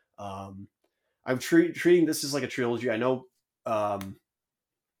still. I'm treating this as like a trilogy. I know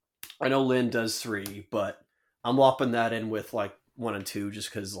Lin does 3, but I'm lopping that in with like 1 and 2,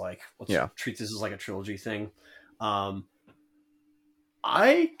 just because like let's Yeah. treat this as like a trilogy thing.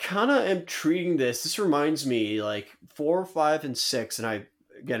 I kind of am treating this. This reminds me like 4, 5, and 6, and I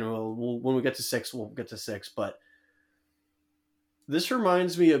again when we get to 6, we'll get to 6, but this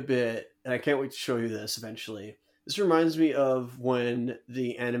reminds me a bit, and I can't wait to show you this eventually. This reminds me of when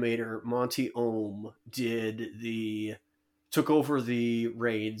the animator Monty Oum took over the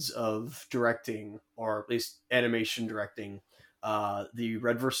reins of directing, or at least animation directing, the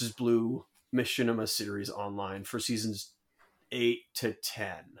Red versus Blue Machinima series online for seasons 8 to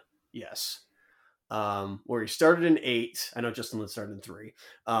 10. Yes. Where he started in 8. I know Justin Lin started in 3.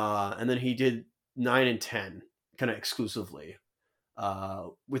 And then he did 9 and 10 kind of exclusively.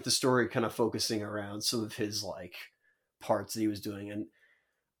 With the story kind of focusing around some of his like parts that he was doing. And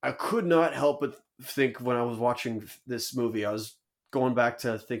I could not help but think when I was watching this movie, I was going back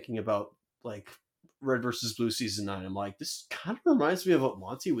to thinking about like Red versus Blue season 9. I'm like, this kind of reminds me of what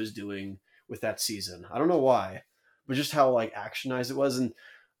Monty was doing with that season. I don't know why, but just how like actionized it was. And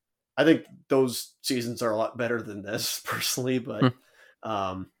I think those seasons are a lot better than this personally, but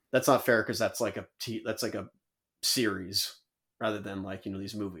that's not fair because that's like a series rather than like, you know,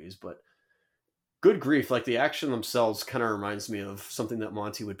 these movies. But good grief, like the action themselves kind of reminds me of something that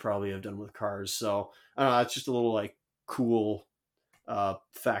Monty would probably have done with Cars. So I don't know, it's just a little like cool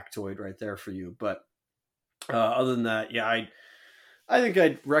factoid right there for you. But other than that, yeah, I think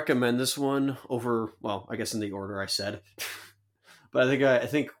I'd recommend this one over, well, I guess in the order I said. But I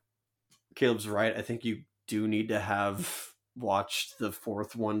think Caleb's right. I think you do need to have watched the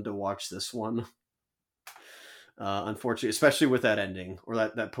fourth one to watch this one. Unfortunately, especially with that ending or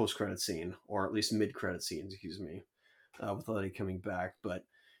that post-credit scene, or at least mid-credit scene, excuse me, with Letty coming back. But,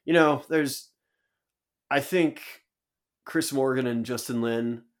 you know, I think Chris Morgan and Justin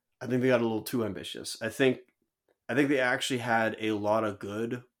Lin, I think they got a little too ambitious. I think they actually had a lot of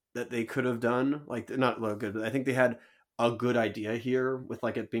good that they could have done. Like, not a lot of good, but I think they had a good idea here with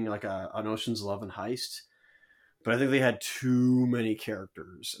like it being like an Ocean's 11 heist. But I think they had too many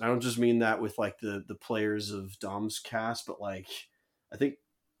characters. And I don't just mean that with like the players of Dom's cast, but like I think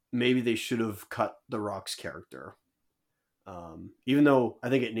maybe they should have cut The Rock's character. Even though I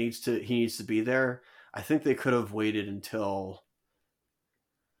think he needs to be there, I think they could have waited until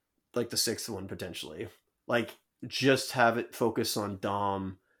like the sixth one potentially. Like just have it focus on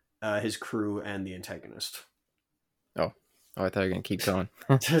Dom, his crew, and the antagonist. Oh, I thought you were going to keep going.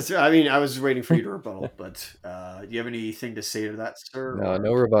 I mean, I was waiting for you to rebuttal, but do you have anything to say to that, sir?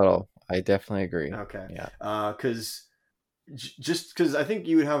 No rebuttal. I definitely agree. Okay. Yeah. Because I think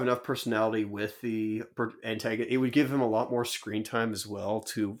you would have enough personality with the antagonist. It would give him a lot more screen time as well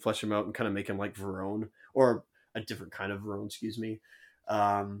to flesh him out and kind of make him like Verone, or a different kind of Verone, excuse me.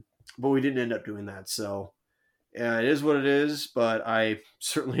 But we didn't end up doing that. So it is what it is, but I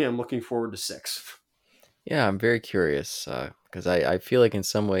certainly am looking forward to 6. Yeah, I'm very curious because I feel like in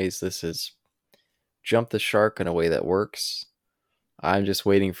some ways this is jump the shark in a way that works. I'm just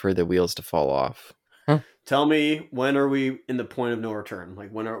waiting for the wheels to fall off. Tell me, when are we in the point of no return?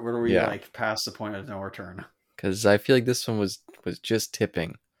 Like when are we like past the point of no return? Because I feel like this one was just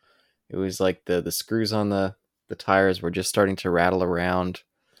tipping. It was like the screws on the tires were just starting to rattle around,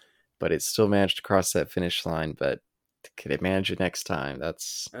 but it still managed to cross that finish line. But could it manage it next time?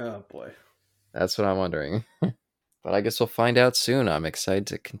 Oh boy. That's what I'm wondering. But I guess we'll find out soon. I'm excited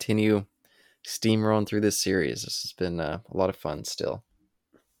to continue steamrolling through this series. This has been a lot of fun still.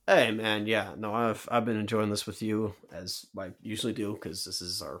 Hey man, yeah, no, I've been enjoying this with you as I usually do because this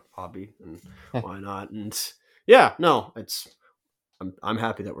is our hobby, and why not? And yeah, no, I'm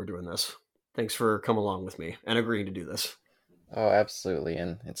happy that we're doing this. Thanks for coming along with me and agreeing to do this. Oh, absolutely.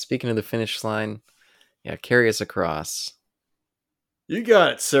 And speaking of the finish line, yeah, carry us across. You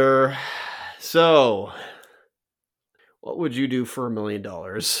got it, sir. So, what would you do for $1 million?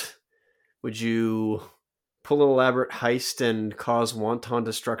 Would you pull an elaborate heist and cause wanton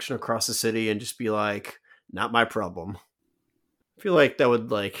destruction across the city and just be like, not my problem? I feel like that would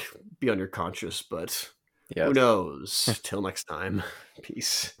like be on your conscience, but who knows? Till next time.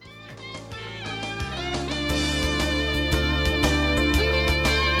 Peace.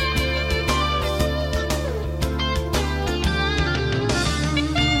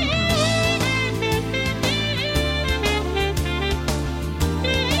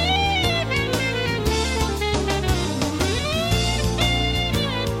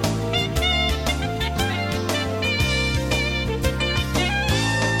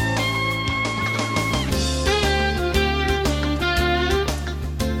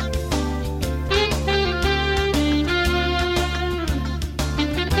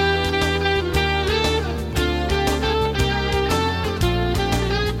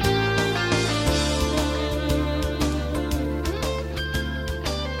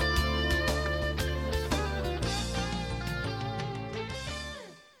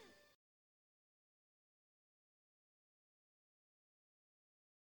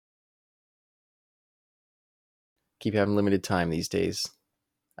 keep having limited time these days.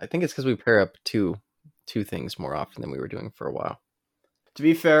 I think it's because we pair up two things more often than we were doing for a while. To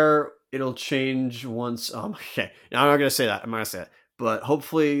be fair, it'll change once. Okay, now I'm not gonna say that. I'm not gonna say that. But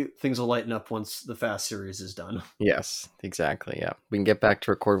hopefully things will lighten up once the Fast series is done. Yes, exactly. Yeah, we can get back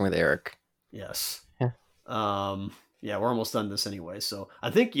to recording with Eric. Yes. Yeah. Yeah, we're almost done this anyway. So I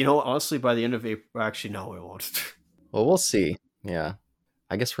think, honestly, by the end of April, actually, no, we won't. Well, we'll see. Yeah,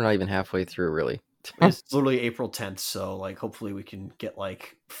 I guess we're not even halfway through, really. It's literally April 10th. So like, hopefully we can get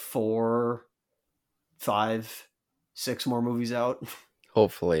like 4, 5, 6 more movies out.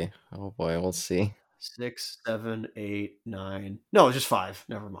 Hopefully. Oh boy, we'll see. 6, 7, 8, 9. No, just 5.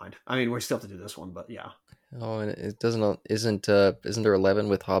 Never mind. I mean, we still have to do this one, but yeah. Oh, and it doesn't isn't there 11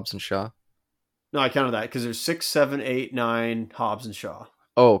 with Hobbs and Shaw? No, I counted that because there's 6, 7, 8, 9, Hobbs and Shaw.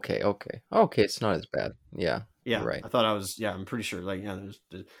 Oh, okay. It's not as bad. Yeah, Yeah, you're right. I thought I was. Yeah, I'm pretty sure. Like, yeah,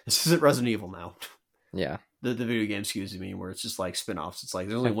 this isn't Resident Evil now. Yeah. The video game, excuse me, where it's just like spin-offs. It's like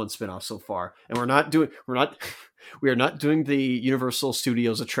there's only one spin-off so far, and we are not doing the Universal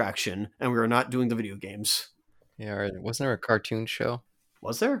Studios attraction, and we are not doing the video games. Yeah, wasn't there a cartoon show?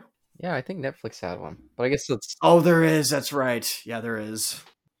 Was there? Yeah, I think Netflix had one. But I guess let's. Oh, there is. That's right. Yeah, there is.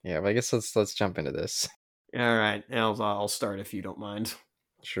 Yeah, but I guess let's jump into this. All right, I'll start if you don't mind.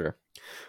 Sure.